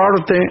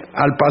aferrarte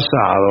al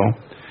pasado,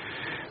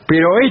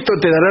 pero esto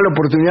te dará la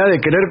oportunidad de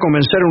querer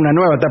comenzar una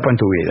nueva etapa en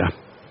tu vida.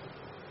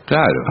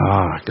 Claro.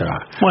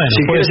 Claro. Bueno,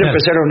 si puede quieres ser.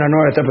 empezar una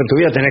nueva etapa en tu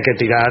vida, tenés que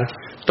tirar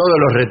todos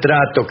los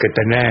retratos que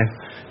tenés,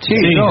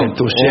 de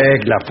tu ex,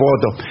 la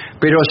foto.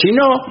 Pero si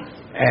no,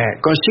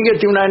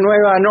 consíguete una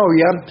nueva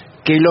novia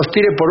que los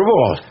tire por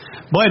vos.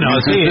 Bueno,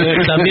 sí,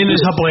 también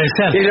eso puede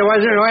ser. Y lo va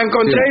a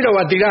encontrar y lo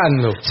va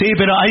tirando. Sí,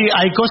 pero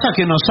hay cosas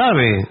que no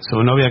sabe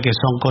su novia que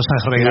son cosas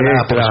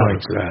regaladas por su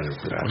ex.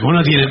 Claro.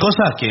 Uno tiene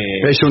cosas que...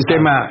 Es un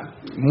tema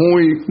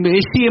muy...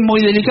 Sí, es muy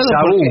delicado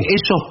tabú. porque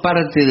eso es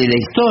parte de la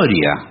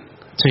historia.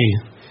 Sí.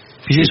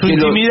 Y de su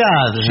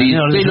intimidad. Si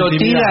señor, de usted su lo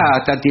intimidad. tira,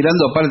 está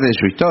tirando parte de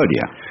su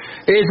historia.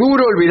 Es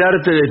duro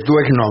olvidarte de tu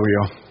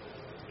exnovio.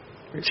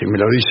 Si me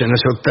lo dicen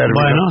esos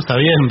términos. Bueno, está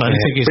bien,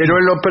 parece que pero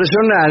en lo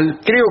personal,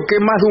 creo que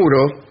es más duro,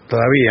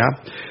 todavía,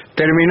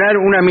 terminar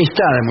una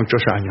amistad de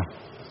muchos años.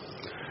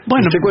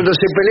 Bueno, Usted cuando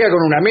se pelea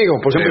con un amigo,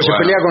 por ejemplo, se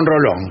pelea con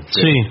Rolón.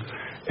 sí.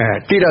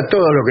 Tira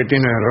todo lo que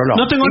tiene Rolón.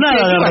 No tengo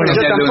nada de Bueno, Rolón.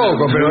 yo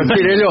tampoco, pero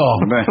tírelo.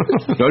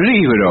 Los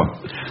libros.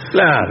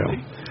 Claro.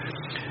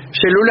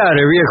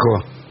 Celulares,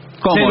 viejo.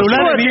 ¿Cómo?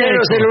 Celulares viejos.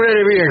 Los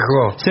celulares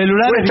viejos.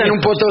 Celulares Cuestan un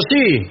viejos.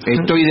 Potosí.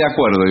 Estoy de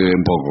acuerdo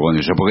un poco con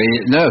eso, porque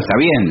no, está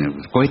bien,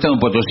 cuestan un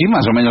Potosí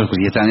más o menos si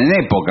están en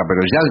época,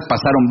 pero ya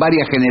pasaron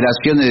varias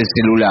generaciones de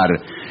celular.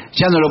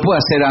 Ya no lo puede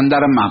hacer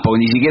andar más,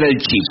 porque ni siquiera el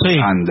chip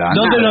anda.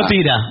 ¿Dónde nada. lo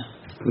tira?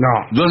 No.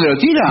 ¿Dónde lo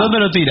tira? ¿Dónde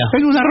lo tira?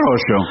 En un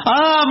arroyo.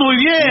 Muy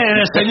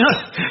bien, señor.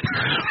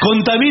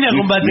 Contamina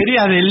con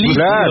baterías de litio.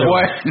 Claro.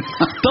 Bueno.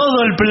 Todo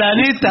el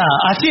planeta.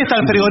 Así está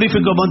el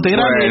frigorífico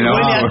Montegrande. Bueno,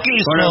 huele a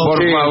queso.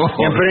 por favor.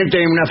 Enfrente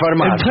hay una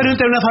farmacia.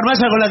 Enfrente de una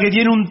farmacia con la que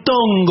tiene un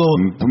tongo.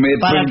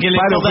 Para que le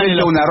paro tocan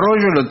frente a un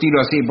arroyo, lo tiro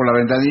así por la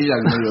ventanilla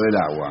al medio del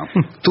agua.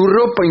 Tu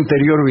ropa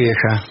interior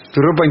vieja.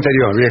 Tu ropa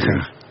interior vieja.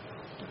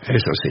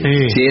 Eso sí.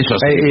 Sí, eso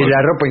sí. Y la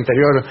ropa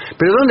interior.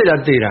 ¿Pero dónde la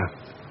tira?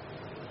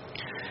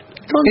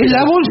 Es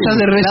la bolsa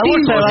de residuos.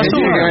 bolsa de basura.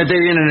 Tiene que meter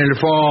bien en el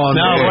fondo.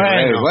 No,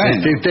 bueno.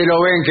 Si usted lo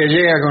ven que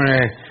llega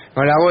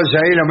con la bolsa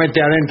ahí, lo mete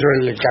adentro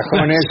del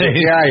cajón ese Sí.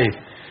 que hay.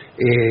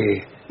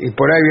 Y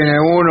por ahí viene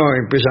uno y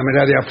empieza a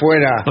mirar de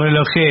afuera.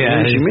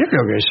 Relojea. Y dice,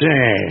 mira lo que sé,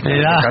 Le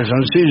da.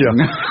 calzoncillo.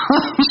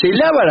 ¿Se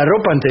lava la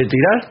ropa antes de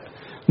tirar?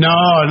 No.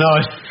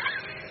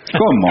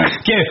 ¿Cómo?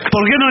 ¿Qué?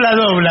 ¿Por qué no la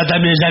dobla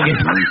también ya que...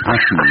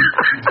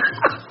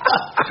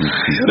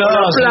 No,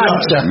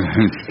 plancha.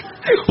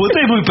 Usted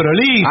es muy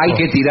prolijo. Hay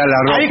que tirar la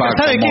ropa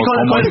 ¿sabe qué?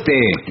 como esté.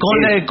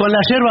 Con la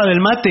yerba del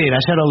mate, la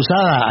yerba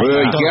usada.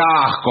 Uy, todo- qué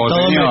asco,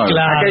 todo señor.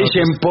 mezclado. Acá dice,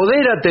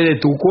 empodérate de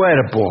tu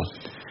cuerpo.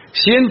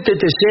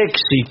 Siéntete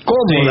sexy,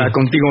 cómoda Sí.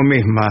 contigo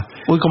misma.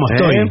 Uy, cómo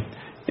estoy.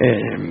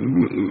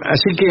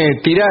 Así que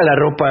tira la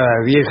ropa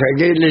vieja,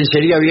 que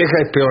lencería vieja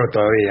es peor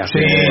todavía. Sí.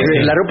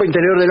 Porque la ropa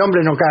interior del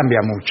hombre no cambia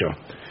mucho,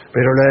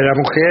 pero la de la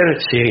mujer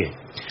sí.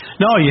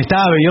 No, y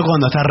yo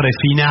cuando está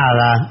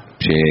refinada.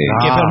 Sí.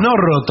 Que, pero no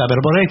rota,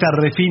 pero por ahí está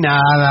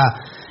refinada,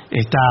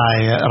 está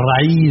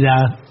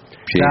raída.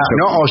 Sí,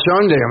 No, o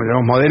son de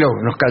los modelos,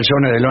 unos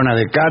calzones de lona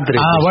de catre.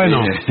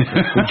 Bueno.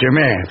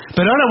 Escúcheme.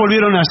 Pero ahora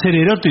volvieron a ser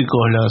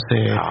eróticos los...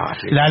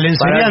 Sí. La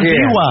lencería ¿Para qué?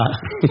 antigua.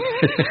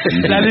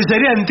 La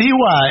lencería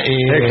antigua...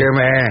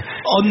 Déjeme.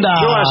 onda...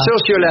 Yo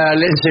asocio la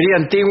lencería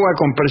antigua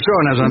con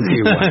personas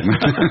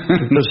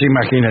antiguas. No se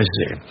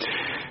imagínese.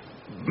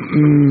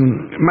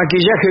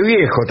 Maquillaje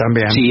viejo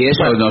también. Sí,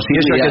 eso no sirve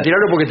Eso hay ya. que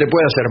tirarlo porque te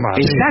puede hacer mal.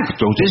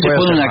 Exacto, usted Te se puede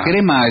pone hacer una mal.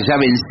 crema ya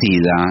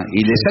vencida y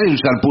le sale un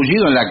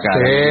sarpullido en la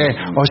cara.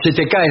 Sí, o se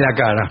te cae la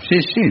cara. Sí,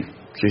 sí.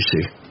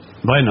 Sí.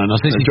 Bueno, no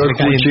sé si Yo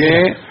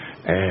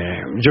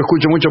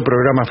escucho muchos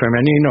programas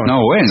femeninos. No,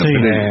 bueno. Sí.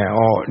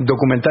 O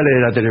documentales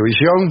de la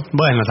televisión.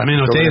 Bueno,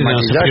 también usted Sobre no se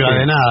maquillaje. priva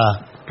de nada.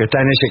 Que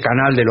está en ese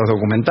canal de los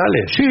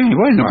documentales. Sí,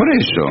 bueno, por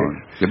eso.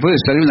 Le puede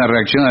salir una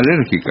reacción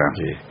alérgica.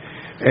 Sí.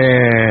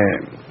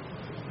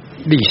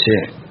 Dice,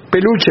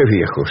 peluches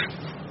viejos.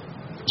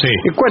 Sí.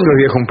 ¿Y cuándo es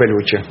viejo un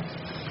peluche?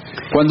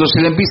 Cuando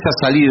se le empieza a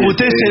salir,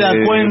 Usted se da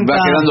cuenta.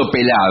 va quedando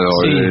pelado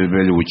el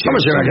peluche. ¿Cómo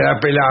se va a quedar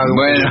pelado?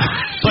 Bueno.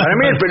 Para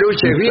mí el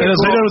peluche es viejo.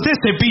 Pero usted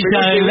se pilla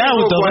Peluche el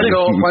viejo auto.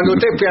 cuando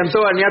usted piantó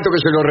a Niato que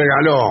se lo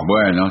regaló.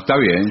 Bueno, está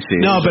bien, sí.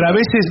 No, pero a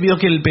veces vio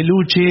que el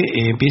peluche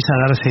empieza a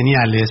dar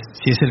señales,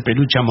 si es el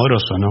peluche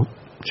amoroso, ¿no?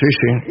 Sí,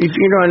 sí. Y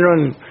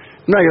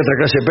no hay otra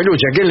clase de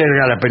peluche. ¿A quién le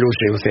regala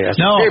peluche usted? ¿A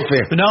su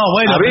jefe? No,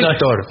 bueno. ¿A pero-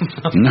 Víctor?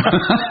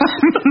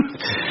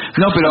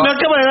 No, pero... Me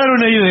acaba de dar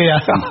una idea.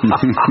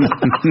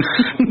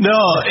 No,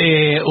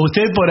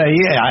 usted por ahí,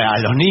 a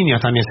los niños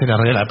también se les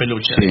regala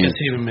peluche. Sí. Que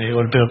así me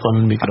golpeo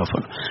con el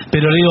micrófono.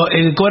 Pero digo,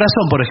 el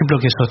corazón, por ejemplo,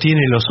 que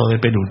sostiene el oso de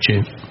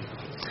peluche,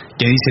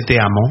 que dice te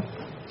amo,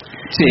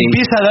 Sí.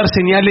 empieza a dar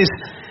señales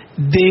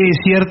de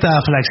cierta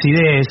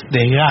flacidez,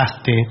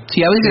 desgaste.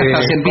 Sí, a veces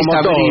hasta se empieza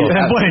a como abrir.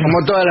 todo, Bueno. como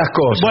todas las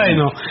cosas.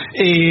 Bueno,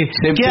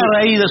 queda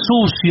ahí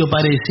sucio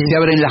parece. Se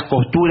abren las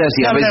costuras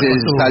y Se a abre la veces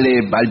costura. sale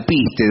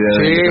alpiste de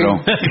Sí. adentro.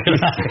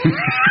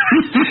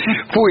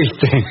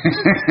 Fuiste.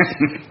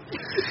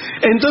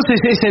 Entonces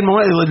es el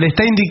momento, le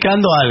está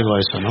indicando algo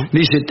eso, ¿no?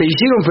 Dice, ¿te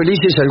hicieron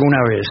felices alguna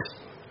vez?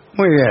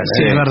 Muy bien.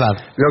 Sí, es verdad.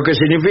 Lo que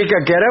significa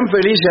que harán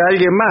feliz a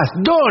alguien más.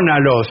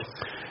 ¡Dónalos!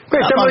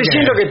 Pues estamos ¿por qué?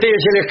 diciendo que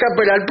se le escapa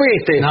el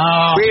alpiste. No,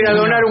 Voy a ir a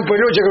señor. donar un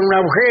peluche con un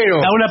agujero.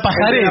 A una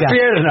pajarera. entre las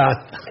piernas.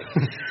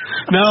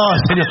 No,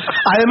 señor.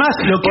 Además,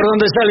 lo que, Por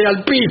donde sale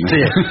alpiste.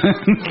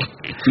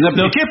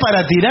 lo que es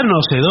para tirar no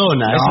se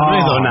dona, eso no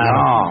es donar.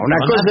 No, una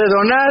Donar- cosa es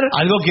donar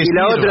algo que y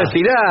la sirva. otra es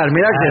tirar.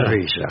 Mirá Claro. qué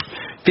risa.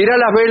 Tirar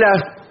las velas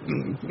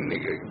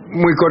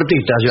muy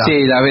cortitas ya.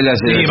 Sí, las velas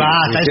se... Sí,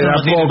 basta, eso Queda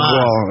no tiene poco.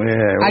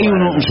 más. Hay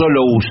Bueno. un solo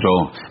uso.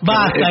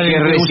 Basta Es que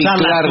de usar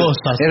las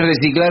cosas. Es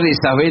reciclar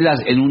esas velas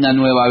en una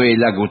nueva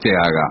vela que usted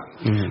haga.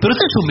 Pero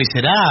usted es un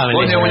miserable.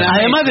 Pone una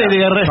Además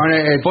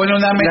mecha. Pone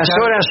una Las mecha.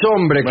 horas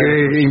hombre que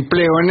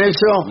empleo en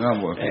eso No,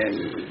 bueno.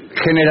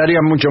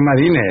 generarían mucho más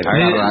dinero.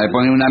 Agarra, le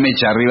pone una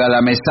mecha arriba de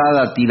la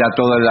mesada, tira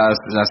toda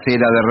la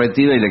cera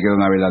derretida y le queda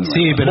una vela nueva.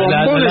 Sí, pero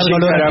Bombones y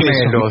olor a queso.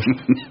 caramelos.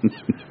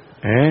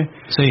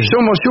 Sí.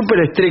 Somos súper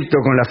estrictos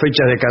con las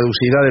fechas de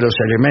caducidad de los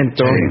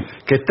elementos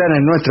que están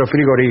en nuestro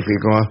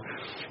frigorífico.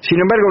 Sin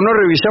embargo, no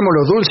revisamos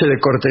los dulces de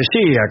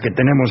cortesía que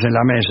tenemos en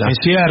la mesa. Es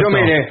cierto. Yo,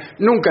 mire,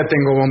 nunca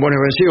tengo bombones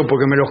vencidos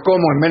porque me los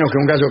como en menos que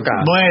un gallo cada.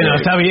 Bueno,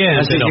 está bien.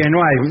 Así pero- que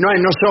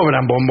no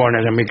sobran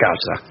bombones en mi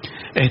casa.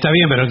 Está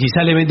bien, pero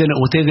quizá le venden...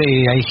 Usted,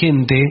 hay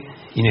gente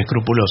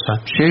inescrupulosa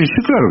Sí, sí,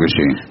 claro que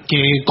sí.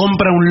 que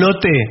compra un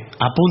lote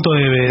a punto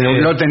de...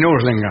 Un lote en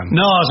Hurlingham.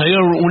 No,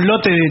 señor, un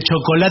lote de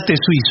chocolates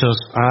suizos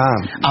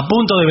Ah, a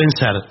punto de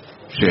vencer.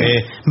 Sí.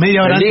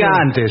 Media hora El día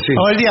antes, sí.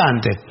 O el día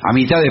antes. A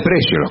mitad de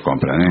precio los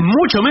compran, ¿eh?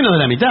 Mucho menos de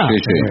la mitad. Sí,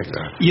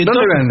 sí. Y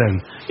 ¿dónde entonces- venden?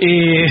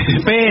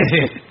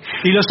 Espere.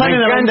 Y lo Me salen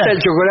a encanta vender. el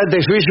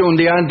chocolate suizo un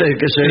día antes de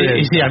que se dé.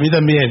 Y sí, a mí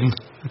también.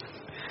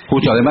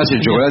 Justo, además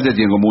el chocolate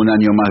tiene como un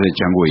año más de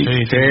changüí.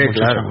 tiene mucho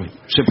claro. changüí.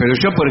 Sí, pero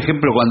yo, por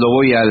ejemplo, cuando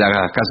voy a la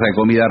casa de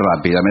comida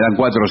rápida, me dan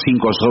 4 o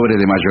 5 sobres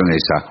de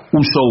mayonesa.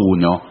 Uso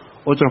uno,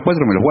 otros 4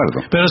 me los guardo.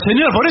 Pero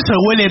señor, por eso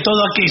huele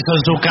todo a queso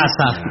en su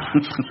casa.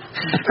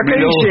 Acá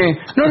dice,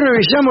 no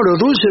revisamos los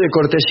dulces de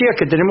cortesía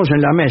que tenemos en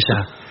la mesa.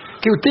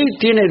 Que usted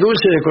tiene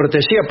dulce de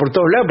cortesía por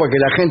todos lados para que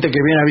la gente que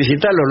viene a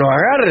visitarlo lo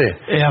agarre.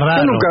 Es raro.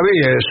 Yo nunca vi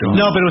eso.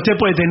 No, pero usted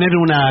puede tener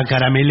una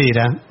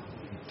caramelera.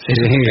 Sí.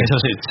 Eso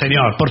sí,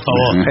 señor, por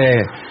favor.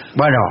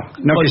 Bueno,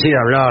 no quisiera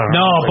hablar.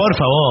 No, por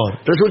favor.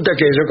 Resulta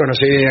que yo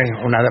conocí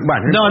una...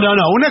 Bueno,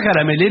 No, una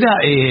caramelera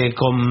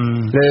con...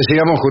 le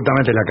decíamos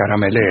justamente la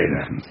caramelera.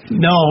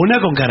 No, una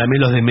con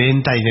caramelos de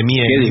menta y de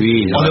miel. Qué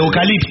divino. O de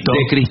eucalipto.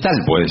 De cristal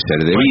puede ser,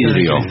 de Puede ser de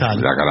vidrio, cristal.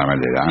 la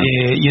caramelera.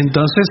 Y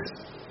entonces,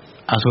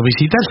 a su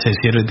visita se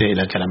sirve de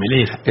la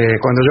caramelera.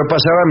 Cuando yo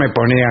pasaba me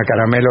ponía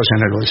caramelos en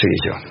el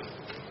bolsillo.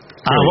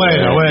 Ah,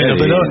 bueno,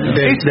 pero...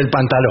 Del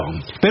pantalón.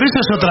 Pero eso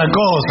es otra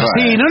cosa.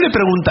 Sí, no le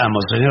preguntamos,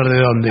 señor, de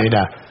dónde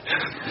era.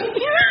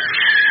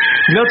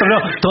 El otro no.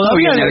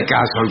 Todavía viene al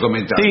caso el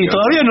comentario. Sí,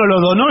 todavía no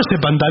lo donó ese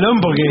pantalón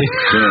porque...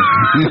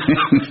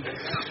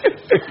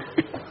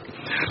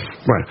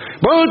 Bueno,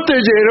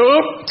 botellero.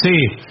 Sí.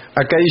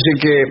 Acá dice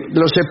que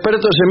los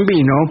expertos en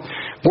vino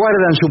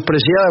guardan sus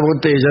preciadas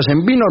botellas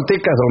en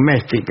vinotecas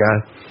domésticas.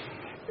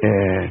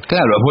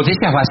 Claro,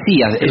 botellas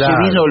vacías. Ese Claro.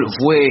 vino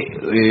fue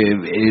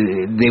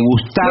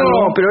degustado.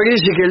 No, pero aquí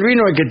dice que el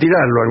vino hay que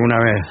tirarlo alguna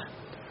vez.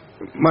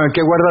 Bueno, hay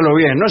que guardarlo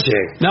bien, no sé.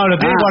 No, lo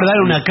tiene que guardar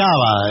en una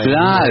cava.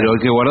 Claro,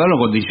 hay que guardarlo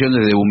en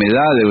condiciones de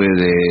humedad, de...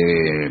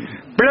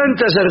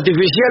 Plantas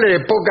artificiales de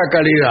poca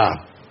calidad.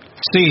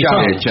 Sí,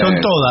 Ya, son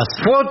todas.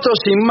 Fotos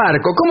sin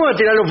marco. ¿Cómo va a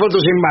tirar los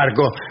fotos sin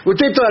marco?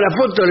 Usted todas las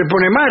fotos le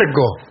pone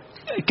marco.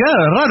 Claro,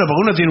 es raro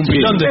porque uno tiene un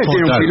pilón de fotos.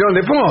 Tiene un pilón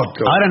de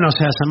fotos. Ahora no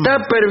se hacen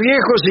más. Tupper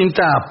viejo sin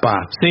tapa.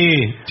 Sí.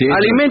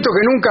 Alimento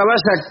que nunca vas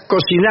a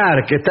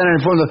cocinar, que están en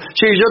el fondo.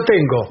 Sí, yo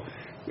tengo.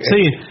 Sí,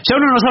 ya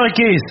uno no sabe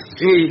qué es.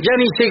 Sí, ya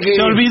ni sé qué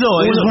se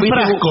olvidó, es un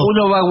frasco.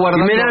 Uno va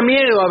guardando. Y me da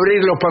miedo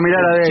abrirlos para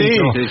mirar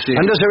adentro. Sí.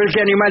 Ando a saber qué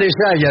animales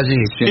hay allí.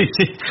 Sí.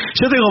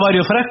 Yo tengo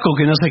varios frascos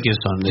que no sé qué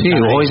son. Sí,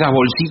 o esas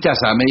bolsitas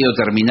a medio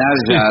terminar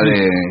ya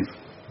de...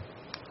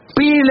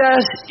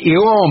 Pilas y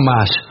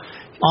gomas.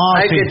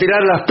 Hay que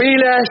tirar las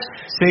pilas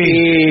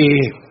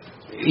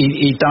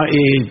y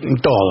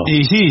todo.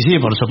 Y sí,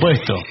 por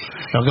supuesto.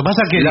 Lo que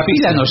pasa es que la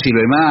pila no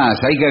sirve más,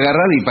 hay que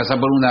agarrar y pasar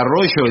por un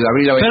arroyo y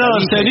abrir la ventanilla.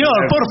 Pero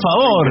señor, por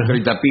favor.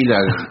 30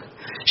 pilas.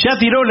 Ya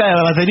tiró la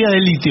batería de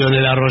litio en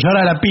el arroyo,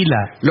 ahora la pila.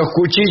 Los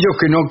cuchillos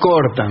que no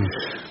cortan.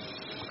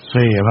 Sí,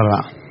 es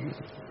verdad.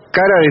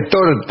 Cara de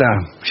torta.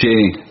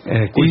 Sí.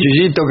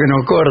 Cuchillito que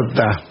no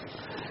corta.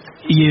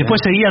 Y después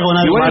seguía con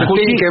algo.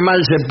 Martín que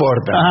mal se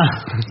porta.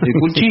 El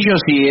cuchillo,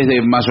 si es de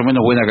más o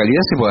menos buena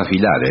calidad, se puede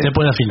afilar. Se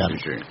puede afilar.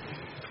 Sí.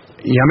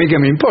 Y a mí que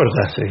me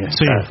importa, sí.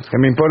 Que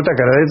me importa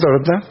cara de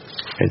torta,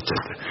 etc.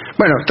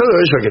 Bueno, todo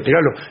eso hay que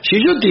tirarlo.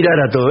 Si yo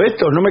tirara todo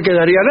esto, no me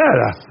quedaría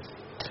nada.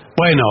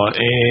 Bueno,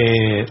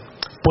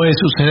 puede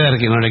suceder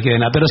que no le quede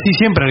nada, pero sí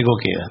siempre algo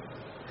queda.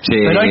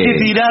 Sí. Pero hay que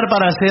tirar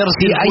para hacer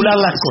circular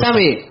las cosas.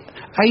 ¿Sabe?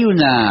 Hay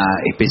una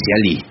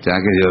especialista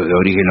que es de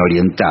origen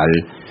oriental,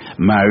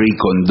 Marie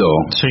Kondo,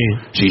 se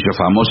hizo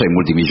famosa y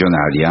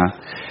multimillonaria,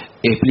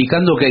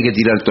 explicando que hay que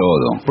tirar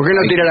todo. ¿Por qué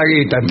no tira la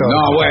guita todo?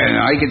 No,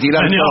 bueno, hay que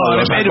tirar todo.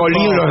 Sacó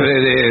libros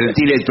de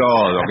tire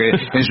todo. Que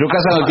en su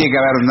casa no tiene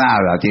que haber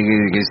nada, tiene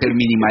que ser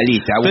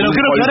minimalista. Pero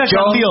creo que ahora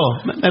cambió.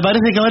 Me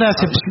parece que ahora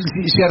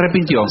se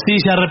arrepintió.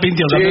 Sí, se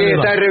arrepintió. Sí,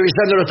 está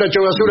revisando los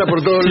tachos de basura por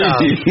todos lados.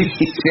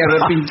 Se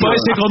arrepintió. Pues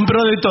se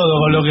compró de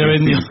todo con lo que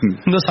vendió.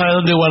 No sabe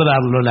dónde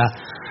guardarlo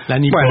la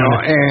nipona. Bueno,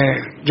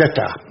 ya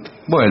está.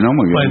 Bueno,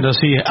 muy bien. Bueno,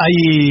 sí,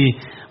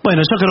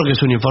 Bueno, yo creo que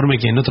es un informe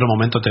que en otro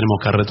momento tenemos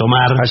que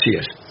retomar. Así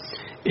es.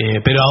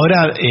 Pero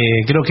ahora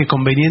creo que es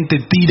conveniente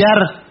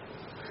tirar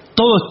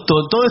todo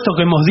esto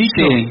que hemos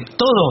dicho,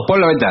 todo. Por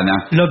la ventana.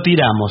 Lo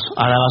tiramos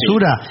a la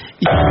basura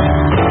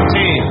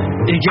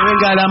y que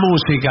venga la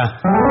música.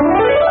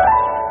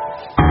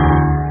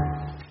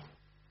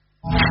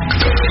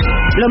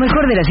 Lo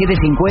mejor de las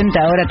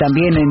 7.50 ahora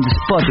también en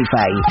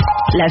Spotify.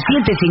 Las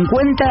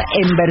 7.50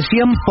 en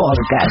versión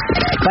podcast.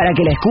 Para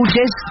que la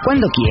escuches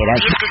cuando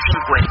quieras.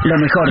 7.50. Lo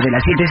mejor de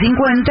las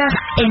 7.50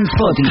 en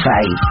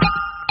Spotify.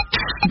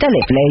 Dale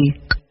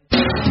play.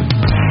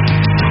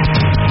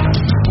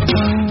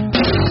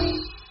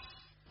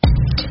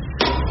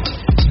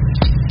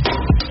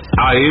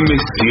 AM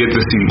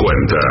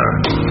 750.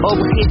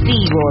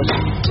 Objetivos.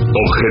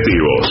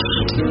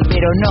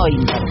 Pero no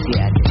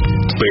imparciales.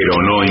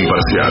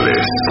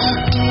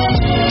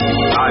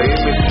 AM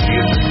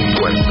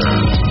 750.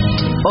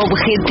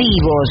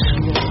 Objetivos.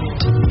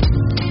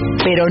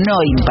 Pero no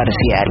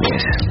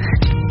imparciales.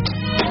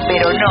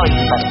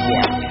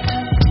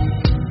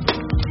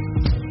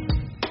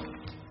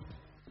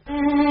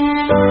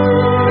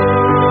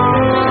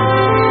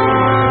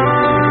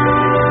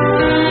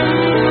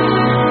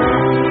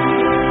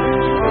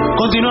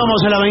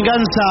 Continuamos en La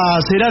Venganza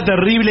Será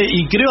Terrible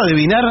y creo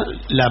adivinar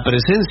la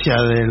presencia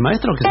del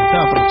maestro que se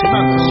está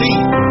aproximando. Sí,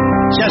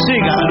 ya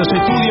llega a los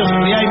estudios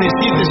de AM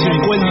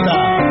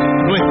 750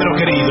 nuestro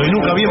querido y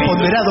nunca bien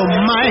ponderado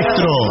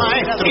maestro,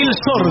 el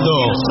sordo,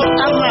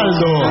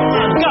 Arnaldo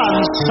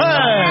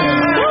Ganser.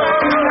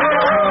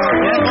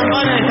 Me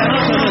acompaña esta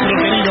noche nuestro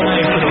querido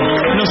maestro,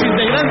 los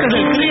integrantes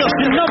del trío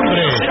sin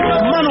nombre,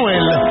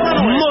 Manuel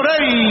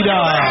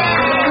Moreira.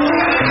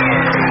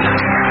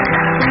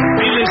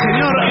 El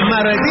señor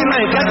Martina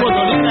de Caco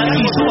Tolina y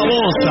su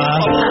babosa.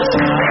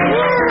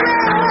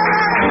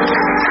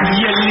 Y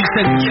el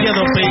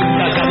licenciado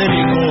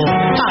pentacadémico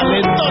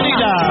Allen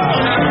Tolina.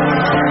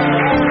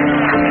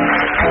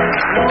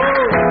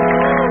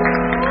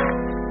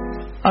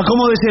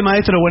 Acomódese,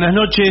 maestro, buenas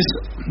noches.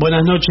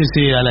 Buenas noches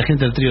a la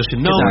gente del trío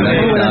sin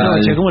nombre. Buenas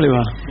noches, ¿cómo le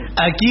va?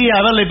 Aquí,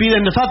 a ver, le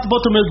piden The Fat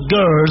Bottomed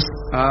Girls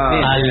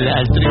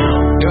al trío.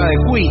 Que va de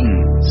Queen.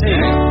 Sí,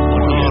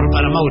 por favor,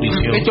 para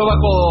Mauricio. ¿Esto va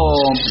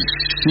con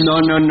No.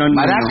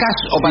 maracas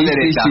o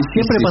pandereta? Sí,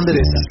 siempre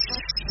pandereta.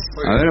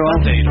 A ver,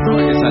 vamos.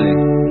 ¿Qué sale?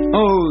 1,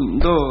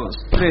 2,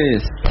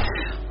 3.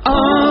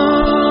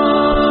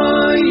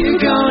 Are you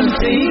gonna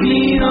take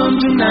me home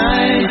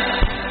tonight?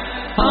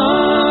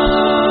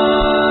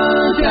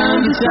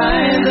 Down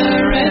beside the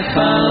red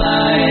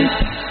light.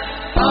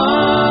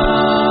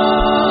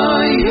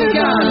 You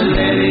gonna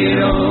let it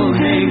all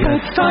hang.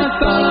 Fat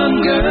bottom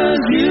girls,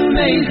 you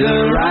made the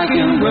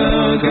rockin'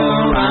 world go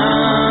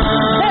round.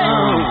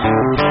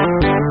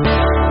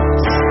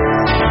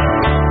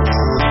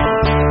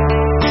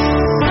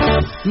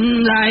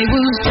 I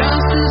was just a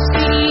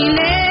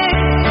stealing,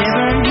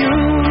 never knew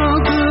no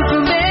good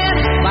from bad,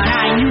 but I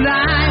knew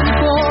life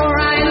before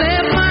I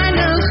left my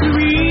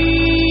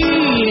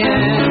nursery.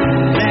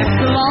 Left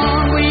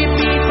along with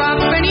Beep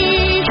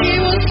Penny, she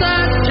was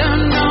such a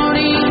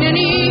naughty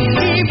nanny.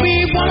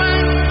 Beep woman,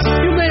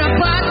 you made a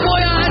bad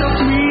boy out of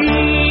me.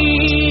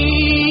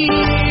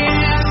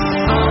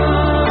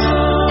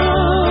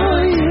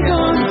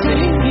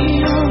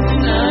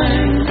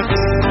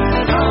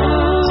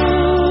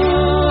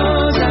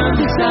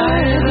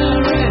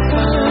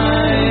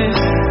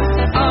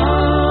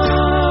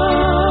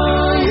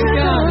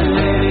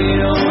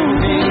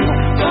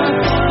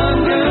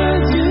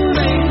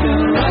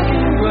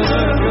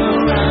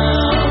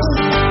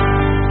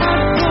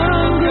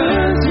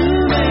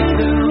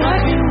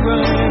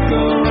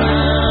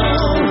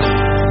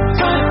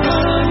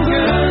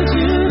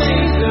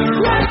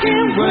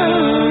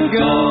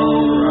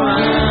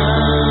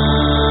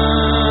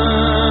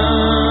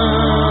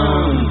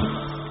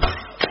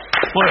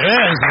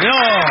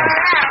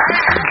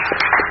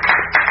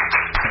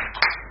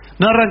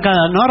 No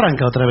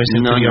arranca otra vez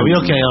el trío.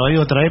 Vio que hay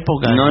otra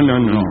época. No.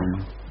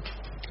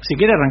 Si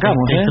quiere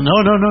arrancamos, ¿eh? No.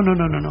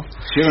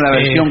 Tiene una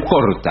versión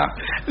corta.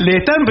 Le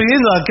están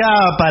pidiendo acá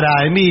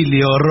para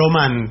Emilio,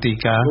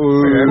 Romántica.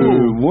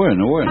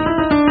 Bueno.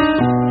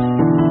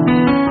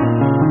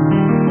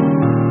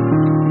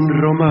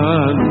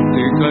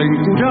 Romántica,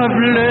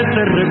 incurable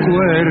te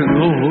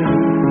recuerdo.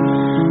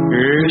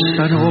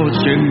 Esta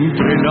noche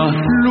entre las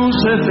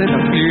luces de la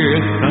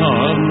fiesta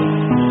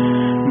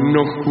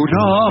nos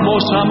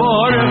juramos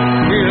amor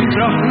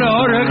mientras la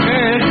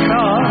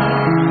orquesta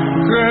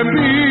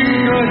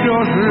gemía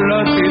los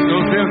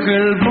latidos de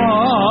aquel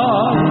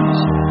vals.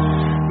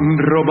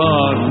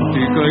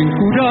 Romántica,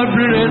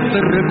 incurable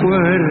te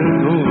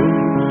recuerdo.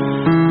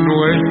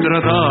 Nuestra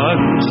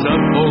danza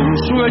fue un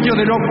sueño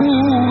de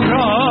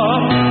locura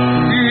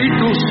y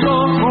tus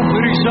ojos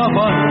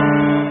brillaban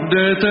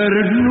de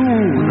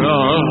ternura,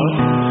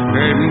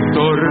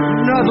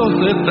 entornados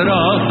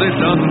detrás del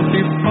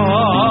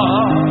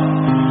antifaz.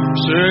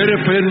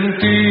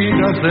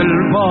 Serpentinas del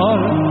mar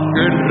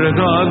que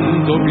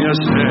enredando mi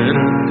hacer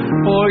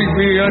hoy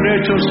me han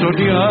hecho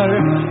soñar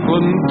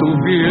con tu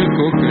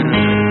viejo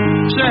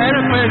querer.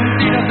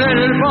 Serpentinas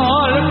del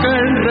mar que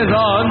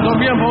enredando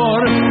mi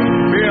amor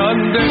me han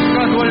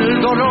dejado el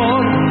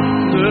dolor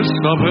de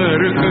saber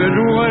que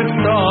no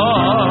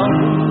estás.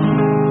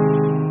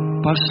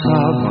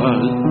 Pasaba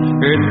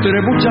entre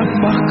muchas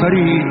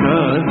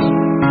mascaritas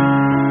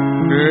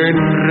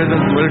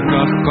enredando el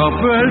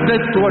cascabel de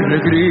tu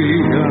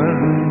alegría,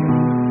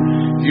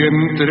 y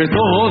entre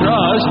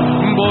todas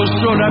vos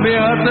sola me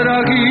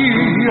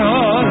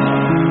atraías,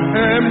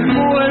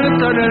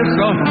 envuelta en el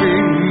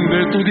jazmín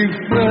de tu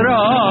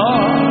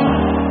disfraz.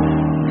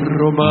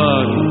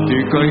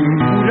 Romántica,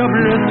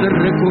 incurable te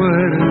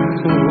recuerdo,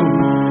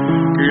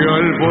 que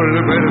al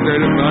volver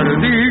del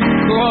jardín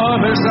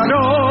cabeza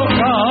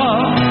loca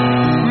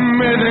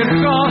me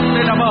dejaste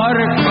la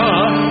marca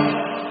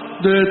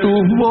de tu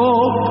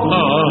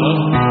boca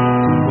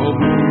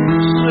como un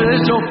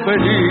sello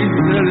feliz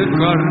del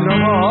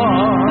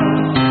carnaval.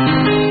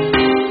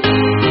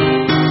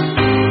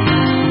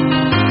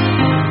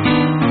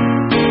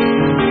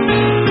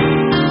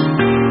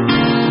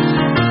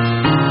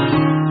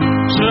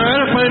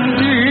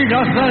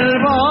 Serpentinas del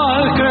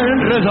mar que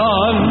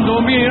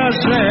enredando mi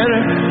hacer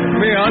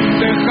me han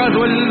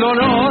dejado el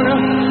dolor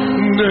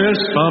de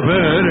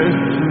saber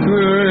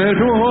que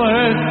no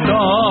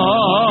estás.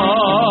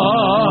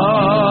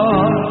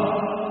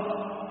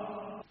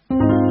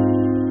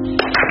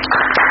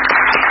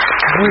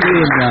 Muy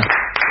linda.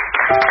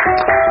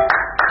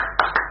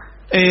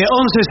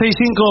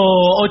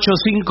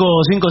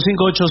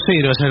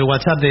 1165855580 es el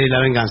WhatsApp de La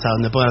Venganza,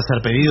 donde pueden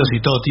hacer pedidos y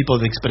todo tipo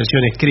de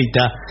expresión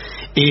escrita.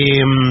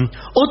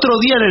 Otro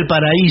día en el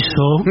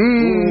paraíso.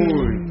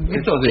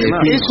 Esto de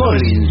Phil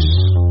Collins.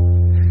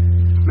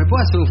 ¿Me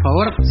puede hacer un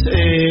favor? A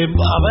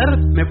ver,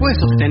 ¿me puede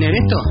sostener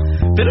esto?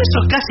 pero eso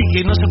casi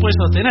que no se puede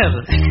sostener.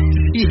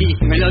 Sí,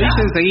 me lo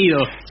dicen seguido.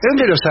 ¿De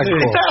dónde lo sacó?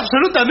 Está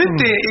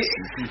absolutamente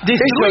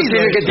destruido. Eso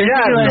tiene que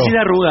tirarlo. Iba a decir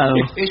arrugado.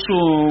 Es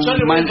un... Yo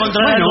le voy a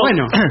encontrar algo.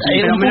 Bueno.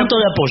 Era un punto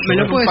de apoyo. ¿Me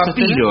lo puede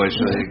papiro sostener?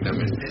 eso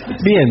directamente.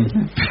 Bien.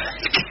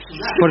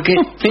 Porque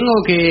tengo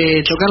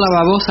que tocar la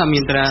babosa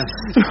mientras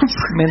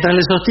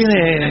le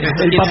sostiene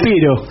el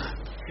papiro.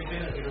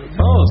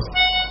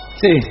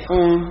 Sí.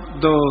 1,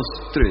 2,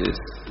 3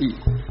 y...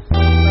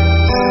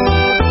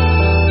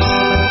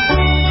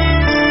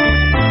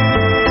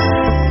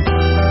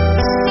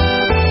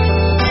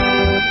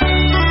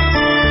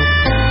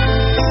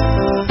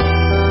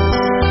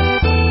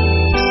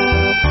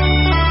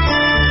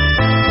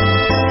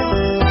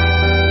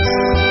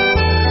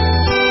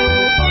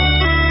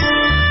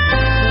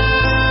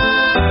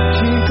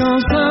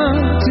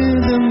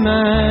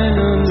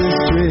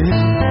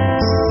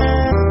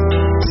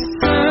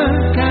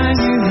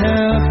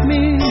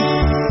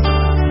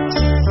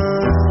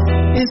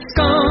 It's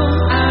gone.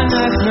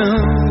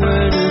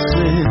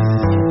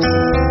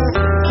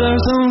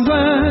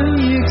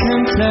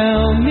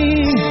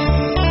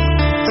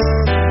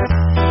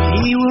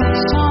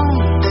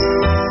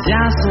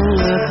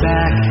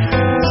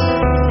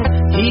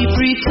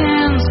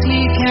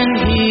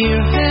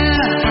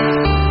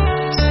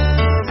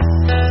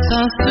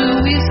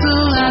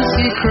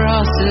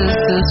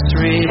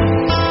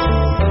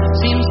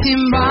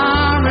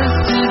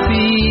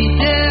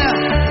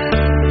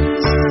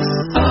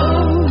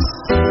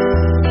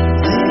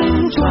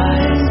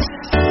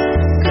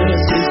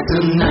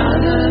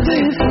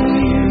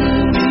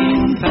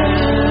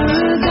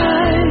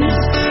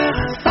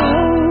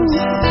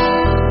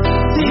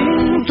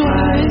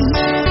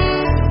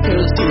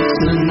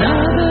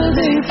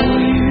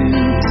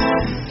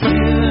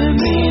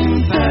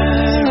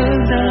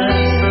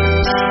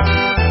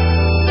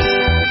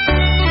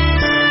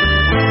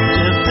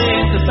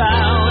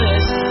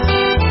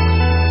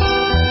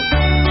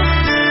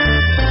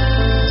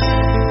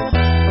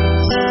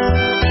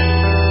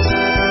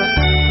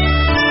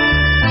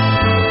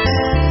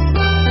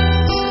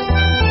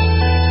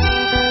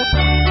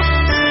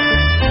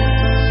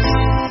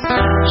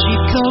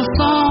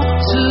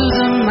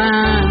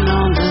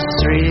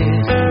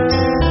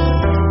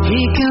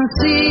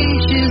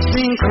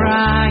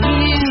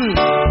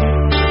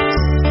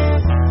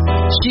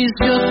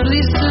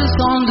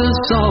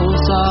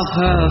 soles of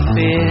her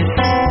feet.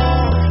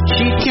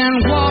 She can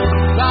walk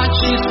like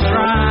she's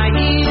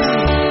crying.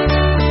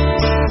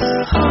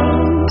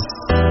 Oh,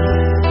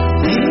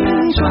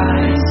 think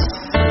twice,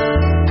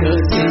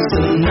 'cause it's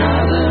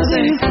another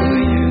day for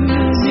you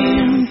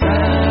in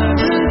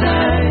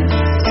paradise.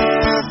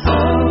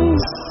 Oh,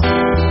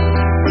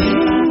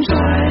 think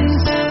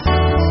twice,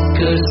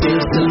 'cause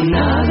it's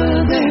another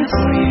day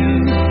for you,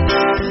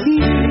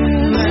 you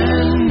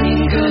and me.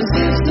 'Cause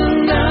it's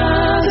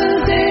another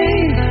day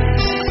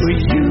for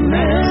you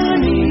and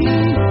me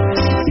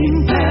in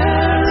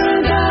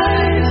paradise.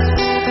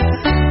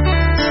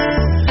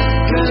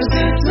 'Cause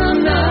it's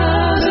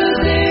another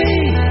day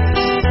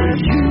for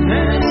you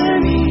and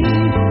me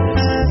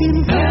in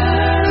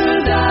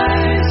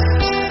paradise.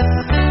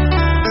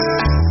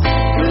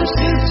 'Cause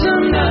it's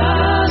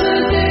another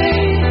day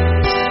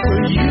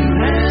for you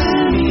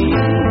and me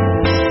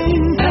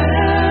in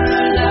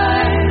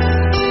paradise.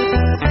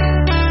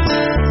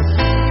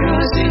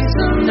 'Cause it's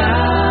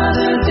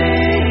another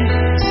day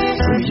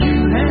for you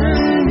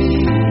and me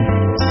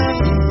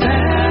in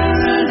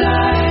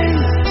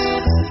paradise.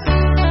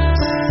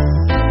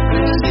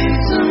 'Cause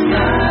it's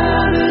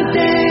another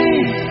day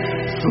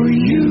for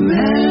you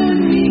and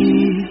me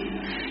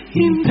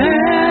in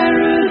paradise.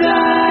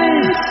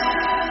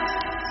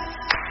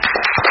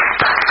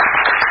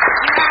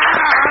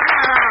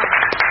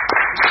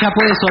 Ya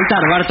puedes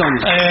soltar, Barton.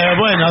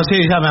 Bueno, sí,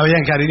 ya me había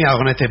encariñado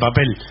con este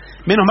papel.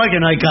 Menos mal que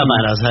no hay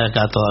cámaras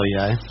acá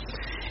todavía,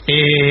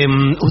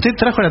 ¿Usted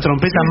trajo la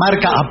trompeta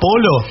marca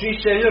Apolo? Sí,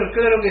 señor,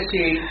 claro que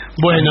sí.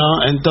 Bueno,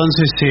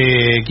 entonces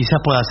quizás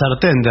pueda hacer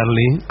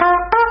Tenderly.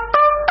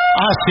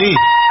 Ah, sí.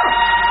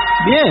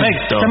 Bien,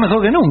 Perfecto. está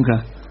mejor que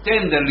nunca.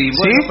 Tenderly,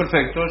 bueno, ¿Sí?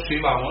 perfecto, sí,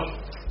 vamos.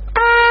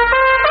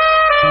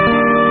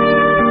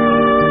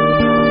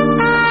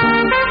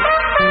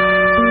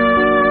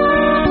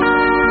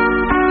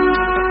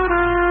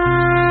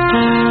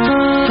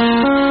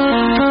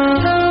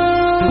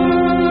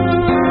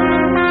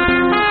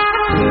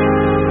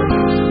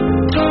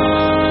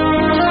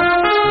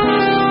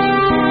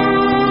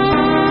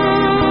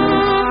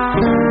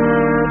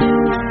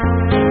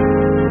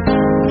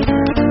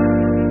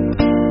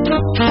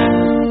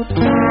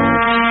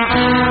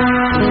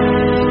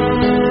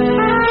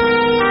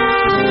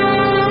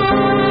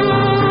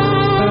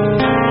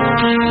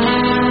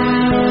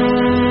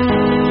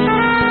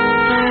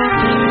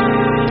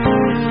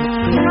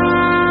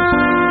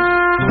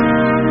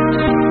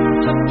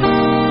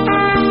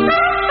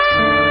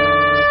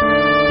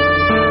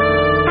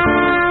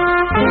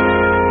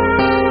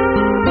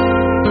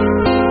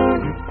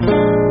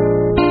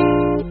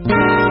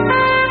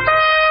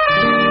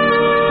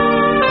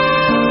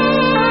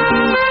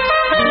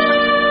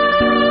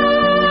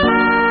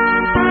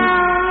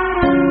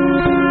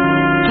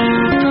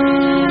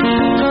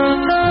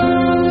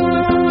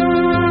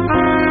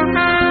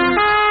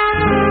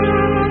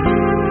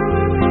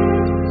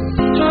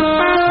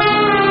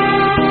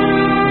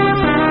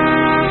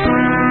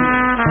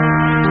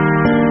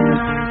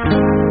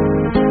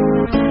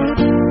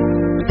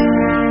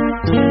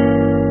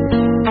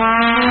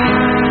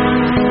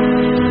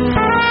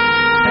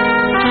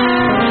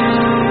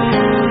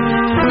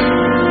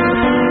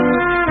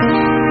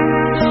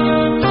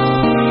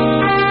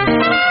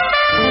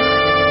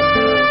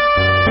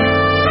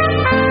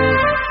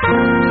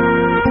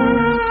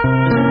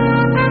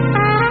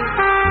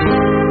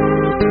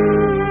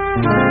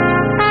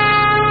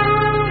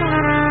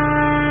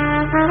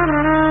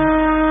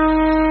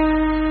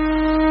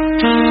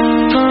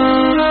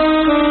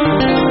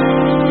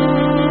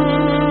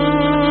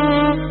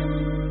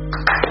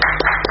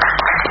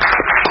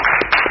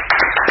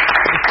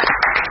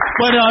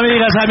 Bueno,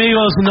 amigas,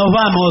 amigos, nos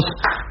vamos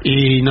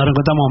y nos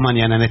reencontramos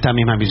mañana en esta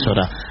misma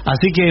emisora.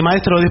 Así que,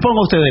 maestro,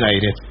 disponga usted del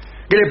aire.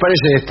 ¿Qué le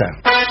parece esta?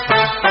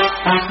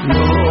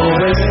 No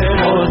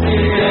veremos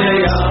triste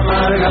y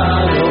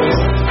amargado.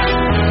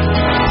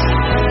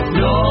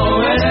 No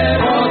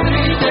veremos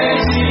triste y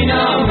sin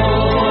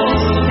amor.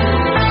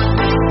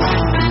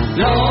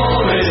 No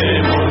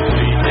veremos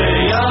triste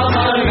y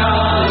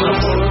amargado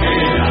porque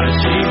la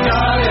chica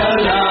de al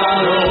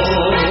lado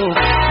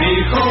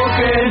dijo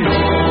que no.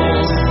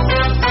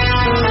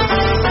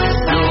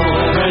 No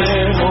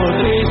veremos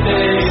triste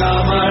y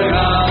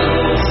amargado.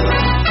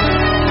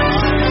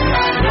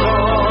 No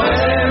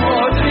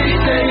veremos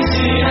triste y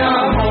sin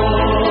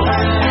amor.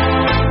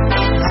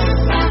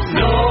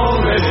 No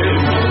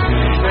veremos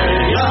triste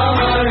y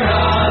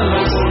amargado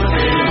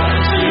porque la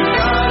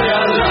chica de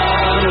al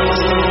lado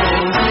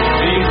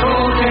dijo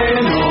que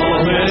no.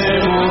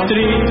 Veremos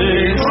triste,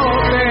 dijo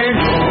que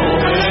no.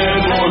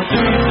 Veremos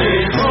triste,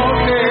 dijo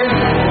que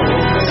no.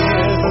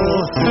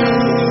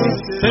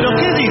 ¿Pero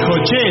qué dijo,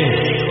 che?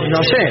 No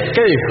sé,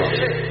 ¿qué dijo?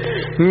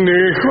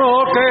 Dijo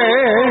que...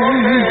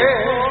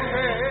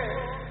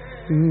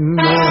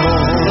 No.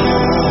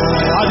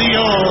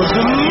 Adiós,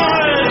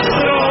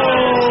 maestro.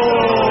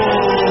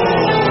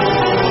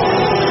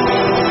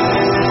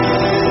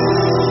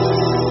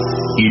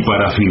 Y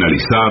para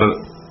finalizar,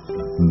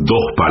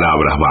 2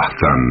 palabras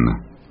bastan.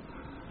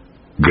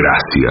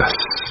 Gracias.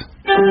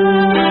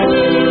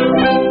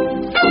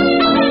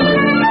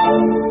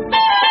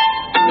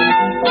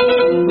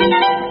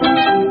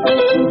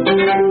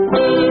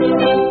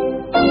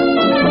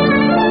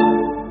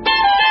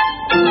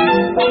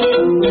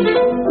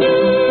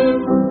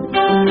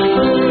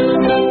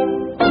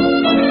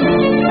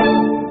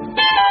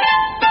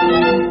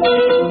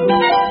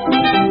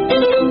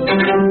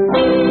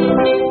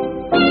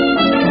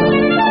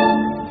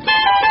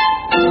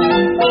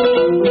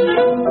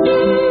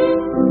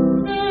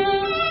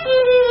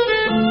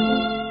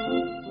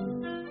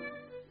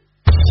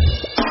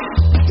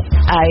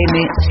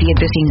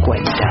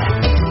 AM750.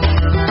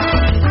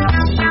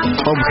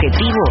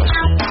 Objetivos,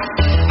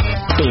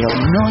 pero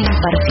no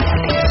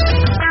imparciales.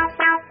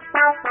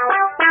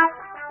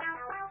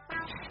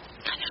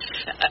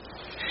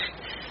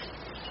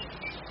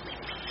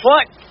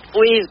 What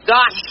we've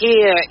got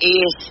here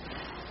is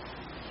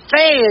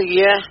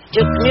failure to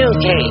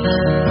communicate.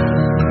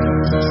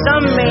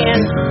 Some men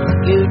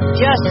you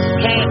just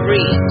can't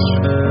reach.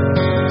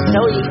 So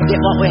you get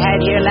what we had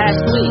here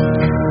last week,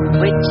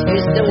 which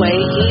is the way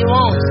he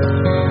wants it.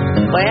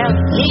 Well,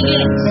 he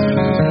gets it.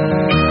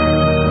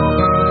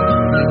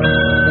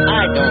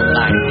 I don't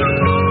like it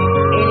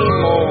any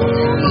more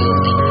than you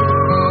do.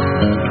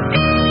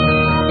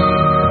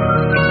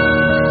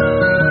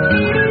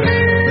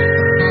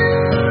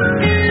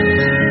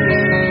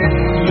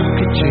 Look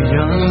at your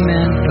young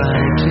men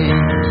fighting.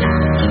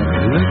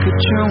 Look at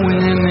your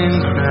women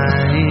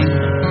crying.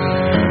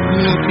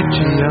 Look at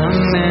your young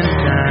men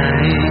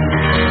dying.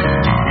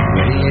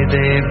 Way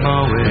they've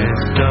always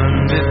done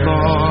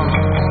before.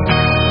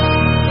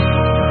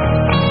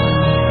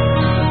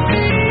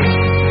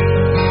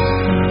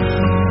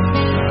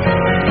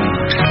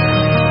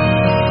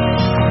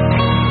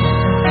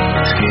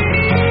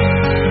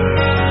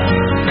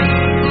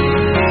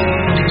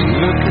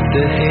 Look at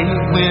the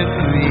hate we're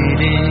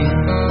breeding.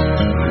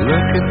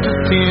 Look at the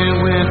fear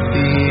we're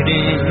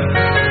feeding.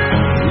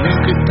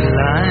 Look at the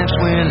lives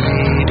we're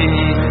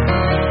leading.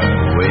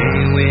 The way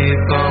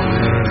we've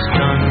always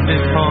done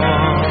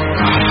before.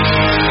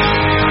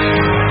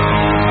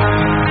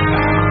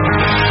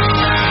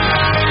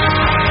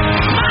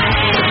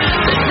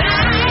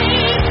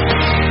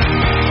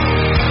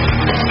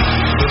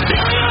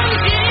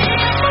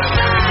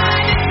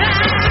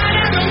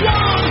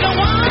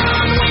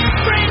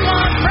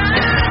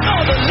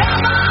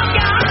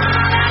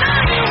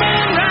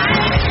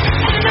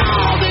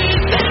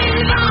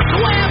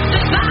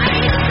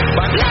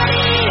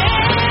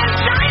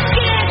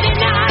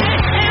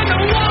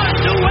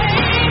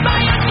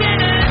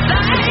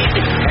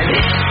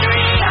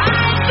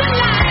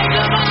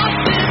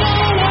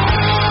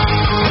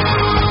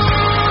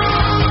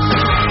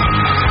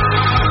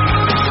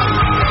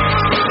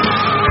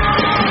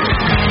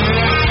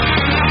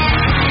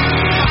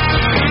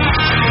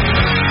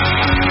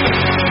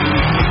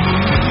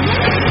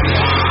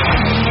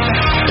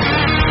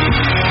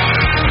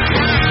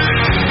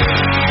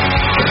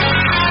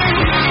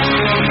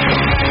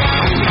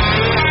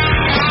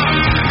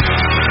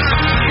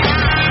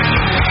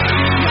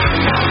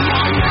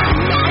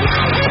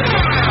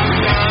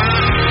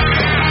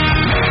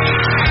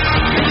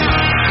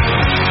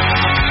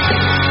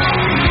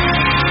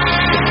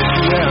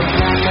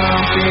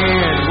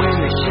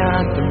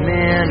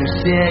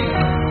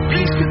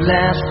 Peace could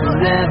last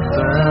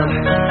forever.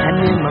 And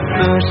in my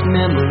first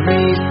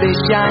memories, they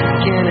shot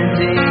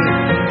Kennedy.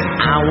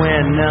 I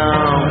went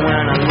numb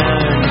when I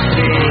learned to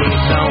see.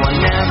 So I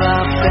never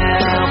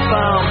fell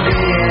for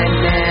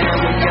Vietnam.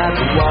 We got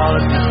the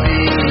wars to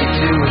see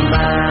to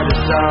remind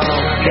us all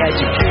that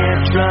you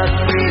can't trust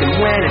freedom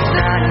when it's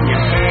not in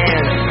your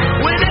hands.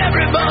 With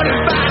everybody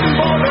fighting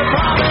for the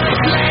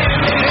promised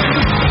land.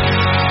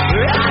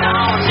 I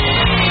don't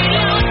need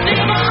a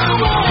civil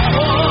war.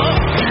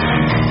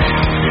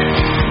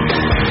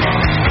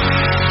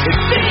 It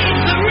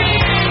feeds the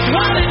rich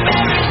while it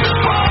buries the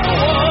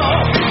poor.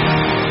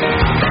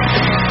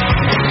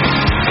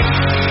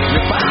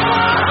 The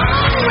power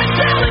hungry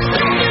till it's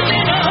taken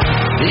enough.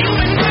 You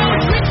and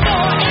yours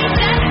restore and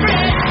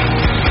desperate.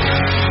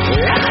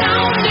 I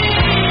don't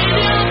need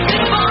a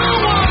civil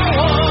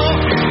war.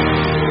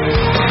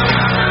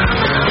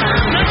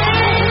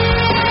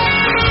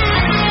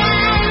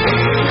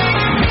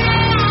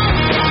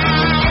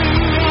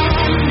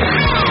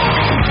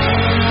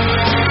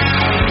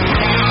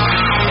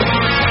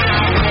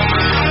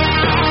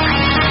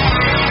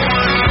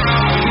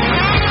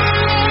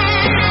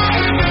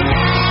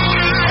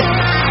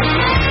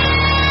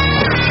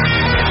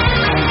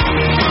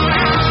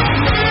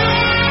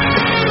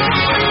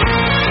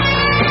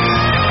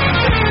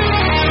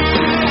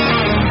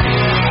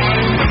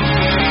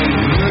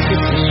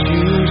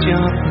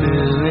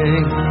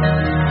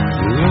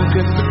 Look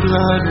at the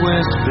blood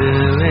we're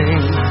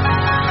spilling.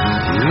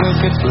 Look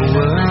at the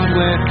world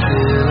we're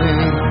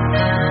killing.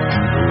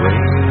 The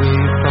way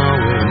we've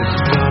always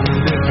done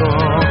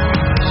before.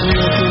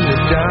 Look in the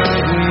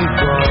dark we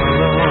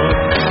followed.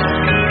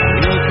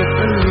 Look at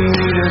the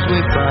leaders we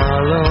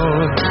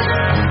followed.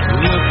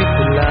 Look at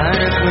the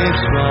lies we've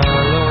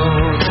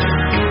swallowed.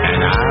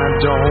 And I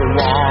don't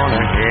want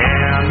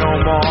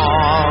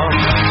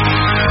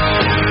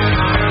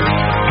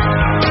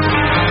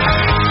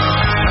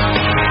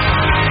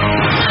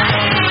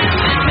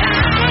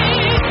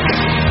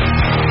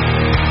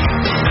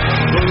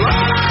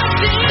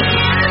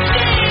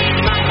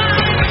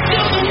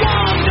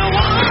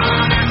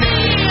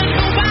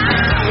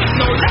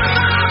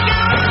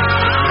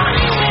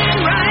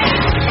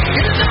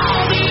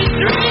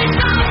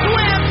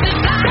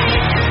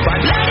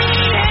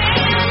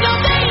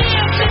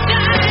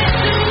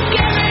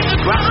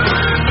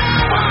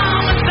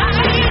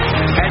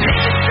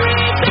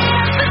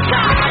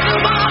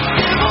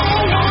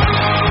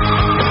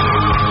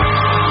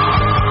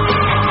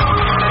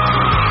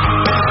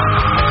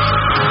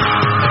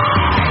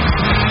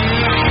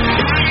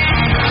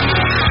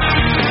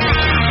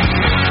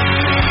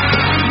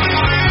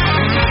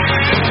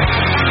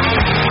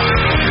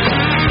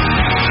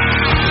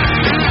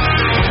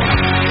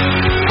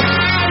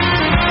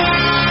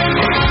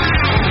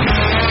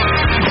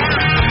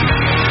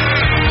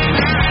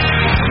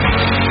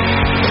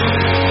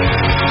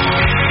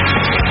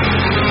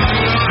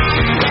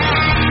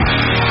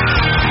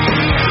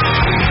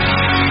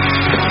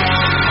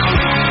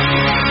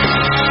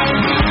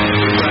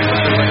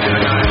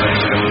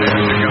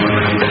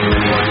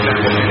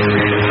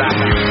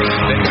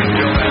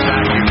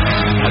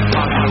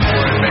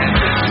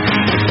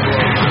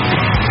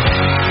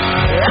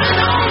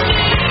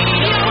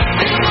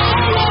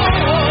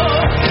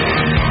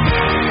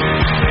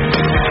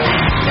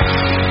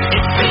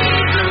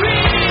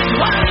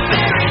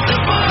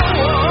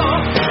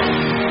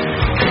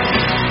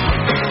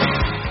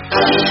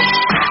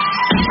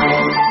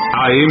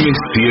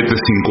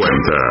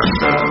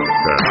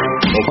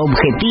AM750.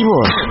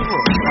 Objetivos,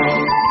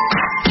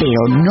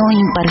 pero no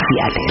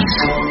imparciales.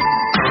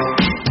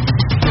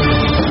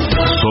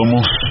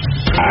 Somos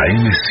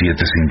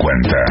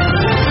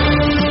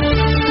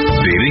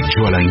AM750.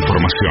 Derecho a la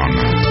información.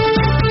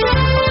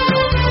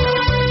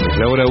 Es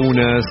la hora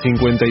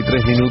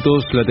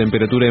 1:53. La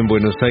temperatura en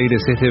Buenos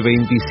Aires es de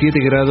 27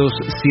 grados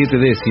 7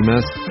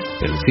 décimas.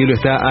 El cielo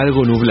está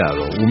algo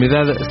nublado.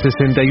 Humedad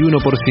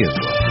 61%.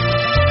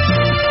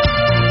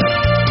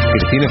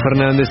 Cristina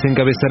Fernández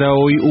encabezará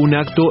hoy un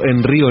acto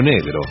en Río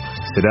Negro.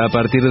 Será a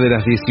partir de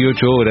las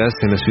 18 horas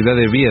en la ciudad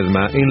de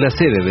Viedma, en la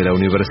sede de la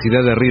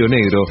Universidad de Río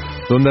Negro,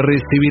 donde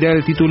recibirá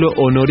el título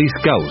honoris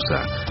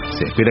causa.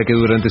 Se espera que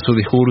durante su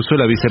discurso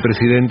la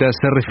vicepresidenta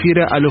se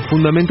refiera a los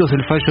fundamentos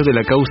del fallo de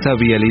la causa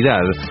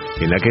Vialidad,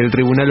 en la que el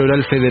Tribunal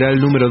Oral Federal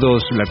número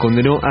 2 la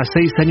condenó a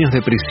 6 años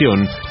de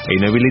prisión e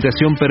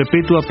inhabilitación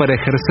perpetua para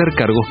ejercer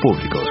cargos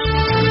públicos.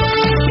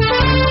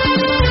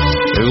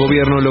 El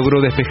gobierno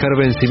logró despejar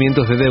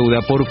vencimientos de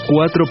deuda por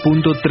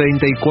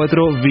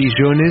 4.34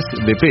 billones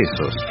de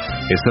pesos.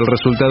 Es el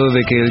resultado de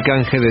que el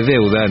canje de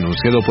deuda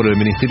anunciado por el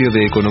Ministerio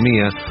de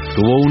Economía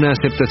tuvo una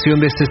aceptación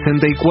de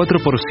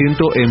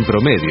 64% en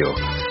promedio.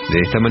 De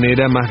esta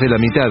manera, más de la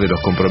mitad de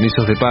los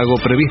compromisos de pago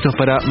previstos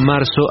para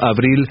marzo,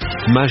 abril,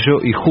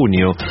 mayo y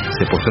junio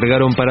se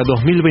postergaron para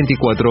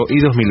 2024 y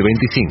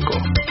 2025.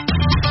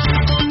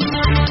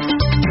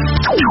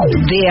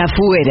 De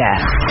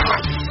afuera.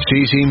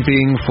 Xi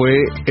Jinping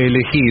fue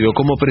elegido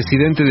como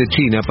presidente de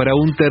China para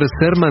un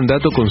tercer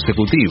mandato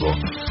consecutivo.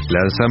 La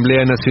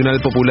Asamblea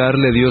Nacional Popular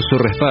le dio su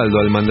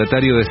respaldo al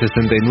mandatario de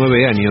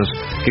 69 años,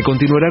 que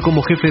continuará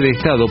como jefe de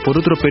Estado por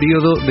otro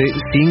periodo de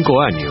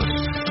 5 años.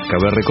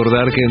 Cabe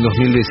recordar que en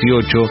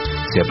 2018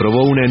 se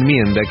aprobó una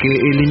enmienda que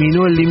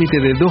eliminó el límite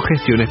de 2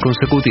 gestiones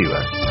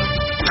consecutivas.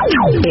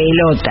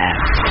 Pelota.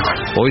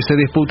 Hoy se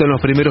disputan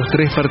los primeros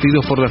 3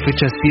 partidos por la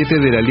fecha 7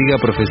 de la Liga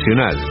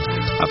Profesional.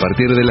 A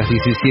partir de las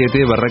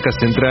 17, Barracas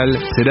Central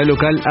será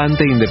local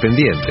ante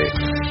Independiente.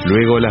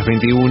 Luego, a las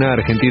 21,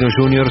 Argentinos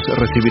Juniors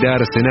recibirá a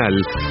Arsenal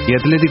y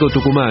Atlético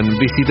Tucumán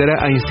visitará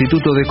a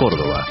Instituto de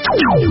Córdoba.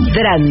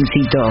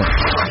 Tránsito.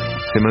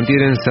 Se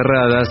mantienen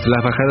cerradas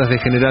las bajadas de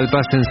General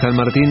Paz en San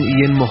Martín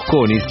y en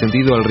Mosconi,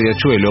 sentido al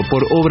Riachuelo,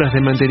 por obras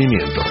de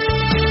mantenimiento.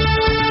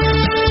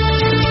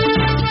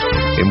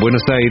 En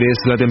Buenos Aires,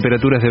 la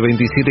temperatura es de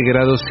 27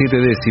 grados 7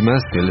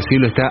 décimas, el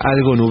cielo está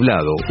algo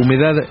nublado,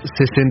 humedad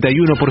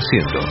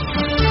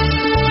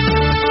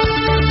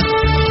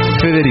 61%.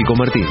 Federico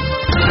Martín.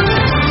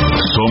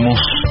 Somos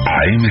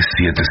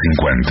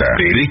AM750.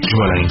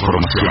 Derecho a la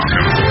información.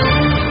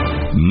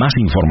 Más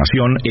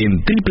información en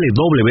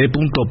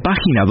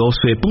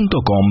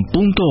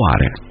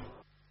www.pagina12.com.ar.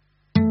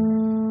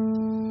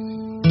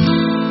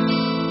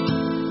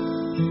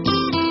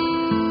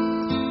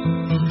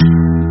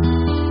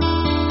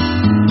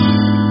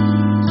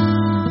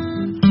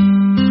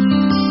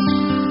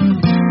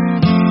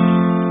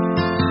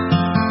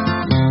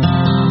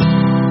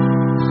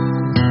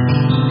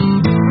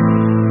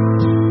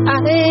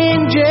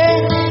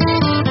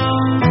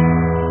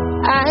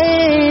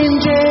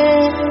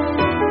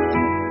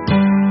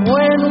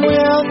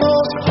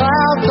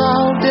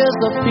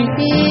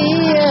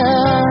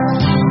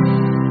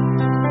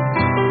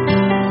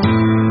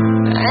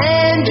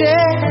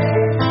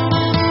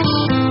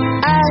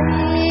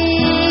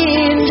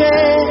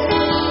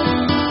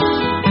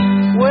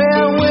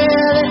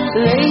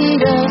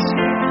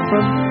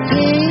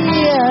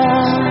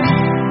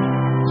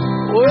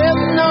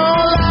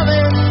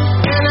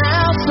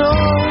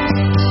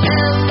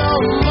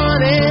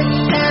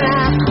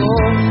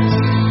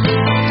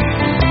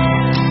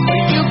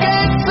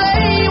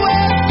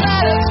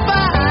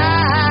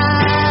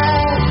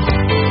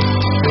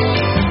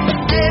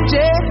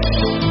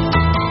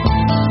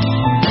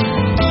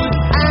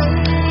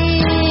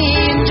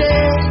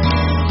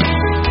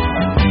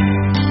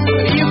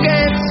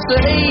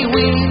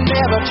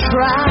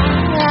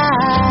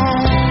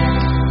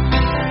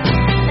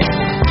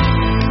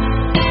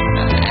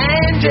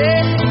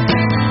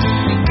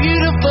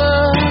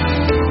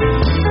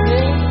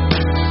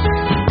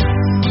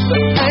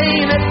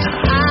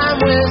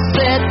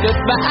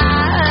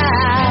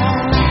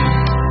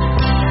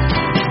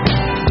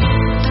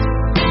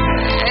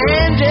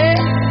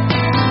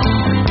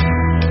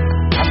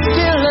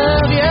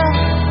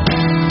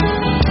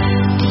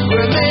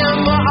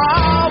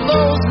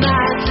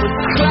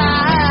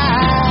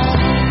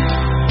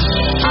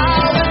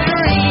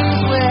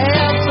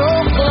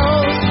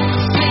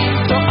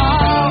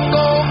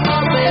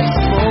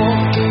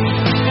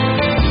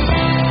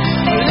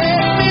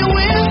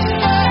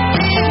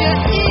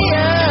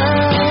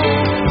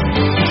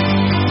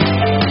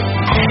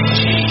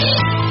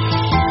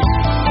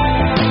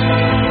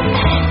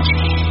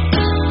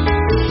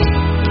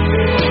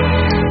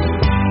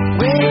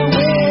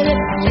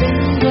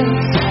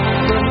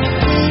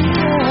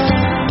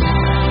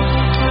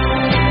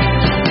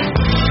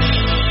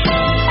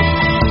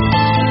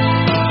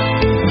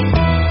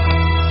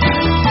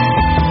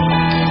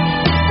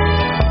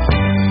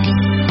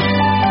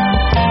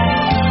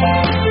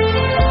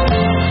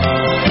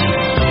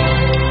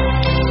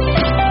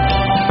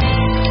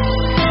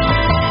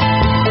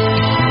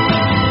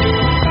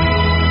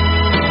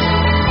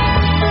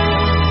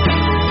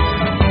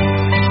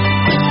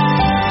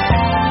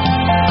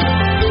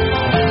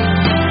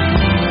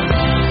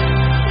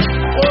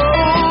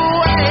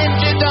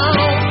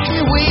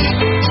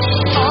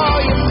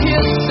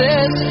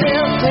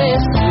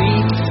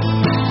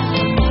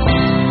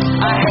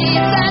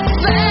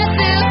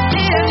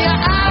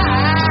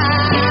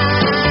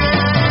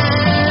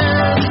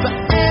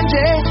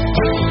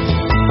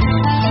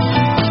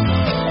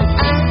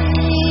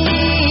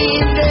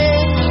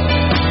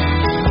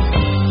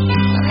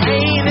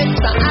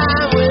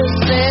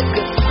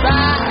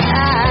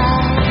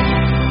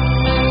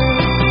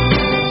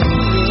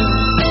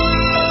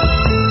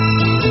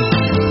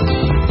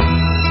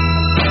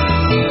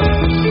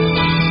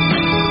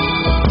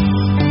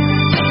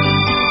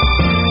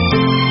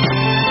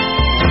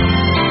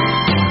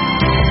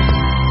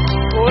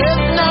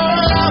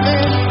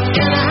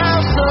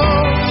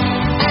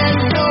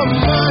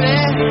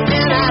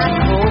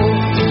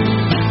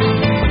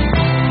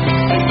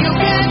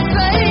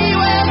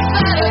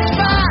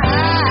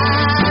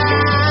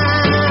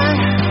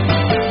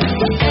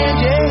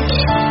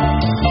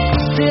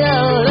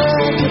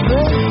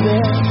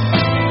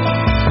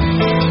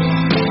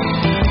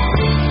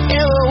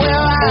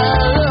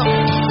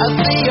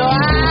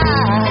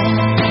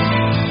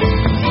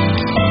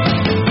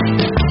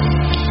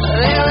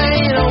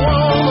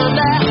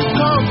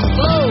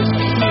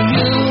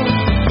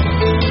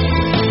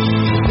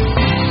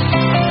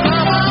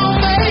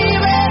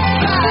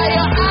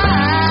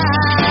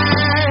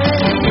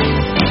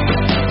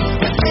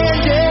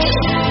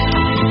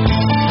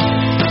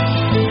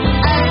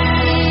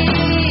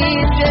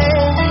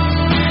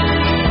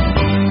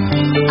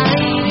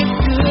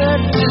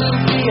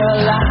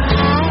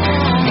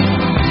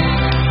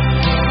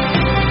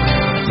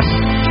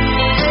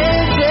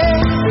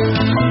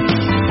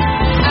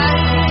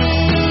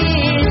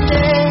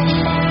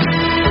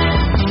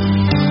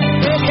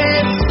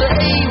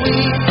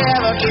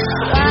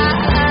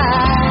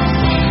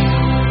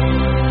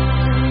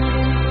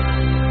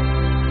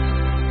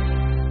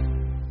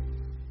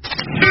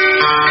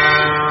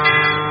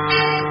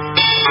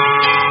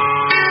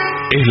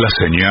 la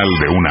señal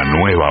de una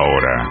nueva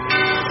hora.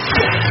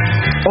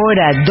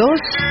 Hora 2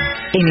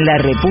 en la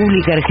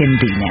República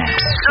Argentina.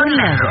 Son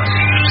las 2.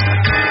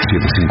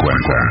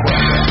 7:50.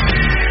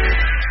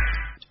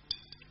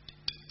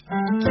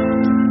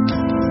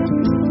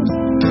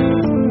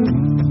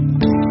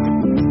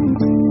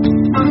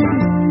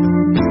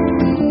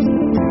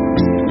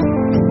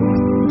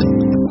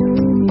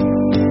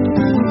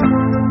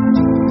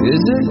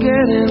 Is it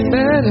getting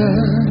better?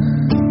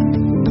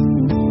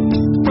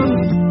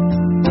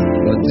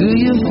 Or do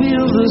you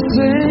feel the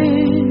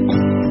same?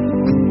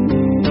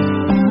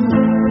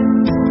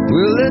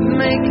 Will it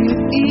make it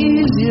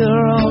easier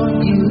on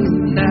you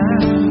now?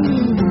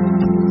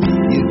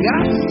 You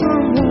got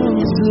someone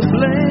to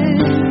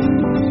blame.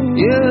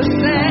 You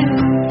said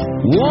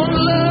one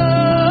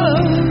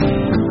love,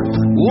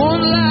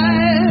 one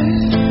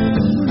life.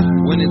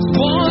 When it's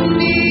one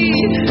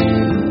need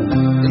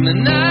in the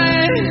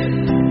night,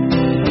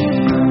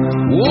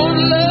 one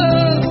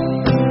love,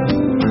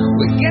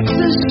 we get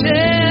to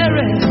share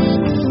it.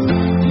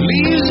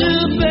 Leaves you,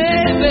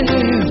 baby,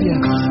 if you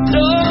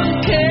don't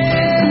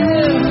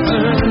care.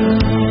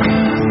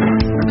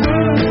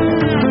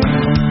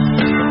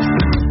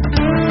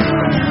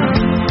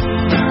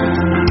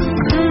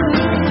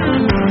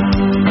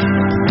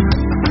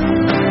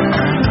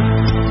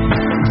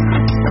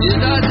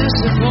 Did I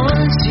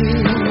disappoint you?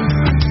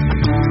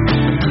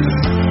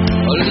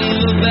 Or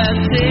leave a bad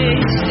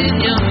taste in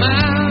your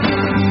mouth?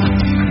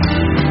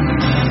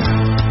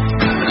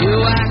 You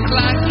act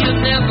like you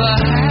never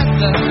had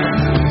them.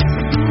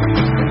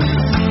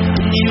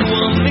 You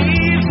want me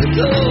to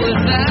go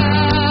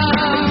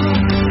without.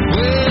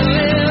 Well,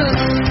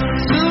 it's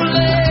too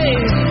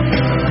late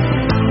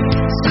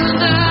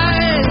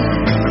tonight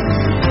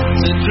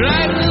to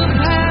drag the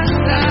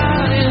past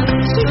out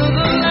into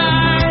the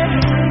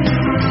light.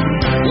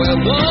 We're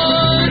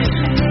one,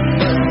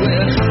 but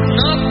we're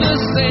not the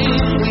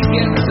same. We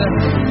get to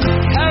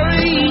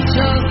carry each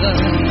other,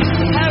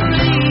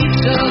 carry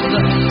each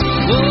other.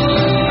 Whoa.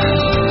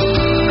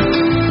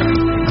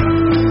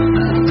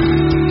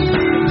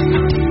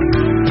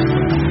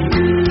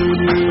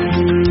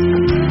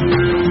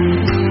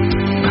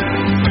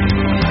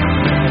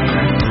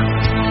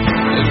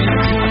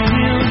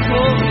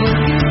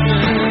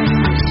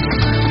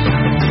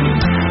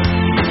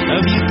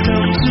 Have you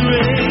come to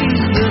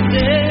raise the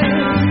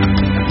dead?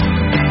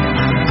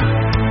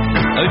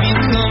 Have you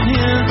come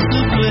here to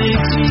play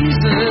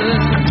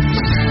Jesus?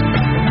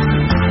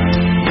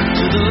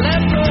 To the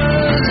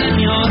lepers in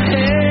your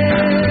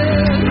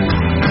head?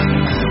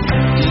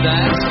 Did I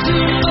ask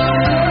too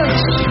much?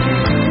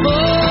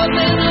 More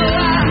than a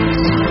lot.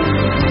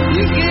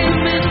 You gave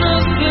me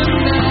nothing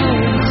now.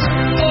 It's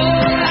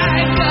all I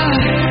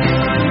got.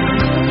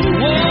 We're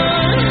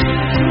one,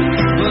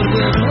 but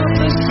we're not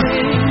the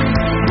same.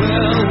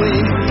 Well, we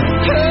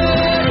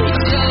hurt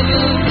each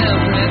other, then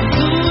we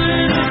do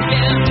it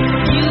again.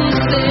 You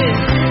say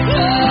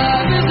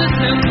love is a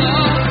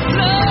temple,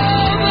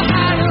 love a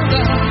higher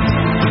love.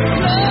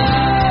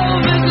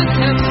 Love is a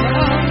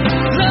temple,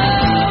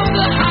 love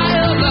the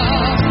higher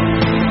love.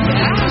 You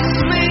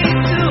asked me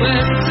to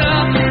enter,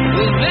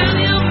 well then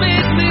you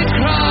made me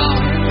crawl,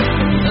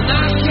 and I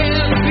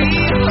can't be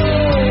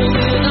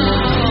holding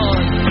on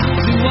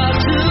to what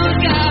you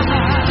got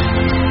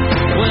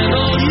when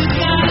all you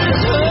got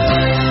is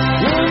hurt.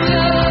 One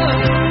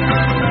love,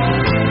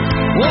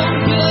 one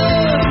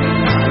blood,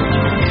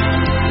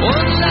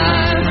 one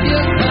life. You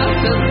got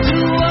to do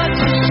what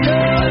you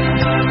should.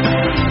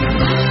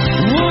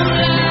 One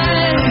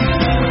life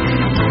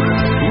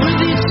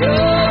with each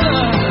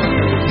other,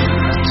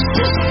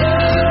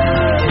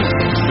 sisters,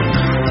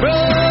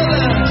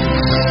 brothers.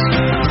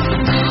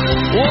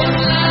 One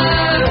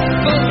life,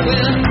 but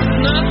we're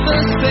not the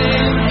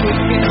same. We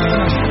can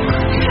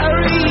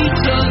carry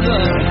each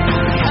other,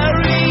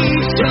 carry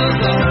each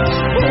other.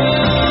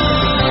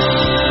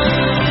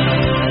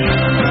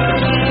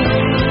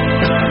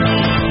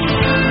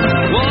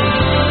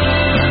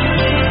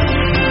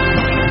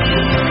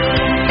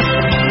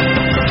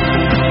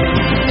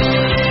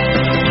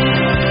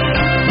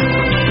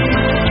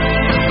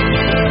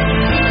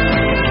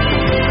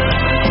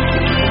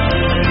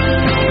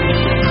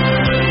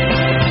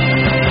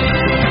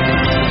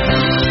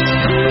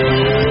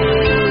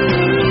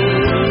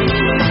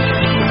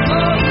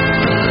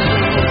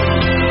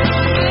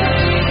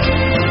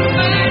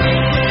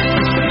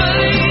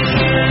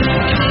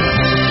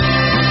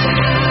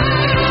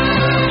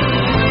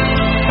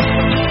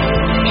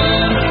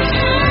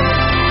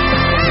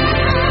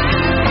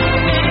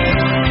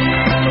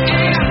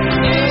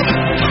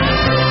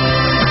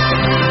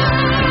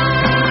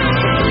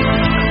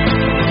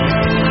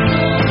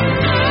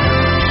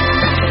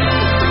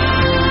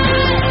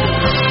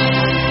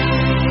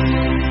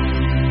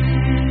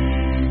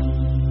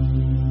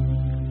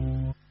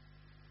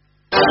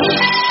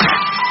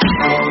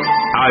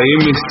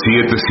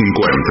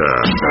 AM750.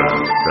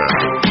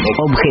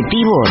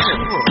 Objetivos,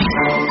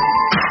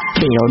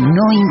 pero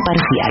no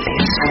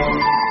imparciales.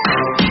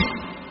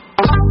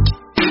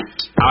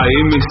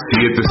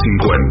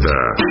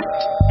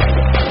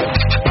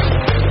 AM750.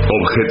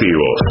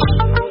 Objetivos,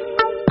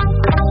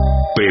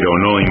 pero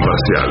no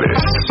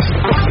imparciales.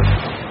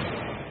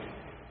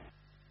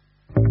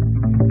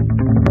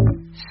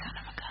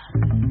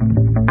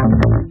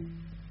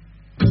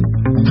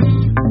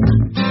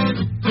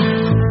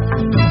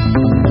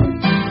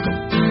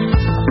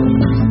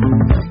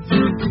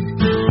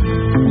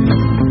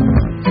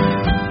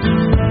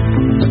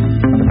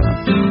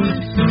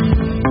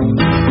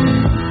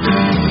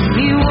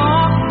 You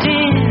walked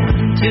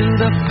into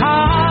the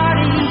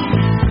party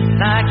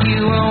like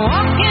you were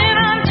walking